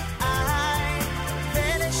hits. I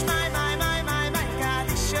finish my,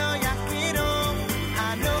 Kadisho Yakiro.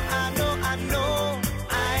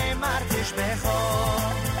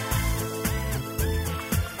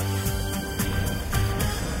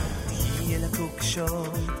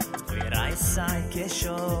 Where I say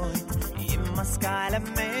keshoy Imma skala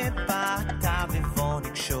me bata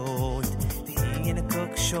vivonik shoy The in a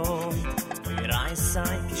cook shoy Where I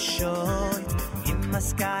say keshoy Imma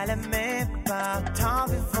skala me bata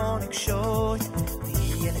vivonik shoy The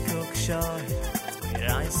in a cook shoy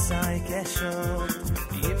Where I say keshoy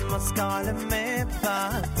Imma skala me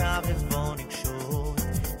bata vivonik shoy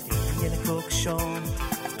The in a cook shoy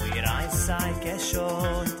Where I say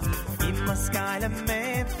keshoy Imma skala me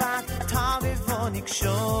bata vivonik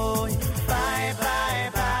shoy Bye, bye,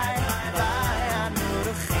 bye, bye, I know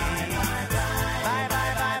the hits. Bye,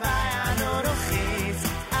 bye, bye, bye, I know the hits.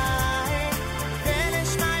 I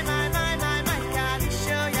finish my,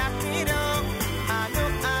 Kadisho Yakiro. I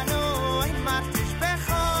know, I'm Matish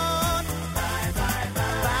Bechon. Bye, bye,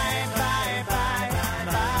 bye, bye, bye,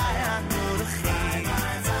 bye, I know the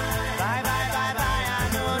hits. Bye, bye, bye, bye, I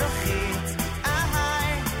know the hits.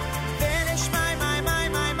 Finish my,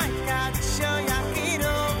 Kadisho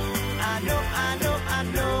Yakiro. I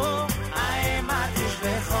know,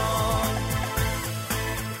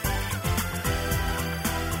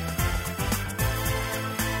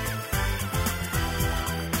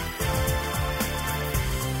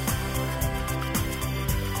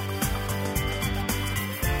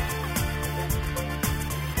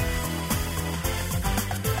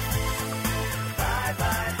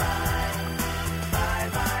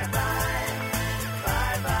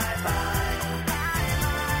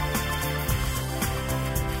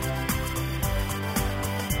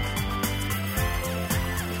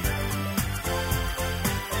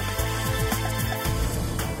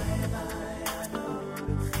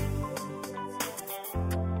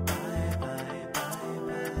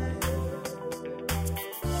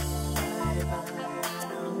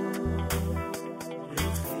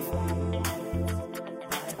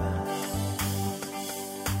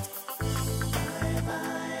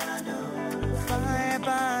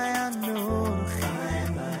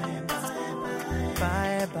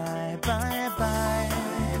 bye, bye,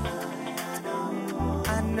 bye.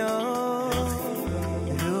 I know,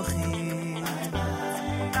 Ruchi. Bye,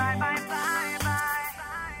 bye, bye, bye, bye,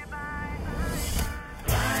 bye,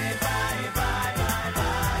 bye, bye, bye, bye,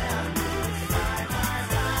 bye. Bye, bye,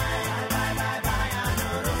 bye, bye, bye, bye. I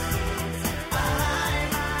know, Ruchi. Bye,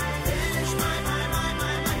 bye, finish my,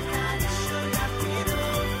 Kaddish, oh, Yapiru.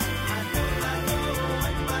 I know,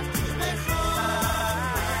 I'm not to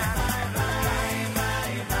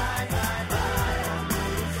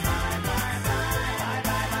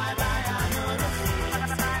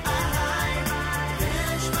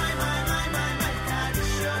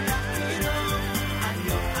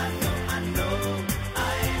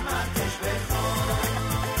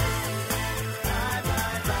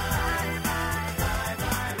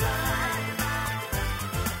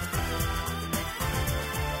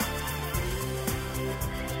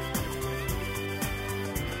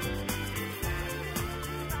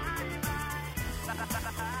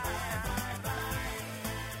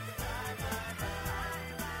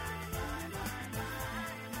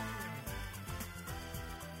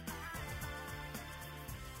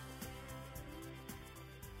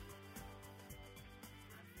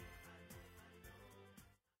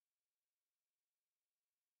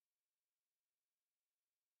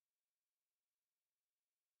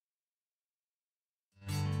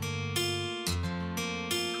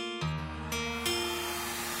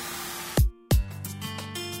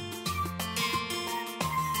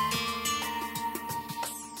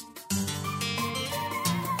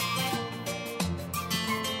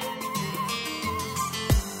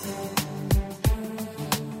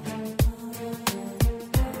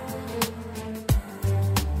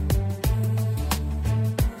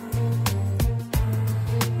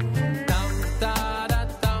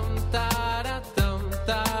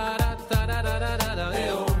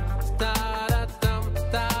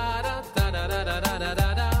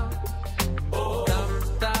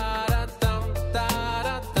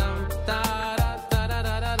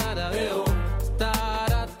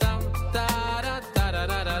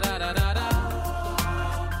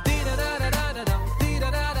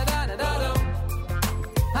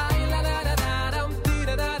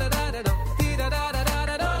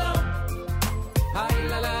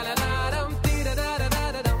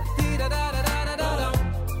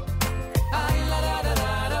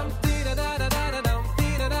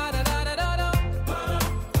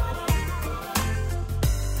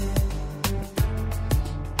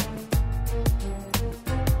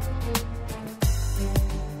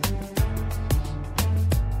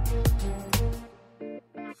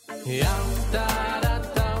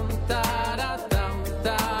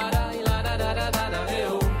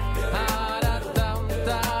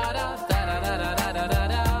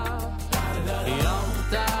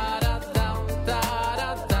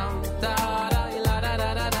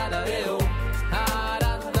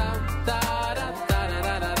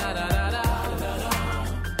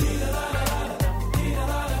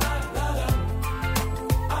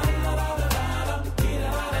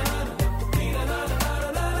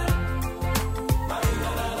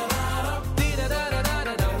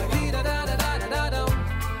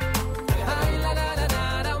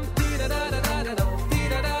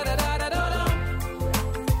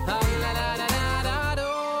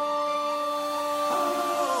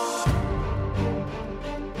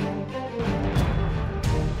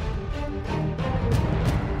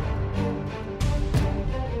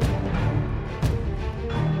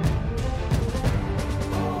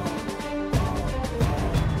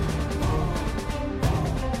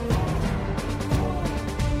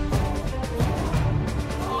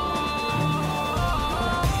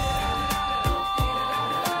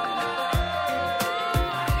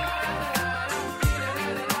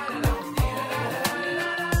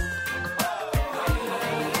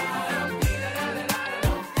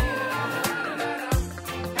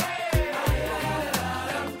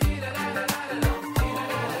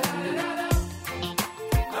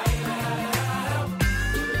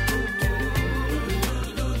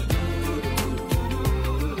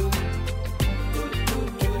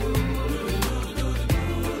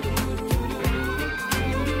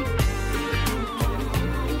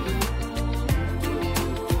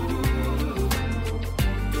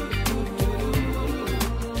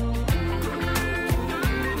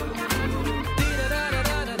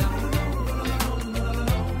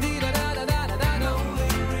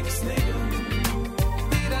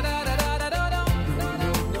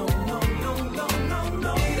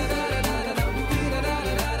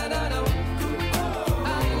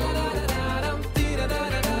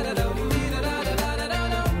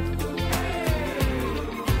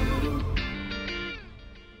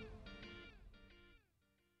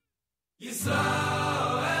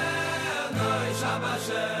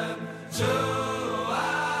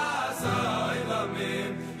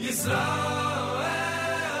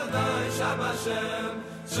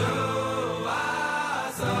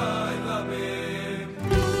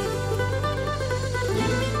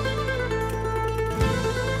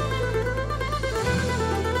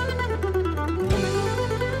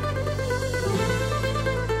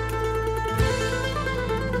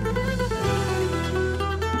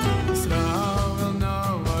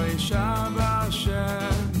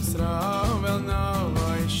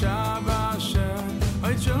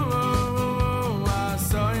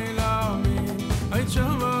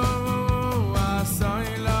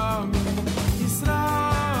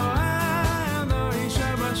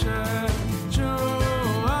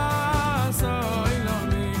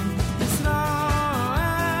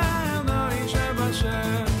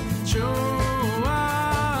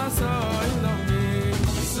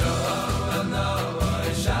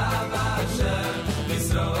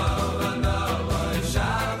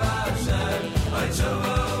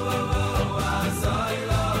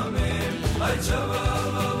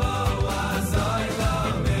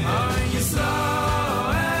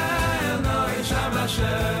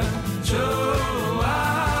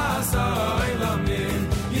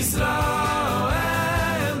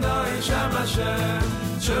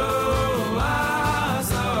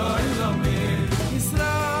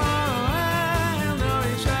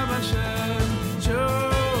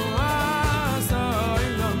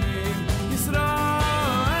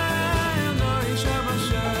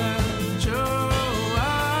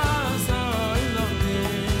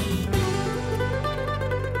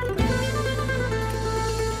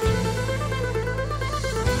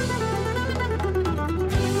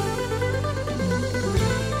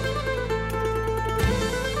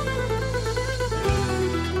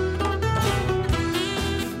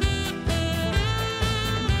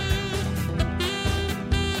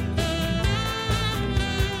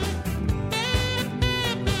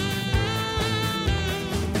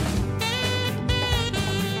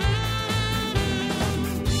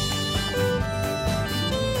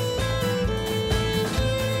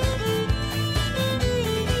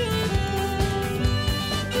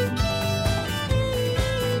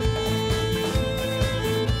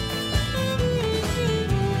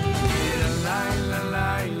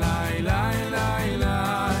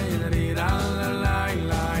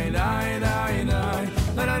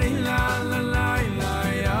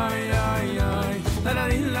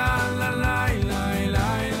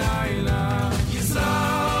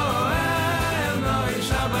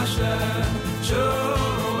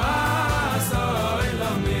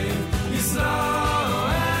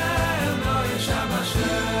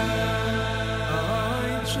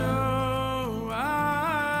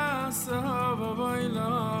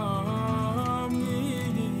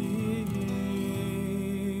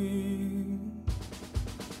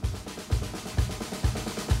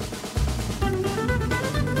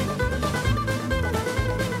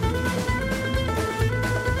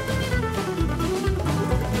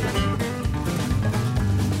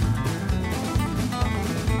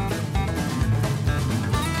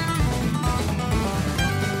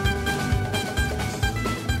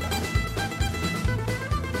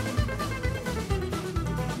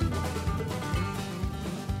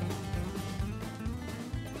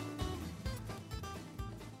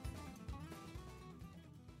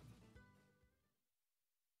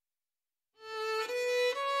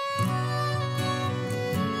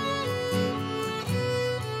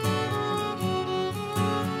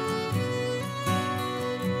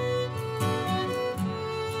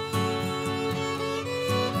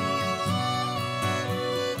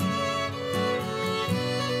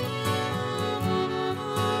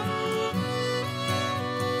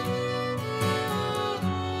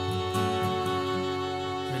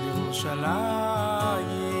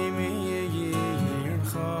ירושלים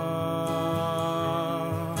עירך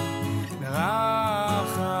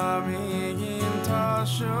ברחמים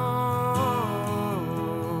תשוב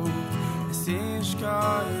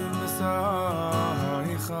תשכון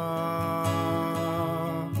בשריך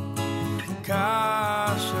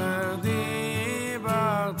כאשר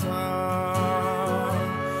דיברת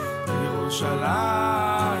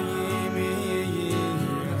ירושלים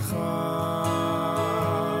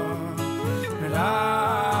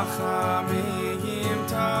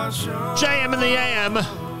JM in the AM.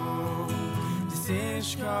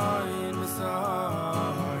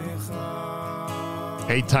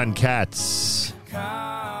 Eitan Katz.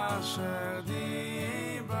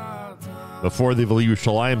 Before the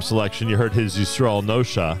Yerushalayim selection, you heard his Yisrael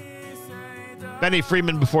Nosha. Benny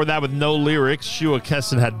Freeman before that with No Lyrics. Shua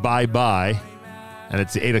Kessin had Bye Bye. And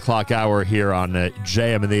it's the 8 o'clock hour here on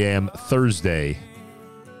JM and the AM Thursday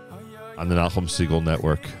on the Nachum Segal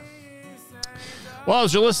Network. Well,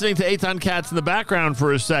 as you're listening to Eitan Katz in the background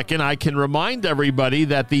for a second, I can remind everybody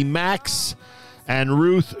that the Max and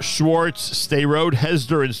Ruth Schwartz Sderot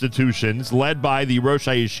Hesder institutions, led by the Rosh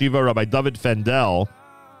HaYeshiva, Rabbi David Fendel,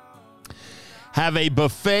 have a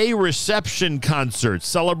buffet reception concert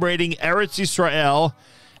celebrating Eretz Yisrael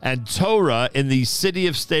and Torah in the city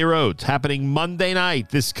of Sderot, happening Monday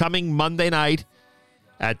night, this coming Monday night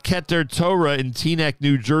at Keter Torah in Teaneck,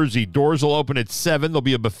 New Jersey. Doors will open at 7. There'll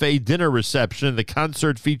be a buffet dinner reception. The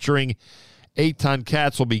concert featuring Eitan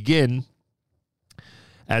Katz will begin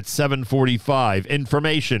at 7:45.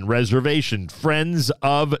 Information, reservation,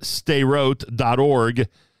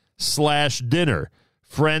 friendsofsderot.org/dinner.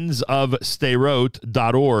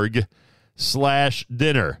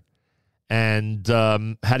 friendsofsderot.org/dinner. And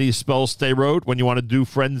how do you spell Sderot when you want to do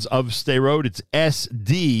Friends of Sderot? It's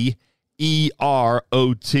SDEROT.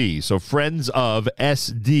 So friends of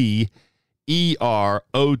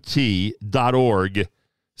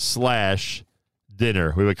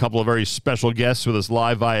SDEROT.org/dinner. We have a couple of very special guests with us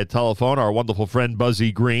live via telephone. Our wonderful friend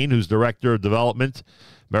Buzzy Green, who's Director of Development,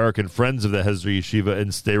 American Friends of the Hesder Yeshiva in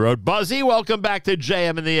Sderot. Buzzy, welcome back to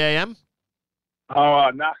JM and the AM.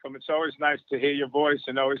 Oh, Nachum, it's always nice to hear your voice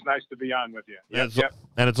and always nice to be on with you. Yep.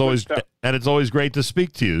 And it's always great to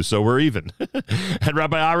speak to you, so we're even. And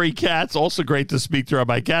Rabbi Ari Katz, also great to speak to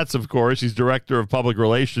Rabbi Katz, of course. He's Director of Public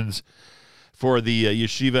Relations for the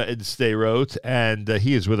Yeshiva in Sderot, and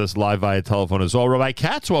he is with us live via telephone as well. Rabbi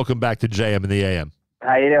Katz, welcome back to JM and the AM.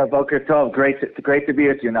 How you doing? Boker Tov. Great to be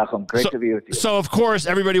with you, Nachum. Great to be with you. So, of course,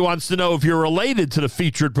 everybody wants to know if you're related to the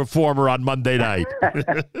featured performer on Monday night.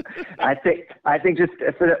 I think just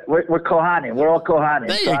we're Kohanim. We're all Kohanim.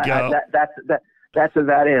 There you go. That's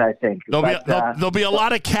about it, I think. There'll be a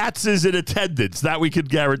lot of Katzes in attendance. That we could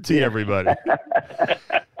guarantee everybody.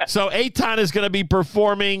 So Eitan is going to be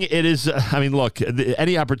performing. It is, look,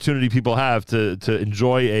 any opportunity people have to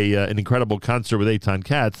enjoy an incredible concert with Eitan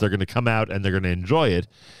Katz, they're going to come out and they're going to enjoy it.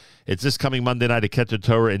 It's this coming Monday night at Keter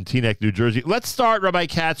Torah in Teaneck, New Jersey. Let's start, Rabbi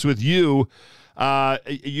Katz, with you.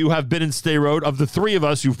 You have been in Sderot. Of the three of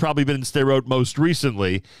us, you've probably been in Sderot most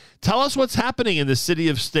recently. Tell us what's happening in the city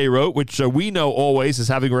of Sderot, which we know always is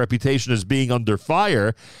having a reputation as being under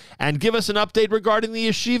fire, and give us an update regarding the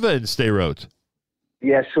yeshiva in Sderot.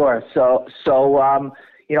 Yeah, sure. So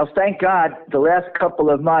thank God the last couple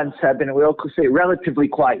of months have been, relatively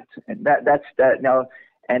quiet, and that's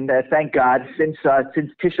And thank God, since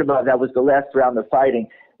Tisha B'Av, that was the last round of fighting,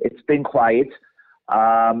 it's been quiet.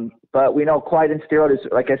 But we know quiet in Sderot is,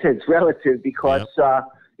 like I said, it's relative because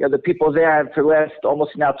the people there for the last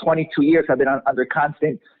almost now 22 years have been under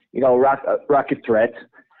constant rocket threat.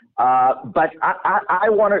 But I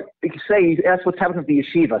want to say, you asked what's happening with the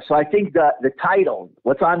yeshiva. So I think the title,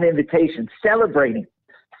 what's on the invitation, celebrating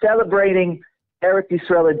Eretz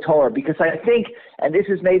Yisrael and Torah, because I think, and this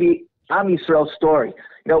is maybe Am Yisrael's story,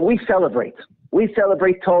 we celebrate. We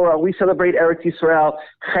celebrate Torah. We celebrate Eretz Yisrael,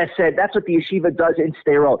 Chesed. That's what the yeshiva does in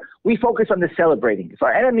Sderot. We focus on the celebrating. If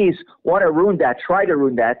our enemies want to ruin that, try to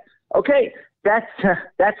ruin that, okay, that's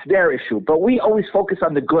their issue. But we always focus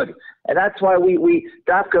on the good. And that's why we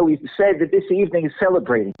said that this evening is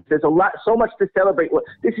celebrating. There's so much to celebrate.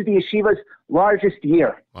 This is the yeshiva's largest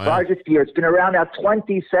year. Wow. Largest year. It's been around now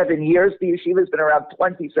 27 years. The yeshiva's been around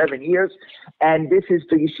 27 years. And this is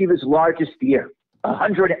the yeshiva's largest year.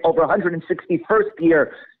 Over 161st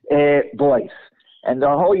year boys. And the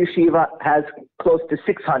whole yeshiva has close to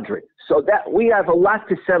 600. So that we have a lot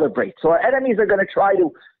to celebrate. So our enemies are going to try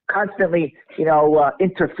to constantly,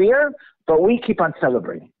 interfere, but we keep on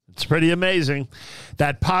celebrating. It's pretty amazing.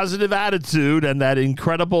 That positive attitude and that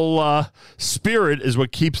incredible spirit is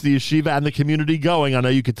what keeps the yeshiva and the community going. I know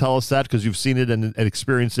you could tell us that because you've seen it and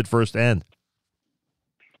experienced it firsthand.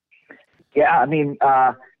 Yeah,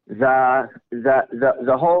 the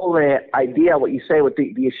whole idea, what you say with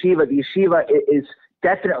the yeshiva is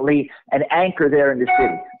definitely an anchor there in the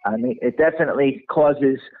city. It definitely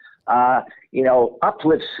causes,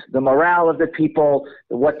 uplifts the morale of the people.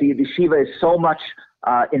 What the yeshiva is so much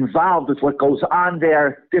involved with what goes on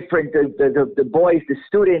there. The boys, the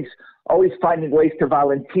students, always finding ways to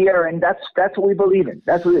volunteer, and that's what we believe in.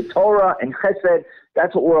 That's what the Torah and Chesed.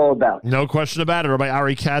 That's what we're all about. No question about it. Rabbi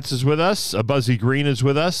Ari Katz is with us. Buzzy Green is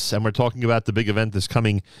with us, and we're talking about the big event this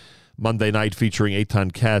coming Monday night featuring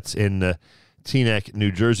Eitan Katz in Teaneck,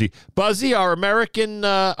 New Jersey. Buzzy, are American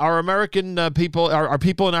people, are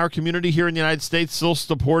people in our community here in the United States still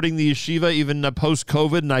supporting the yeshiva even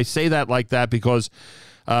post-COVID? And I say that like that because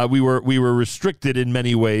we were restricted in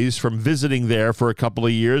many ways from visiting there for a couple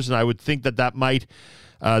of years, and I would think that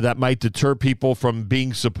might deter people from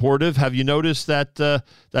being supportive. Have you noticed that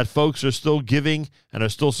that folks are still giving and are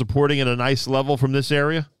still supporting at a nice level from this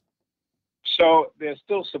area? So they're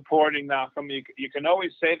still supporting Nachum. You can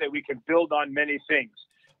always say that we can build on many things.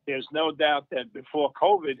 There's no doubt that before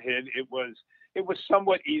COVID hit, it was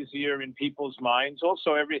somewhat easier in people's minds.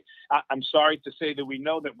 Also, I'm sorry to say that we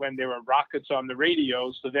know that when there are rockets on the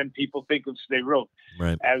radio, so then people think of Sderot.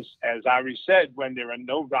 Right. As Ari said, when there are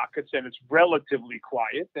no rockets and it's relatively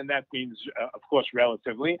quiet, and that means, of course,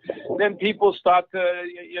 relatively, then people start to,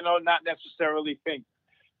 not necessarily think.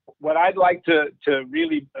 What I'd like to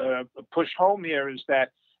really push home here is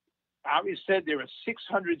that Ari said there are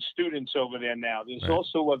 600 students over there now. There's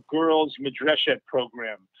also a girls' Midrashet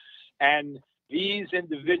program. And these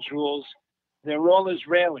individuals, they're all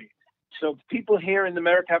Israeli. So people here in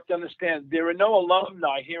America have to understand there are no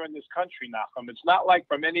alumni here in this country, Nachum. It's not like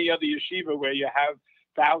from any other yeshiva where you have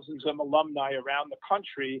thousands of alumni around the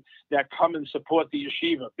country that come and support the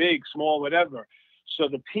yeshiva, big, small, whatever. So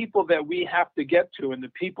the people that we have to get to and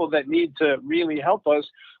the people that need to really help us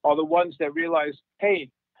are the ones that realize, hey,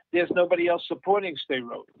 there's nobody else supporting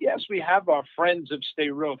Sderot. Yes, we have our friends of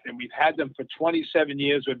Sderot, and we've had them for 27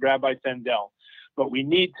 years with Rabbi Fendel. But we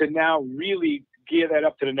need to now really gear that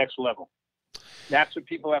up to the next level. That's what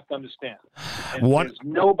people have to understand. And there's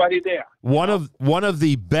nobody there. One of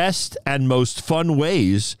the best and most fun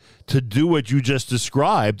ways to do what you just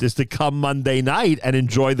described is to come Monday night and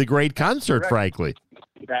enjoy the great concert. Correct. Frankly,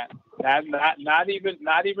 that not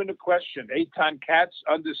even a question. Eitan Katz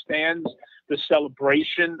understands the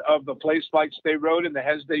celebration of a place like Sderot and the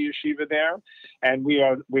Hesder Yeshiva there, and we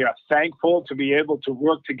are thankful to be able to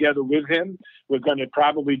work together with him. We're going to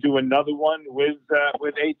probably do another one with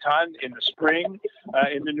Eitan in the spring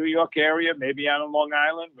in the New York area, maybe out on Long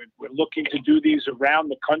Island. We're looking to do these around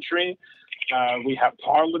the country. We have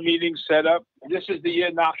parlor meetings set up. This is the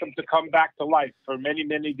year, Nachum, to come back to life for many,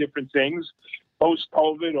 many different things.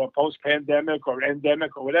 Post-COVID or post-pandemic or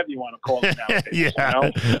endemic or whatever you want to call it nowadays. Yeah.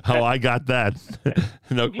 Oh, I got that.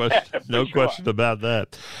 No question about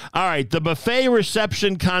that. All right. The buffet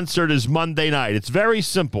reception concert is Monday night. It's very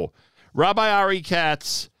simple. Rabbi Ari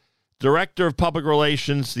Katz, Director of Public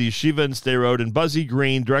Relations, the Yeshiva in Sderot, and Buzzy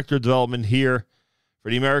Green, Director of Development here for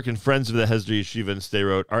the American Friends of the Hesder Yeshiva in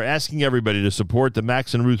Sderot, are asking everybody to support the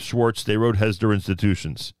Max and Ruth Schwartz Sderot Hesder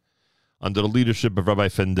institutions under the leadership of Rabbi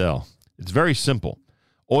Fendel. It's very simple.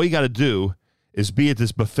 All you got to do is be at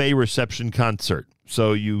this buffet reception concert.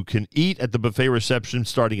 So you can eat at the buffet reception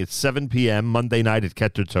starting at 7 p.m. Monday night at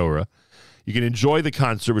Keter Torah. You can enjoy the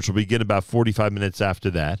concert, which will begin about 45 minutes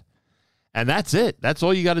after that. And that's it. That's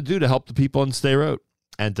all you got to do to help the people in Sderot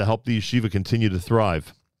and to help the yeshiva continue to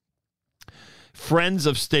thrive.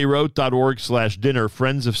 friendsofsderot.org/dinner,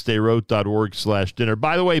 friendsofsderot.org/dinner.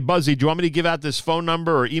 By the way, Buzzy, do you want me to give out this phone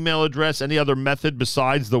number or email address, any other method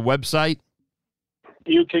besides the website?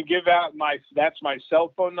 You can give out that's my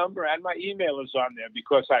cell phone number, and my email is on there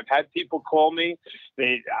because I've had people call me.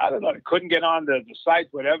 They couldn't get on the site,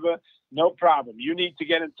 whatever. No problem. You need to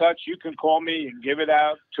get in touch. You can call me and give it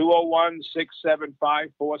out,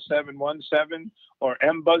 201-675-4717 or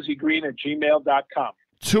mbuzzygreen@gmail.com.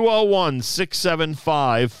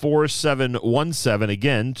 201-675-4717.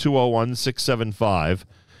 Again,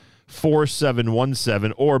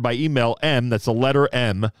 201-675-4717. Or by email, that's a letter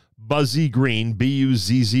M, BuzzyGreen,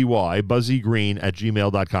 B-U-Z-Z-Y,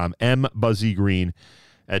 BuzzyGreen@gmail.com,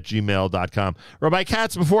 mbuzzygreen@gmail.com. Rabbi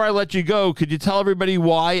Katz, before I let you go, could you tell everybody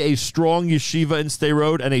why a strong yeshiva in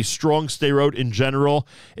Sderot and a strong Sderot in general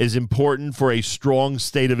is important for a strong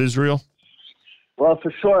state of Israel? Well,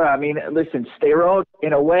 for sure. I mean, listen, Sderot,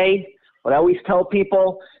 in a way, what I always tell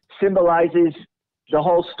people, symbolizes the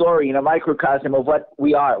whole story in a microcosm of what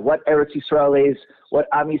we are, what Eretz Yisrael is, what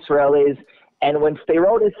Am Yisrael is. And when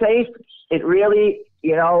Sderot is safe, it really,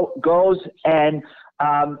 goes and,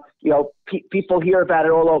 people hear about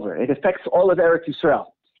it all over. It affects all of Eretz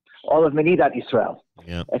Yisrael, all of Medidat Yisrael.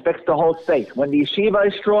 Yeah. It affects the whole state. When the yeshiva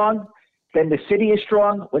is strong, then the city is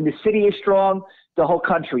strong. When the city is strong, the whole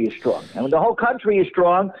country is strong. And when the whole country is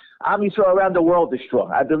strong, Am Yisrael around the world is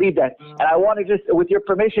strong. I believe that. And I want to just, with your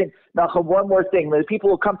permission, Nachum, one more thing. The people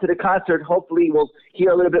who come to the concert hopefully will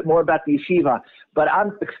hear a little bit more about the yeshiva. But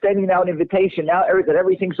I'm extending now an invitation now that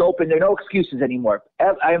everything's open. There are no excuses anymore.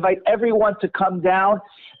 I invite everyone to come down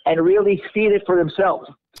and really see it for themselves.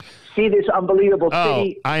 See this unbelievable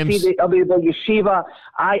city. See the unbelievable yeshiva.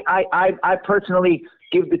 I personally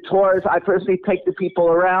give the tours. I personally take the people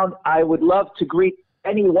around. I would love to greet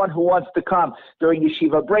anyone who wants to come during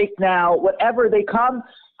yeshiva break now. Whatever they come,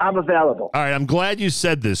 I'm available. All right, I'm glad you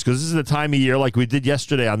said this because this is the time of year, like we did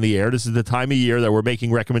yesterday on the air, this is the time of year that we're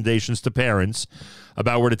making recommendations to parents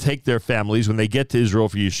about where to take their families when they get to Israel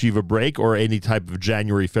for yeshiva break or any type of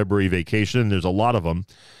January, February vacation, and there's a lot of them.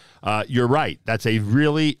 You're right. That's a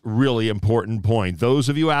really, really important point. Those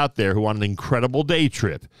of you out there who want an incredible day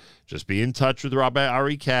trip, just be in touch with Rabbi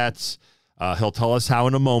Ari Katz. He'll tell us how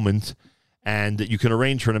in a moment. And you can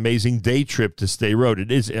arrange for an amazing day trip to Stay Road.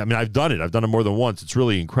 It is, I mean, I've done it. I've done it more than once. It's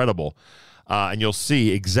really incredible. And you'll see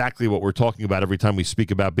exactly what we're talking about every time we speak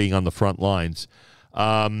about being on the front lines.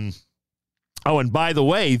 Oh, and by the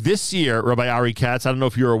way, this year, Rabbi Ari Katz, I don't know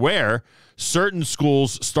if you're aware, certain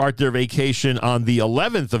schools start their vacation on the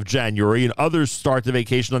 11th of January, and others start the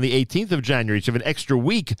vacation on the 18th of January. So you have an extra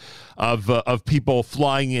week of people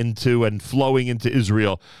flying into and flowing into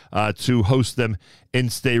Israel to host them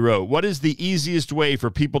in Stay Road. What is the easiest way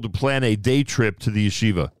for people to plan a day trip to the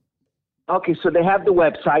yeshiva? Okay, so they have the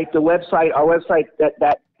website. Our website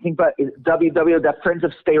that think about is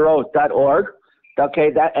www.friendsofstayroad.org.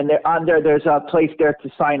 Okay, and they're on there. There's a place there to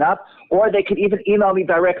sign up, or they could even email me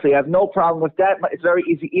directly. I have no problem with that. It's very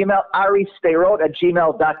easy. Email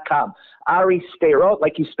aristayrod@gmail.com. Ari Stayrod,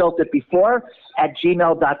 like you spelled it before,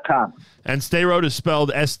 @gmail.com. And Stay Road is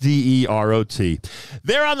spelled S-D-E-R-O-T.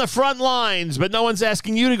 They're on the front lines, but no one's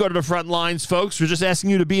asking you to go to the front lines, folks. We're just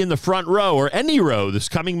asking you to be in the front row or any row this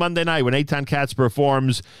coming Monday night when Eitan Katz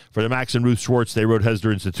performs for the Max and Ruth Schwartz Stay Road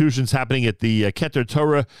Hesder Institutions, happening at the Keter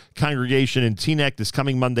Torah congregation in Teaneck this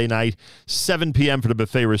coming Monday night, 7 p.m. for the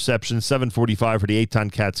buffet reception, 7:45 for the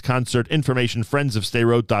Eitan Katz concert. Information,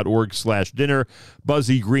 friendsofstayroad.org/dinner.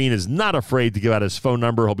 Buzzy Green is not afraid to give out his phone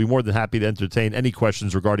number. He'll be more than happy to entertain any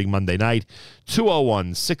questions regarding Monday night.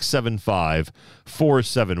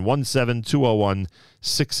 201-675-4717,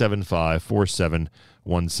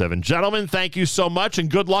 201-675-4717. Gentlemen, thank you so much,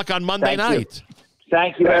 and good luck on Monday night.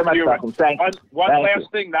 Thank you very much, Nachum. Thank you. One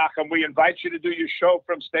last thing, Nachum. We invite you to do your show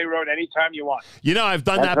from Stay Road anytime you want. You know, I've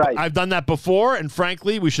done that. Right. I've done that before, and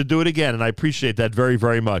frankly, we should do it again, and I appreciate that very,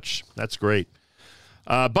 very much. That's great.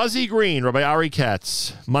 Buzzy Green, Rabbi Ari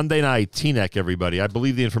Katz, Monday night, Teaneck, everybody. I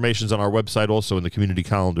believe the information's on our website also in the community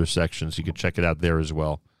calendar section, so you can check it out there as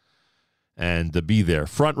well. And be there,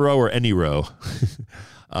 front row or any row,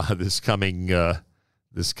 this coming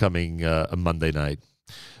Monday night.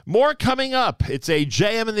 More coming up. It's a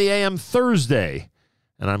JM in the AM Thursday,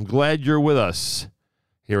 and I'm glad you're with us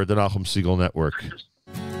here at the Nachum Segal Network.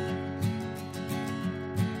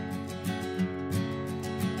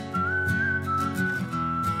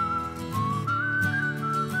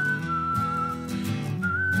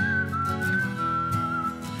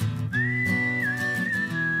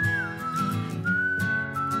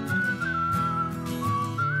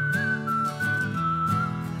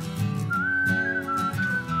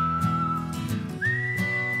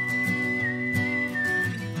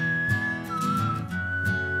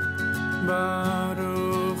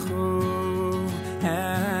 Baruch Hu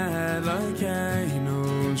Elokeinu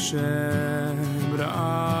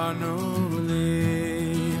shebra'anu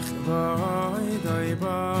lichvoidoi.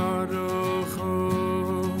 Baruch Hu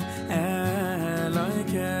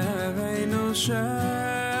Elokeinu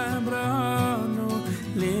shebra'anu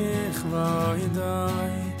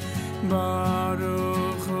lichvoidoi.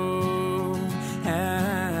 Baruch Hu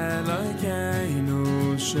Elokeinu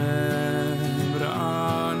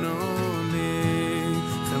shebra'anu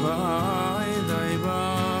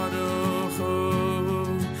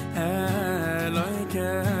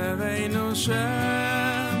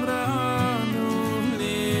Shebranu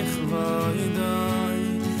lichvoidai,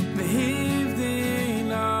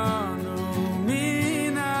 v'hivdilanu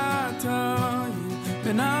minatai,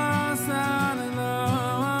 v'nasan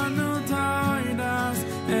lanu taidas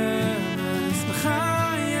emes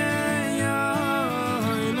b'chayei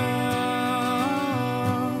olam,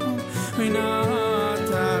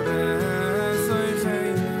 v'nata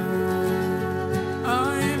b'zoicheinu,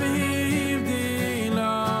 ay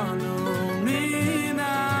v'hivdilanu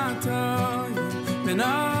minatai,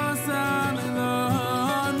 v'nasan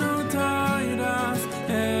lanu taidas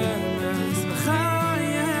emes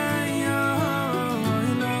b'chayei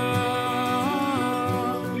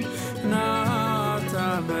olam, v'nata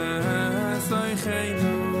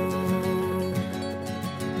b'zoicheinu.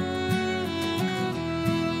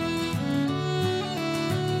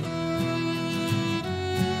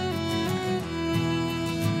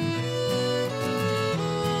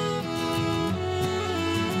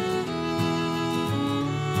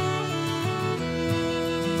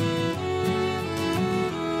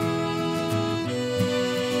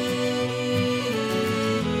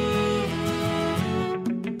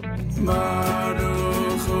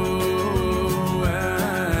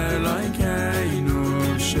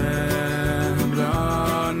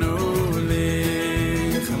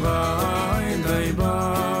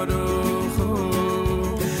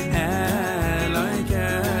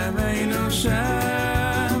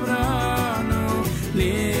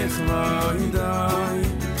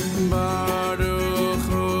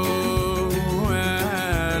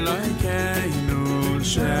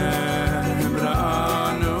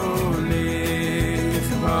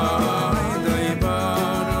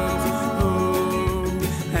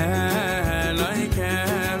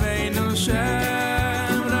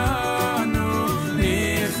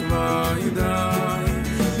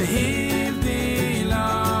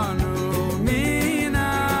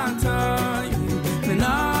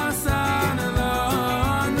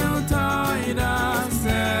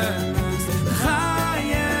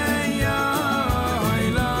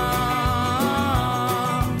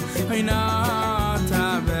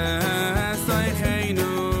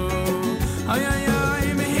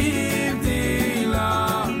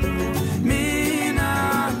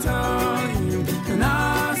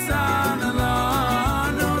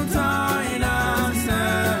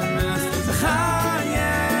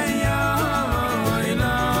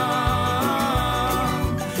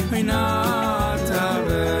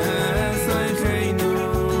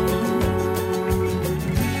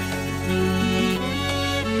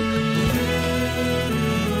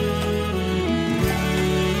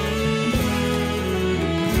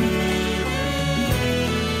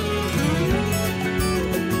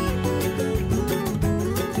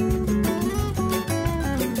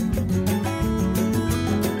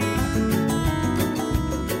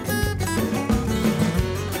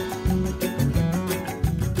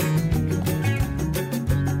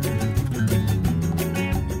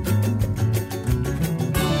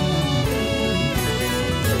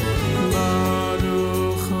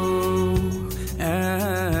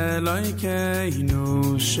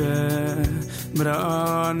 Elokeinu shebranu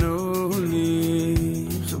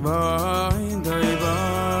lichvay dai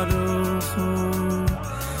baruchu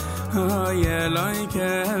Hay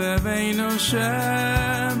Elokeinu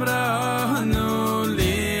shebranu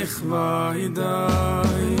lichvay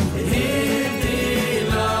dai Hivdilanu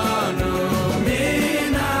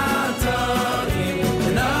minatorim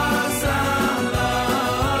nasalanu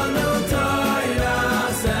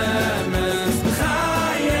toiras emes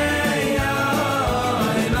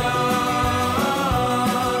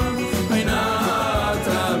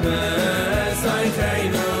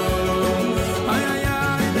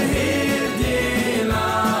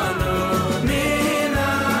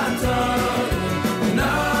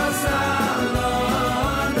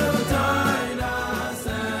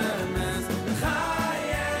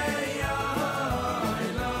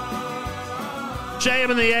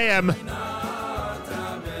JM in the AM.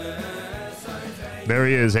 There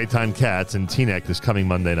he is, Eitan Katz in Teaneck this coming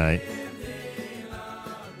Monday night.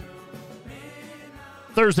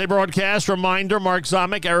 Thursday broadcast. Reminder, Mark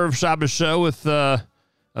Zamek, Erev Shabbos show with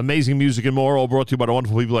amazing music and more, all brought to you by the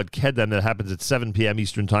wonderful people at Kedem. That happens at 7 p.m.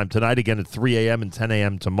 Eastern Time tonight, again at 3 a.m. and 10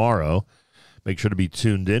 a.m. tomorrow. Make sure to be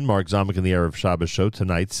tuned in. Mark Zamek and the Erev Shabbos show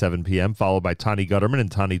tonight, 7 p.m., followed by Tani Gutterman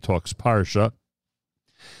and Tani Talks Parsha.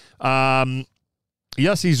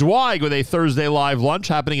 Yossi Zweig with a Thursday live lunch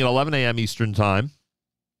happening at 11 a.m. Eastern Time.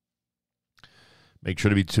 Make sure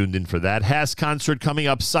to be tuned in for that. Haas concert coming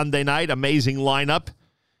up Sunday night. Amazing lineup.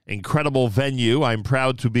 Incredible venue. I'm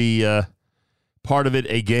proud to be part of it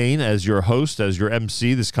again as your host, as your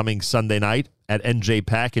MC this coming Sunday night at NJ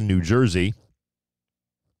Pack in New Jersey.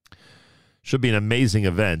 Should be an amazing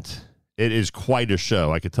event. It is quite a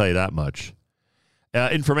show, I can tell you that much.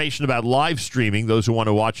 Information about live streaming, those who want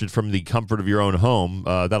to watch it from the comfort of your own home,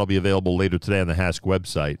 that'll be available later today on the HASC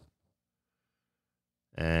website.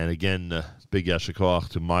 And again, big yashikoach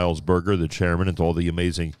to Miles Berger, the chairman, and to all the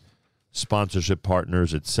amazing sponsorship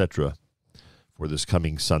partners, etc., for this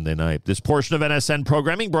coming Sunday night. This portion of NSN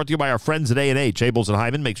programming brought to you by our friends at A&H. Abels and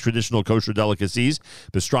Hyman makes traditional kosher delicacies,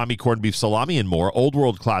 pastrami, corned beef, salami, and more, old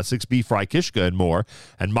world classics, beef fry, kishka, and more,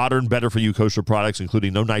 and modern, better-for-you kosher products,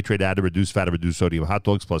 including no nitrate added, reduced fat, and reduced sodium hot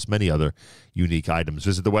dogs, plus many other unique items.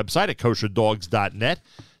 Visit the website at kosherdogs.net.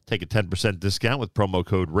 Take a 10% discount with promo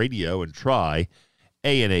code RADIO and try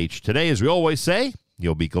A&H today. As we always say,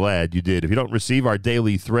 you'll be glad you did. If you don't receive our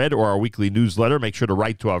daily thread or our weekly newsletter, make sure to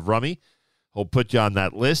write to Avrami. He'll put you on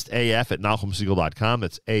that list, af@NachumSegal.com.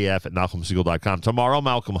 That's af@NachumSegal.com. Tomorrow,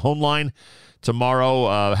 Malcolm Hoenlein.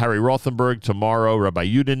 Tomorrow, Harry Rothenberg. Tomorrow, Rabbi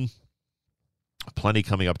Yudin. Plenty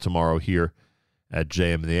coming up tomorrow here at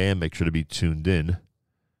JM in the AM. Make sure to be tuned in.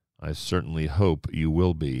 I certainly hope you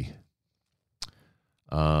will be.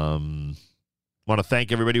 Want to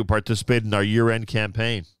thank everybody who participated in our year-end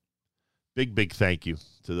campaign. Big, big thank you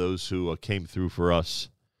to those who came through for us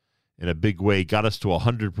in a big way. Got us to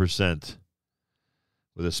 100%.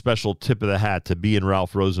 With a special tip of the hat to B and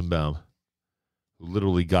Ralph Rosenbaum, who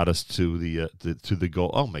literally got us to the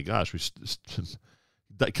goal. Oh my gosh,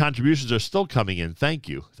 the contributions are still coming in. Thank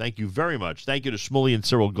you very much. Thank you to Shmuley and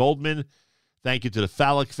Cyril Goldman. Thank you to the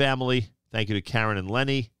Fallick family. Thank you to Karen and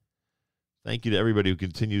Lenny. Thank you to everybody who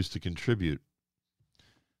continues to contribute.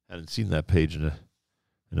 I hadn't seen that page in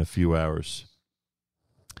a few hours.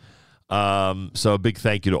 So a big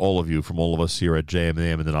thank you to all of you from all of us here at JM in the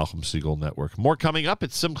AM and the Nachum Segal Network. More coming up.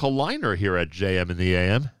 It's Simcha Leiner here at JM in the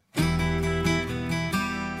AM.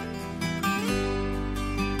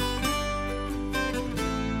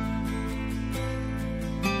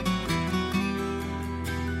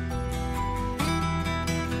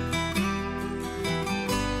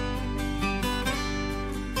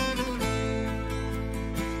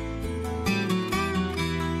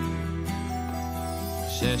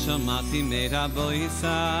 ששמעתי מרבו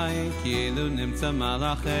ישי, כאילו נמצא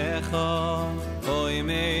מלאכך,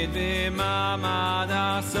 עומד במעמד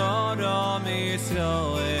עשורו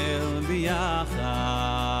מישראל ביחד.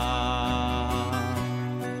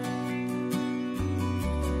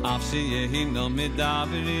 אף שיהינו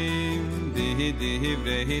מדברים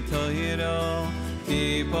בדברי תוירו,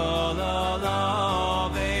 תיפול עליו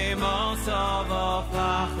במוסו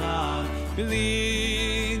ופחד,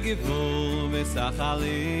 בלי גבול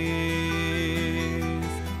וסחליס.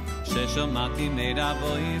 ששמעתי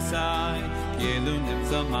מרבו ישי, כאילו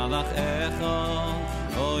נמצא מלאך אחד,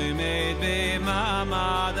 עומד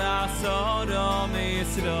במעמד עשורו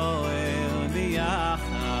מישראל ביחד.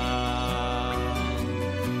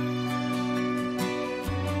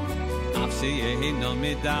 אף שיהינו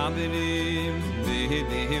מדברים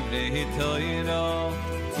בדברי תוירו,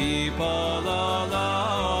 תיפול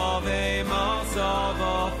עליו במוסו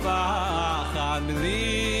ופחד,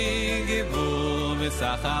 בלי גבול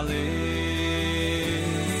וסחליס.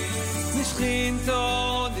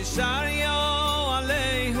 משכינתו דשריו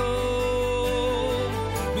עליהו,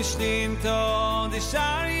 משכינתו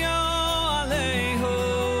דשריו עליהו,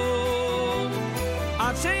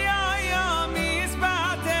 עד שהיה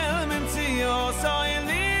מספתל ממציאו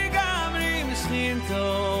סוילי גמרי.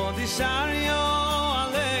 משכינתו דשריו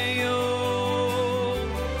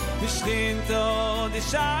משכינתו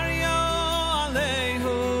דשריו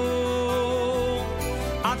עליהו,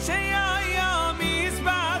 עד שהיה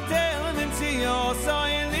מספתל ממציאו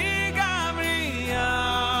סוילי גמריה.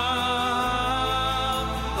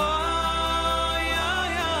 אוי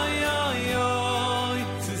אוי אוי אוי אוי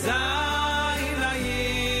צזאי לעיד,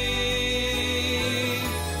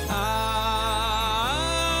 אוי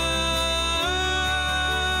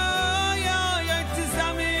אוי אוי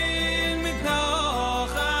תזמין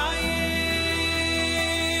מתנוך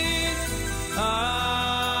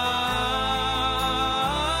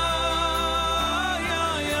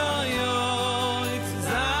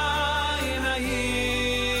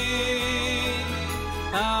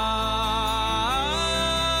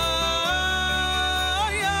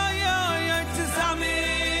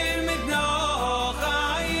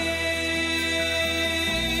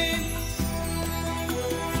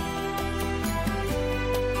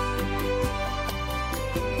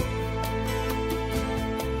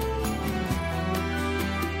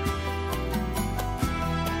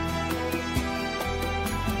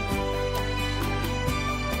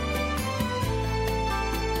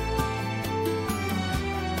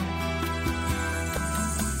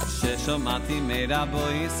שמעתי מרבו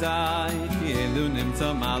ישי, כאילו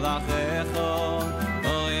נמצא מלאך אחד,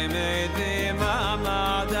 עומד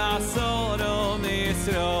במעמד עשורו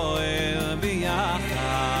מישראל ביחד.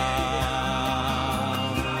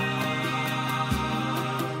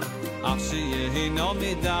 אף שיהינו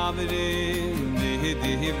מדברים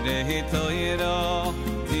בדברי תוירו,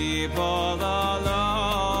 תיפול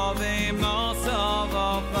עליו במוסו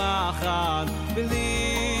ופחד,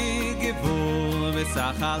 בלי גבול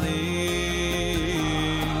וסחליס.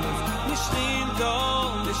 משכינתו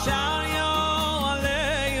דשריו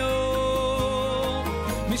עליהו,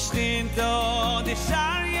 משכינתו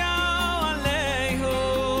דשריו עליהו,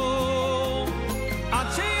 עד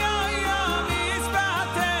שהיה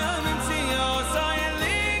מספתל ממציאו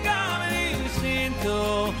סוילי גמרי.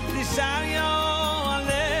 משכינתו דשריו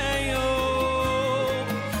עליהו,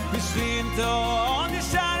 משכינתו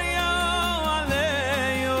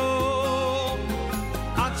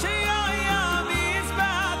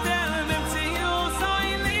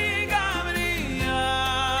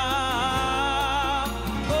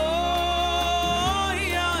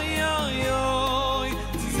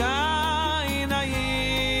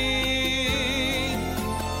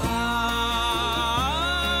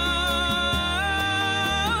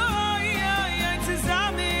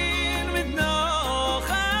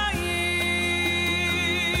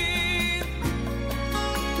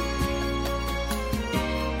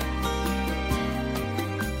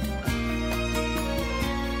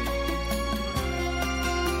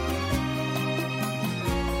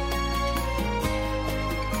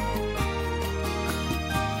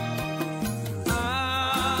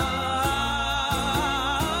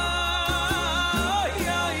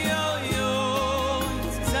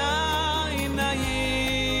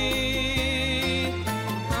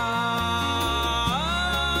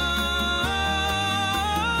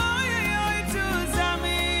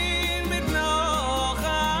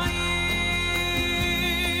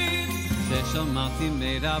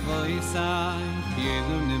תימד אבוי סי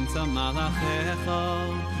ידו נמצא מלאכך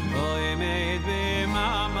אוי עמד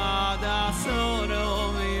במעמד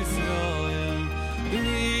הסורו מישראל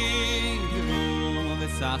בלי גבול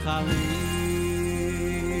וסחלים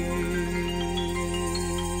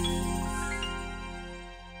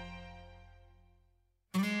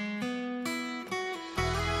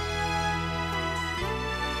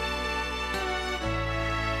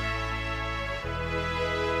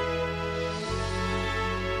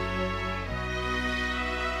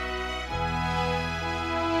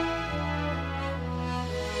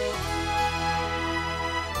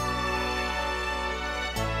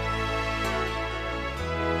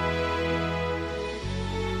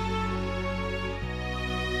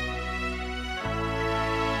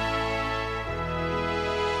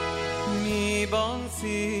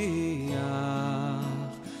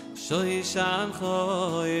Shoy shan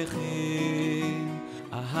khoykhim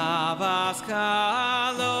ahavas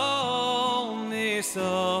kalom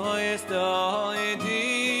nisoyes doidim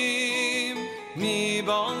mi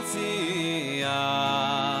bonsia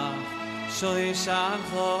shoy shan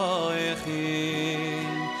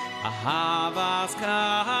khoykhim ahavas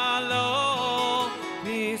kalom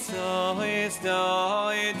nisoyes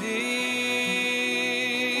doidim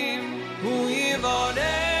hu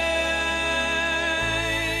yivode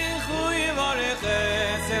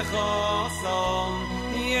Chosom,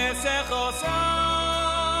 yes, chosom,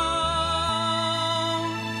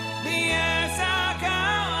 yes,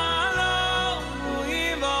 akalom,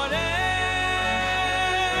 uivorech,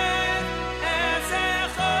 yes,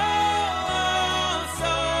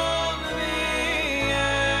 chosom,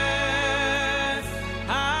 yes,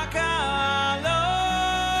 akalom,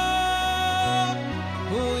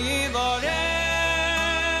 uivorech,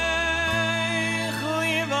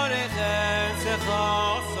 yes,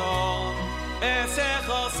 chosom. Ese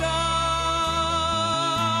chosom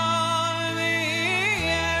mi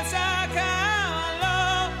esa kalo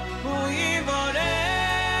hu yivorech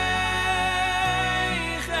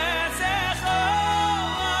ese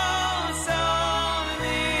chosom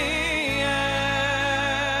mi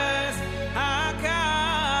es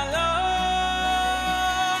hakalo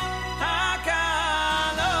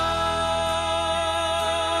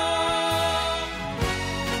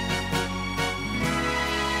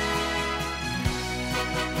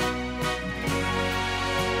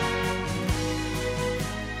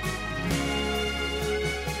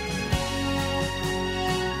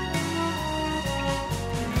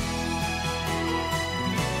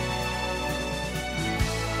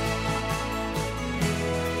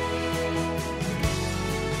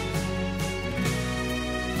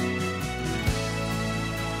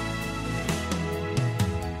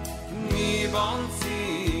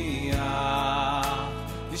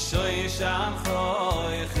Sham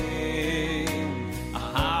khoykhim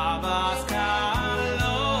ahavas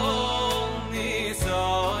kalom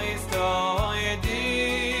nisoyes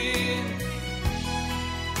doidim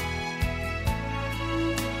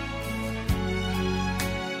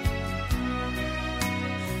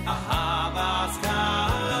ahavas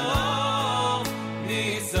kalom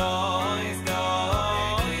nisoyes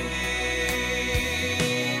doidim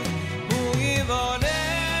hu yivode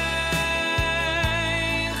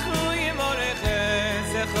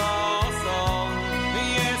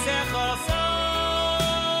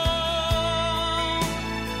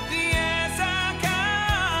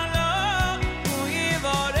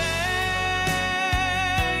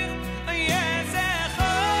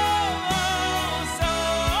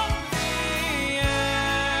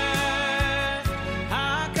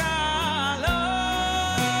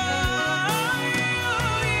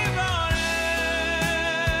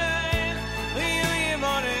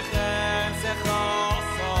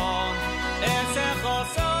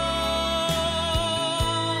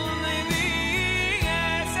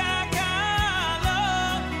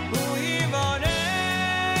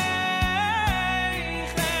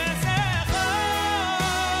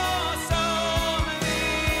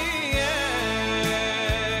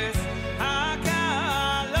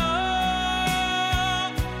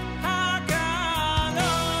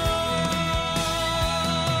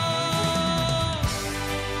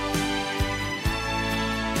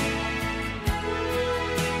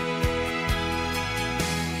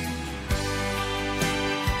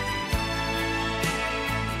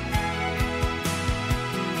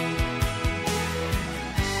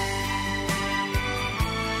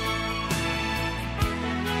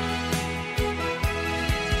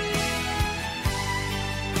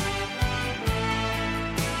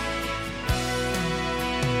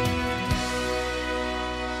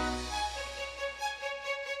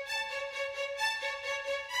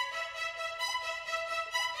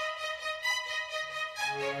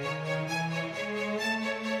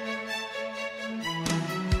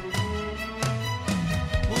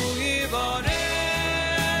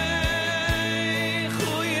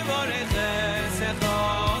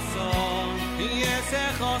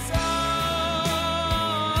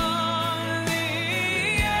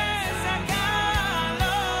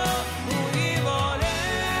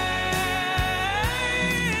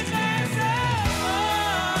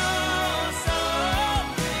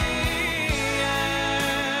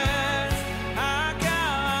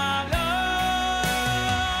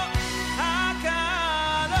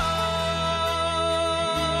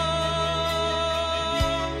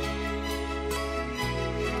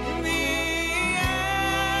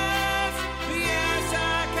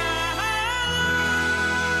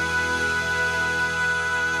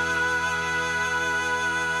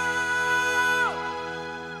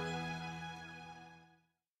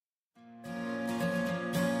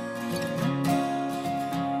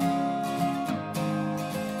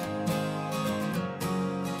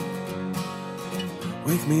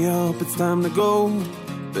Wake me up, it's time to go.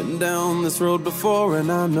 Been down this road before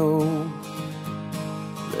and I know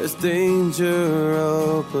there's danger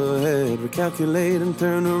up ahead. Recalculate and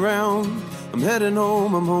turn around. I'm heading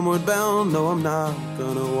home, I'm homeward bound. No, I'm not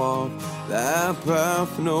gonna walk that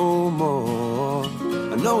path no more.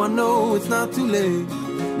 I know it's not too late.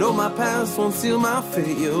 No, my past won't seal my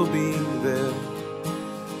fate. You'll be there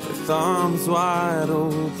with arms wide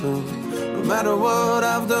open. No matter what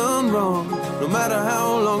I've done wrong, no matter how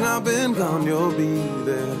long I've been gone, you'll be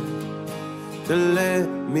there to let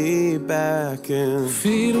me back in.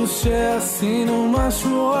 אפילו שעשינו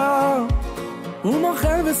משהו רע, הוא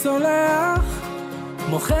מוחל וסולח,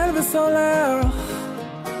 מוחל וסולח,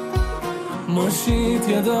 מושיט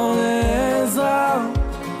ידו לעזרה,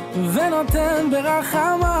 ונותן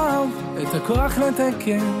ברחמיו את הכוח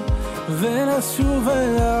לתקן ולשוב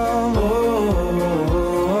אליו.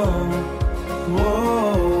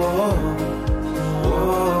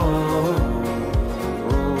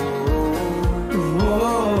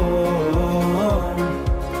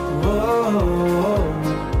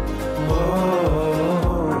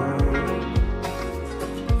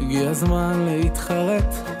 הגיע הזמן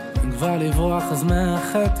להתחרט, אם כבר לברוח אז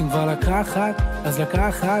מאחת, אם כבר לקחת אז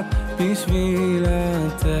לקחת בשביל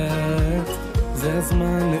לתת. זה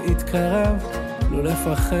הזמן להתקרב, לא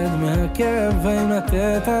לפחד מהכאב, ואם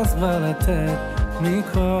לתת אז כבר לתת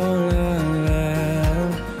מכל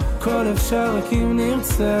הלב. כל אפשר רק אם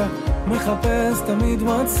נרצה, מחפש תמיד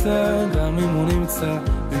מוצא, גם אם הוא נמצא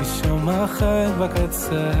משם אחר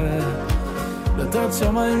בקצה. דלתות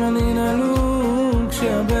שמיים אני נעלו,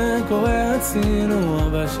 כשהבן קורא הצילו,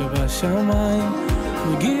 אבא שבשמיים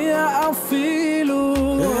מגיע אפילו.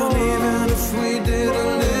 And even if we did a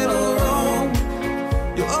little wrong,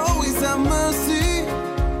 you always have mercy.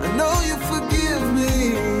 I know you forgive me.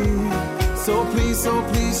 So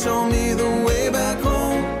please show me the way back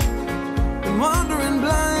home. I'm wandering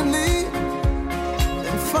blindly,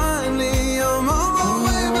 and finally I'm on my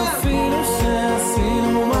way back home. אפילו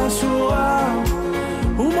שעשינו משהו רע,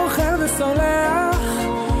 הוא מוחל וסולח,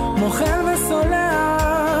 מוחל וסולח,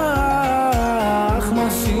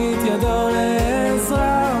 מושיט ידו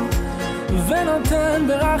לעזרה, ונותן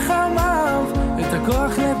ברחמיו את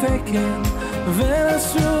הכוח לתקן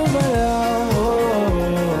ולשוב אליו.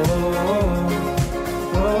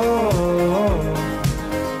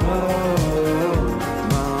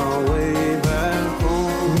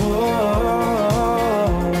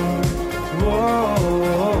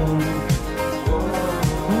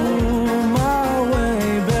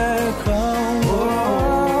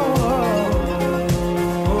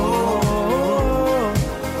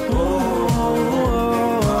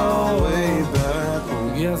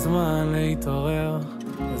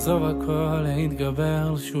 עזוב הכל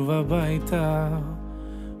להתגבר, שוב הביתה.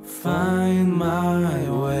 Find my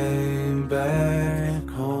way back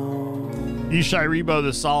home. Yishai Rebo,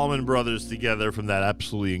 the Solomon Brothers together from that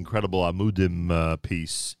absolutely incredible Amudim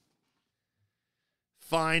piece.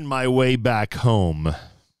 Find my way back home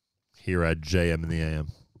here at JM in the AM.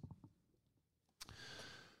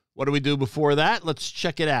 What do we do before that? Let's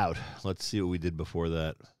check it out. Let's see what we did before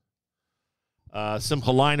that.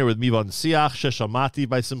 Simcha Leiner with Mivon Siach, Sheshamati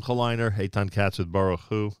by Simcha Leiner, Eitan Katz with Baruch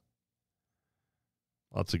Hu.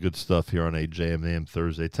 Lots of good stuff here on a JM AM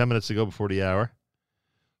Thursday. 10 minutes to go before the hour.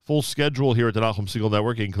 Full schedule here at the Nachum Segal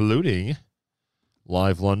Network, including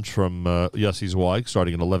live lunch from Yossi Zweig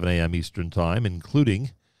starting at 11 a.m. Eastern Time,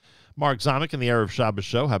 including Mark Zamek and the Erev Shabbos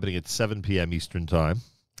show happening at 7 p.m. Eastern Time,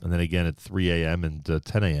 and then again at 3 a.m. and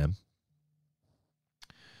 10 a.m.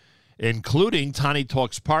 Including Tani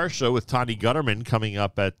Talks Parsha with Tani Gutterman coming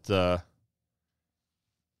up at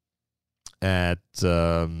at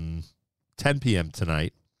 10 p.m.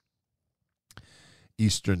 tonight,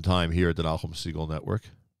 Eastern Time here at the Nachum Segal Network.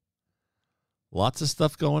 Lots of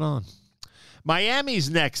stuff going on. Miami's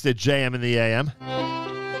next at JM in the AM.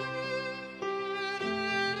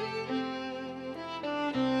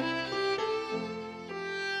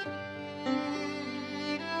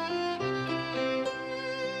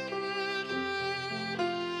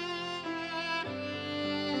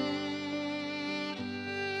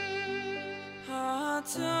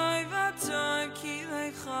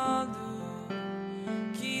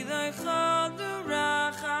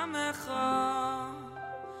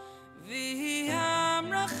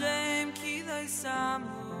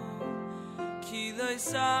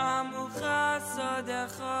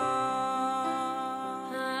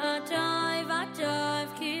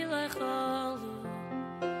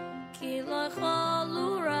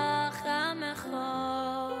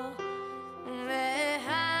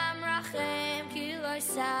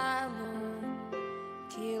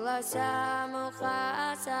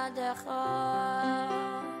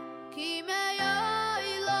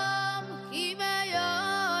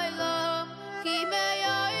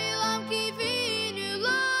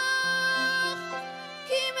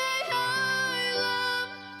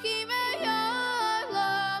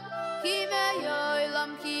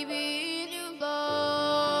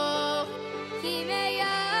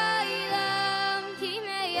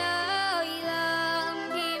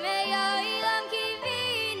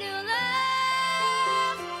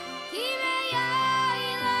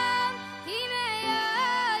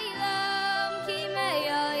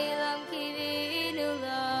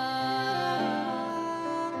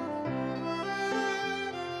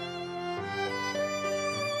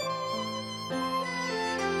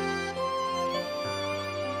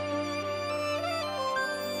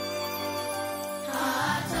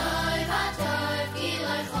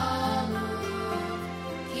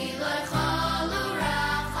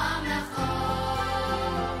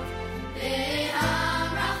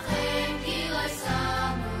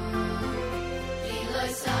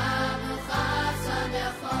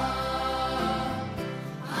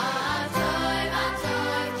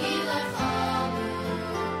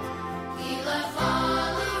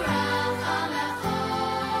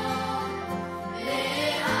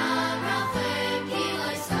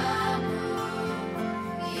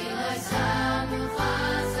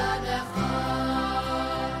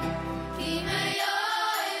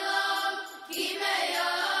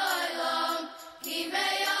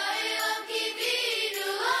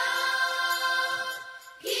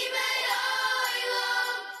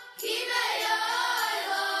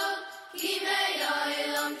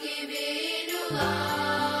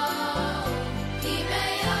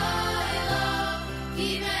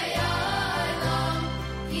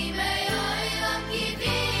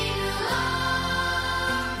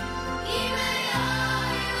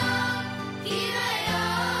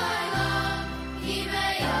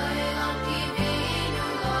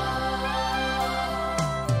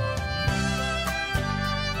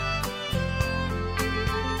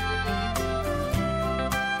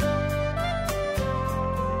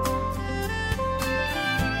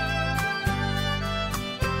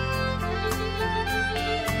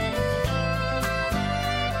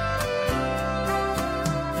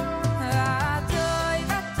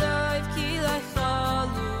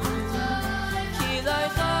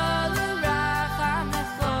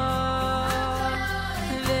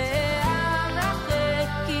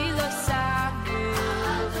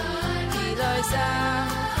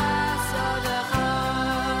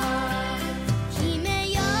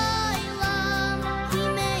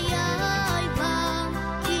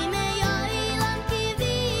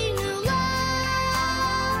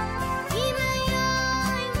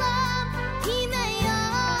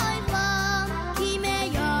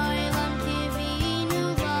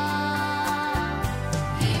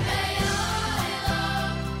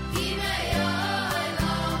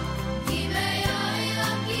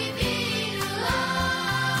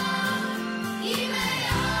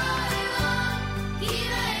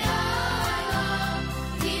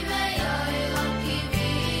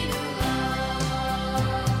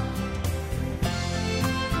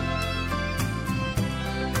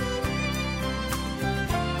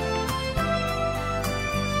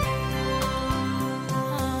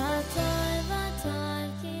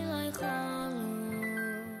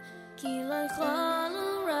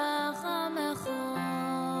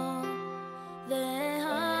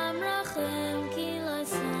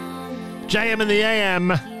 JM in the AM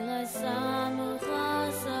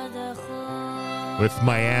with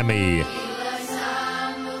Miami.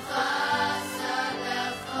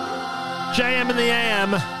 JM in the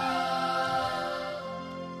AM.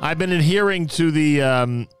 I've been adhering to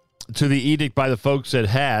the edict by the folks at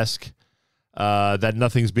HASC that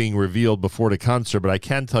nothing's being revealed before the concert, but I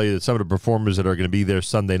can tell you that some of the performers that are going to be there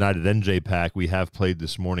Sunday night at NJPAC, we have played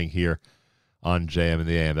this morning here on JM and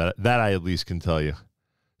the AM. That I at least can tell you.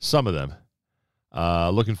 Some of them.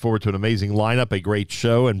 Looking forward to an amazing lineup, a great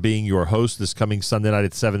show, and being your host this coming Sunday night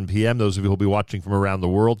at 7 p.m. Those of you who will be watching from around the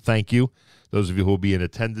world, thank you. Those of you who will be in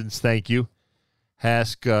attendance, thank you.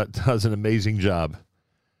 HASC does an amazing job.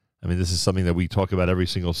 I mean, this is something that we talk about every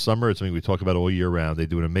single summer. It's something we talk about all year round. They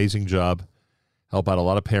do an amazing job, help out a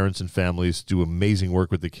lot of parents and families, do amazing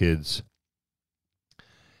work with the kids,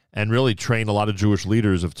 and really train a lot of Jewish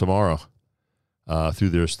leaders of tomorrow through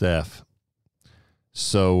their staff.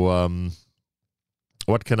 So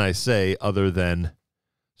what can I say other than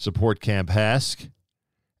support Camp HASC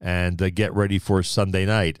and get ready for Sunday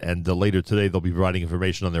night? And later today, they'll be providing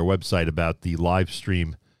information on their website about the live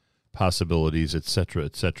stream possibilities, et cetera,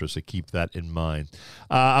 so keep that in mind.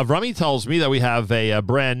 Avrami tells me that we have a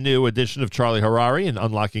brand new edition of Charlie Harari and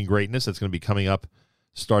Unlocking Greatness that's going to be coming up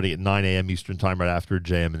starting at 9 a.m. Eastern Time right after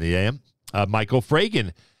JM and the AM. Michael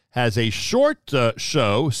Fragan has a short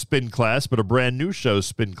show, Spin Class, but a brand new show,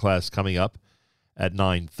 Spin Class, coming up at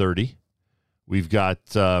 9:30. We've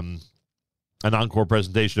got an encore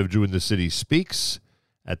presentation of Jew in the City Speaks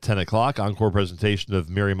at 10 o'clock, encore presentation of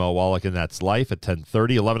Miriam Wallach and That's Life at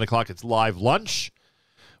 10:30. 11 o'clock, it's live lunch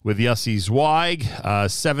with Yossi Zweig.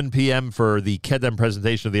 7 p.m. for the Kedem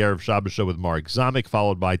presentation of the Erev Shabbos show with Mark Zamek,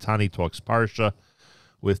 followed by Tani Talks Parsha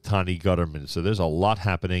with Tani Gutterman. So there's a lot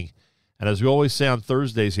happening. And as we always say on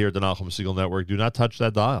Thursdays here at the Nachum Segal Network, do not touch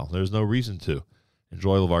that dial. There's no reason to.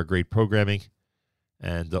 Enjoy all of our great programming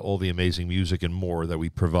and all the amazing music and more that we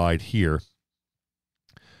provide here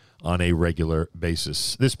on a regular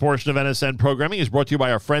basis. This portion of NSN programming is brought to you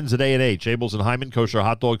by our friends at A&H. Abel's and Hyman Kosher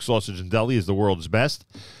Hot Dog, Sausage, and Deli is the world's best.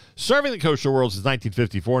 Serving the kosher world since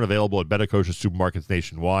 1954 and available at better kosher supermarkets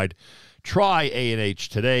nationwide. Try A&H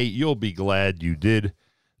today. You'll be glad you did.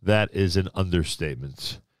 That is an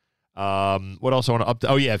understatement. What else I want to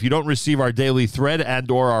update? Oh, yeah, if you don't receive our daily thread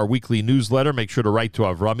and or our weekly newsletter, make sure to write to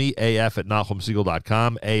Avrami,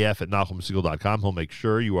 af@NachumSegal.com, af@NachumSegal.com. He'll make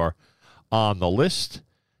sure you are on the list.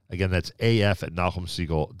 Again, that's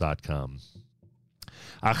af@NachumSegal.com.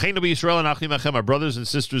 Achenu b'Yisrael and Achim Achem, our brothers and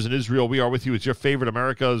sisters in Israel, we are with you. It's your favorite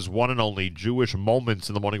America's one and only Jewish Moments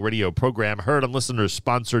in the Morning radio program, heard on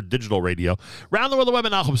listeners-sponsored digital radio. Round the world, the web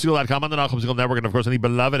at NachumSegal.com, on the Nachum Segal Network, and, of course, on the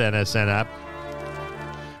beloved NSN app.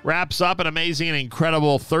 Wraps up an amazing and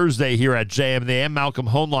incredible Thursday here at JM and the AM. Malcolm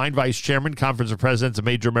Hoenlein, Vice Chairman, Conference of Presidents of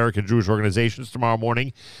Major American Jewish Organizations, tomorrow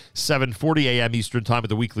morning, 7:40 a.m. Eastern Time with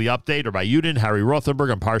the weekly update, or by Yudin, Harry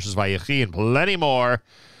Rothenberg, and Parshas Vayechi, and plenty more.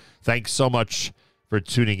 Thanks so much for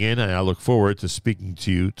tuning in, and I look forward to speaking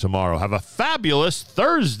to you tomorrow. Have a fabulous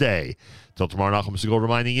Thursday. Till tomorrow, Nachum Segal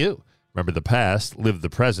reminding you, remember the past, live the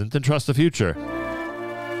present, and trust the future.